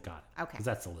 12 that got it. Okay. Because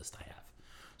that's the list I have.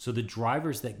 So the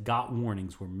drivers that got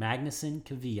warnings were Magnussen,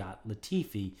 Kvyat,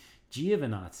 Latifi,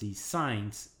 Giovinazzi,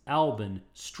 Sainz, Albon,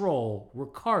 Stroll,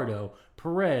 Ricciardo,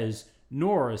 Perez,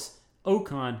 Norris,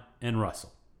 Ocon, and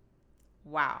Russell.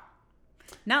 Wow.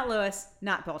 Not Lewis,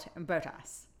 not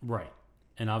Bottas. Right.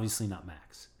 And obviously not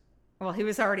Max. Well, he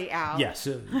was already out. Yes.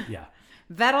 Yeah.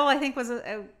 Vettel, I think, was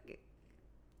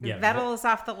Vettel is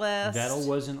off the list. Vettel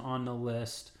wasn't on the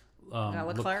list.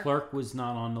 Leclerc was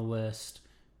not on the list.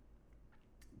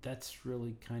 That's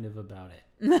really kind of about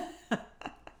it.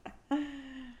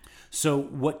 So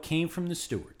what came from the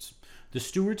stewards? The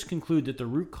stewards conclude that the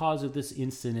root cause of this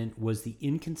incident was the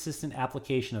inconsistent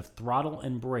application of throttle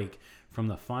and brake from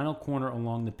the final corner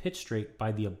along the pit straight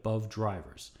by the above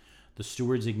drivers. The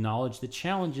stewards acknowledge the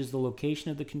challenges the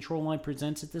location of the control line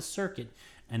presents at this circuit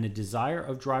and the desire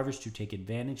of drivers to take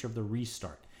advantage of the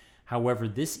restart. However,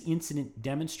 this incident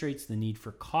demonstrates the need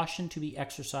for caution to be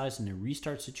exercised in a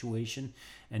restart situation,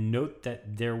 and note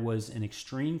that there was an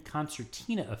extreme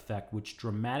concertina effect which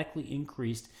dramatically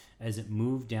increased as it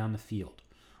moved down the field.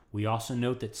 We also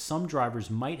note that some drivers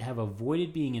might have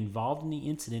avoided being involved in the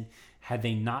incident had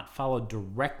they not followed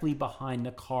directly behind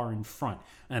the car in front.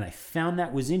 And I found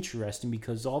that was interesting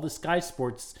because all the Sky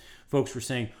Sports folks were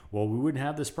saying, well, we wouldn't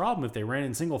have this problem if they ran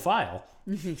in single file.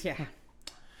 Yeah.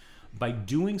 By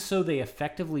doing so, they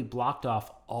effectively blocked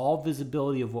off all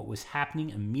visibility of what was happening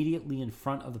immediately in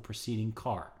front of the preceding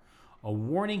car. A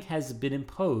warning has been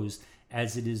imposed,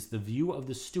 as it is the view of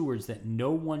the stewards that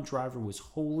no one driver was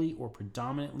wholly or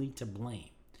predominantly to blame.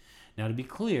 Now, to be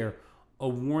clear, a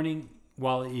warning,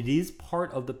 while it is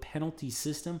part of the penalty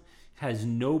system, has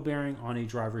no bearing on a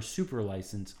driver's super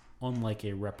license, unlike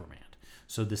a reprimand.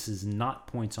 So this is not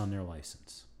points on their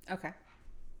license. Okay.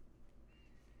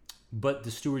 But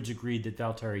the stewards agreed that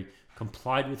Valtteri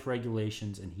complied with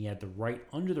regulations and he had the right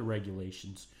under the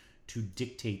regulations to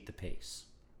dictate the pace.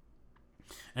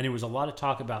 And there was a lot of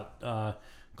talk about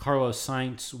Carlos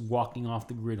Sainz walking off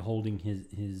the grid holding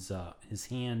his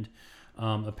hand.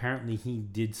 Apparently he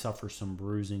did suffer some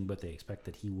bruising, but they expect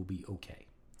that he will be okay.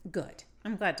 Good.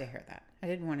 I'm glad to hear that. I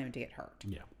didn't want him to get hurt.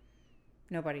 Yeah.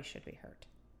 Nobody should be hurt.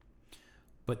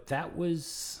 But that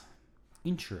was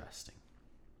interesting.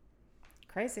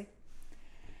 Crazy.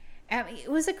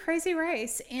 It was a crazy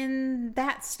race in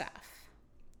that stuff.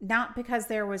 Not because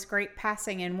there was great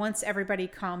passing, and once everybody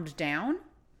calmed down,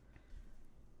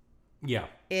 yeah,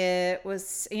 it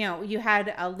was, you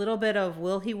had a little bit of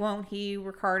will he, won't he,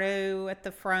 Ricciardo at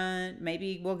the front.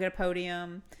 Maybe we'll get a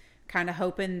podium. Kind of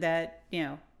hoping that,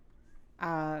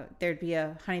 there'd be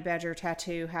a honey badger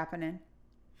tattoo happening.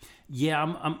 Yeah,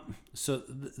 I'm so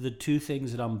the two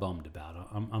things that I'm bummed about.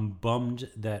 I'm bummed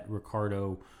that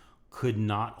Ricciardo could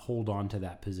not hold on to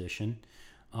that position.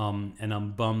 And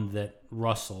I'm bummed that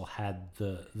Russell had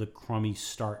the crummy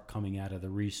start coming out of the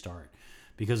restart,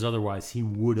 because otherwise he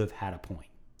would have had a point.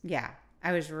 Yeah,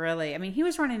 he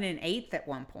was running in 8th at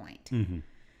one point. Mm-hmm.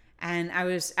 And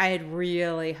I had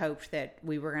really hoped that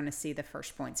we were going to see the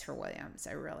first points for Williams.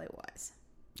 I really was.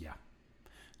 Yeah.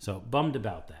 So bummed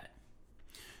about that.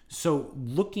 So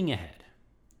looking ahead.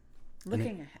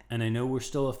 And I know we're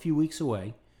still a few weeks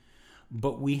away,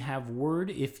 but we have word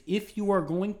if you are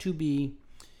going to be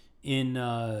in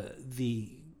the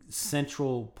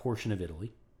central portion of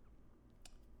Italy.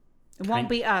 It won't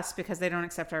be us because they don't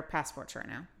accept our passports right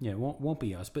now. Yeah, it won't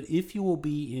be us. But if you will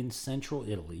be in central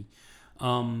Italy,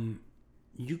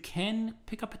 you can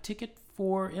pick up a ticket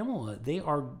for Imola.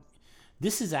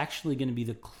 This is actually going to be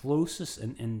the closest,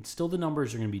 and still the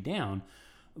numbers are going to be down,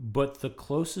 but the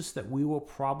closest that we will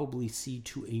probably see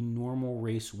to a normal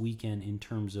race weekend in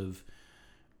terms of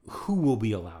who will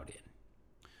be allowed in.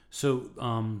 So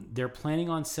they're planning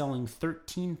on selling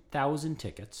 13,000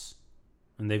 tickets,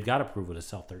 and they've got approval to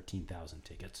sell 13,000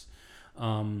 tickets.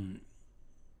 In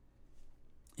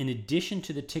addition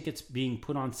to the tickets being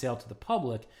put on sale to the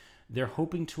public, they're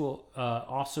hoping to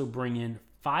also bring in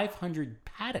 500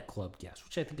 Paddock Club guests,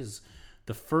 which I think is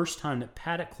the first time that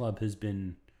Paddock Club has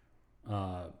been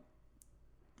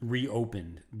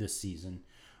reopened this season,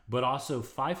 but also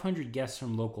 500 guests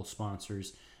from local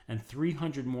sponsors and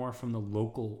 300 more from the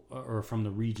local or from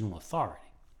the regional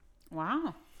authority.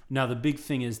 Wow. Now, the big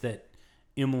thing is that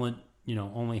Imola,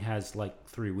 only has like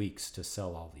 3 weeks to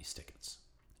sell all these tickets.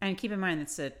 And keep in mind,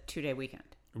 it's a 2-day weekend.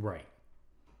 Right.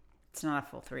 It's not a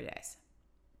full 3 days.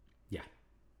 Yeah.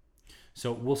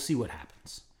 So we'll see what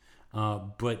happens.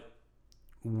 But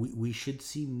we should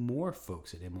see more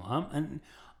folks at Imola.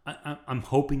 I'm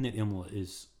hoping that Imola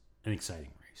is an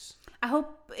exciting race. I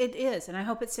hope it is, and I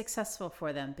hope it's successful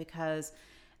for them because,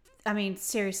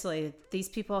 seriously, these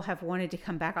people have wanted to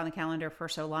come back on the calendar for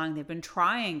so long. They've been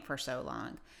trying for so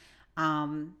long.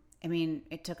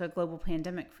 It took a global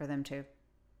pandemic for them to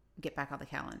get back on the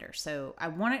calendar. So I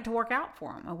want it to work out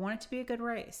for them. I want it to be a good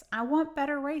race. I want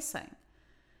better racing.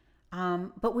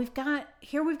 But we've got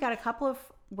a couple of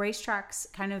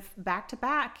racetracks kind of back to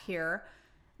back here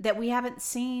that we haven't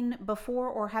seen before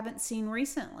or haven't seen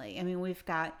recently. We've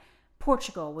got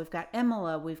Portugal, we've got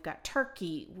Imola, we've got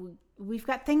Turkey, we've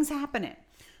got things happening.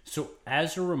 So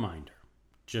as a reminder,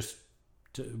 just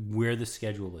to where the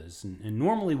schedule is, and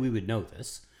normally we would know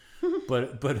this,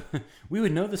 but we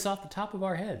would know this off the top of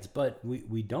our heads, but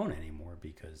we don't anymore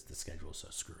because the schedule is so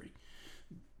screwy.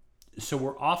 So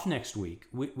we're off next week,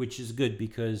 which is good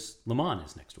because Le Mans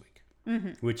is next week,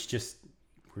 which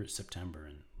we're September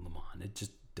and Le Mans. It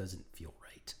just doesn't feel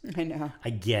right. I know. I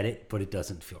get it, but it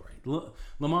doesn't feel right.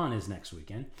 Le Mans is next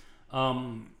weekend.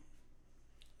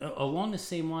 along the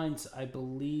same lines, I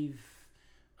believe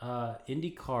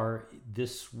IndyCar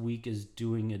this weekend is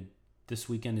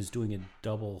doing a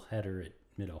double header at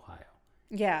Mid-Ohio.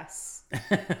 Yes.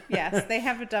 Yes, they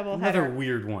have a double Another header.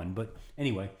 weird one, but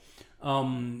anyway.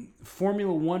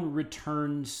 Formula One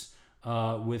returns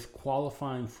with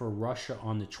qualifying for Russia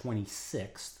on the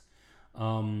 26th.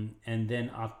 And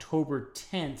then October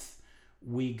 10th,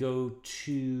 we go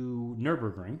to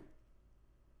Nürburgring.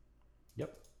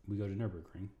 Yep, we go to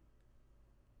Nürburgring.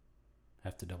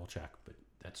 Have to double check, but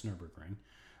that's Nürburgring.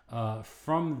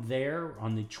 From there,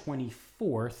 on the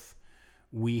 24th,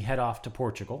 we head off to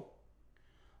Portugal.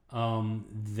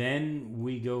 Then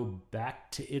we go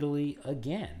back to Italy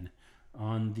again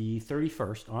on the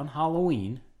 31st, on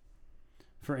Halloween,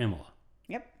 for Imola.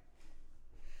 Yep.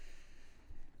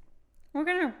 We're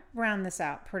going to round this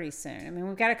out pretty soon. I mean,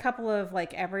 we've got a couple of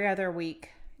like every other week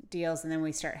deals, and then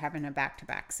we start having a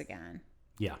back-to-backs again.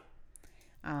 Yeah.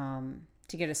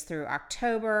 To get us through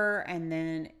October, and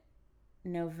then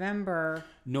November.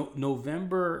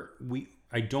 November,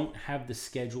 I don't have the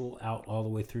schedule out all the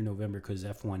way through November because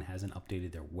F1 hasn't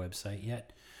updated their website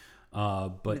yet.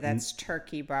 But that's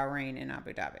Turkey, Bahrain, and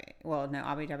Abu Dhabi. Well, no,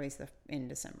 Abu Dhabi's in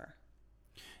December.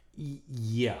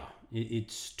 Yeah,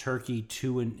 it's Turkey,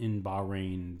 2 in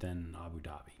Bahrain, then Abu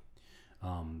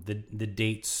Dhabi. The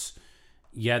dates,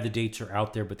 the dates are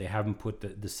out there, but they haven't put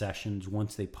the sessions.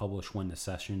 Once they publish when the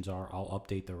sessions are, I'll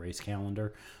update the race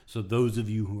calendar. So those of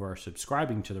you who are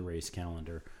subscribing to the race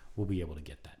calendar will be able to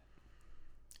get that.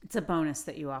 It's a bonus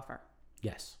that you offer.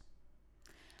 Yes.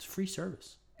 It's free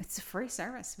service. It's a free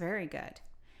service. Very good.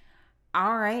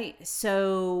 All right.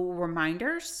 So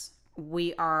reminders,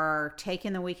 we are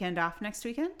taking the weekend off next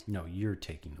weekend. No, you're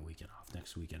taking the weekend off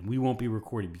next weekend. We won't be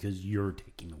recording because you're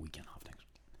taking the weekend off next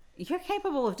weekend. You're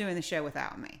capable of doing the show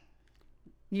without me.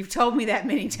 You've told me that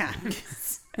many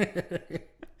times.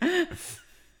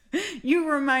 You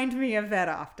remind me of that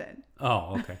often.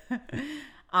 Oh, okay.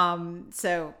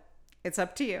 So it's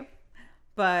up to you.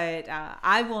 But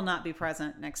I will not be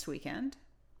present next weekend.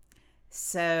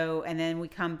 So, and then we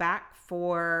come back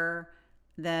for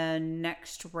the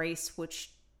next race,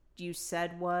 which you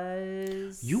said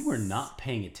was... You were not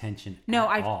paying attention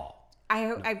at all.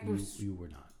 You were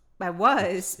not. I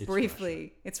was it's briefly.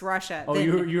 Russia. It's Russia. Oh,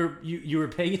 then, you were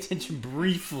paying attention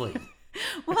briefly.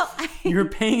 Well, you were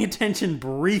paying attention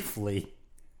briefly.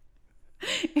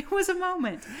 It was a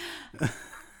moment.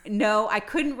 No, I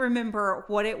couldn't remember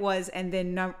what it was, and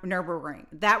then Nürburgring.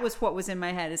 That was what was in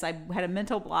my head. Is I had a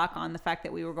mental block on the fact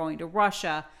that we were going to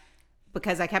Russia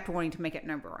because I kept wanting to make it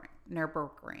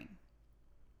Nürburgring.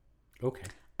 Okay.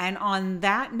 And on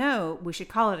that note, we should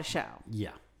call it a show.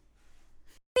 Yeah.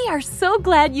 We are so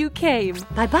glad you came.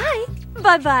 Bye-bye.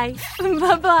 Bye-bye.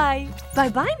 Bye-bye.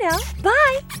 Bye-bye now.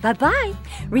 Bye. Bye-bye.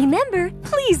 Remember,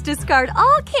 please discard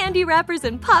all candy wrappers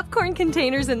and popcorn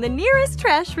containers in the nearest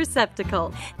trash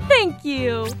receptacle. Thank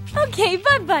you. Okay,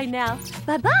 bye-bye now.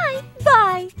 Bye-bye.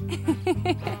 Bye.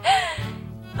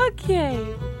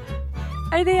 Okay.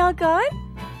 Are they all gone?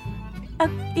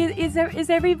 Is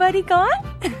everybody gone?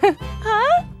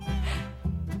 Huh?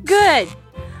 Good.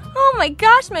 Oh my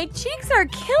gosh, my cheeks are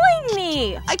killing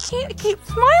me. I can't keep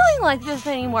smiling like this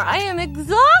anymore. I am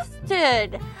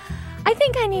exhausted. I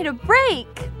think I need a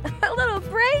break. A little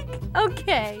break?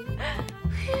 Okay.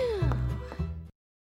 Whew.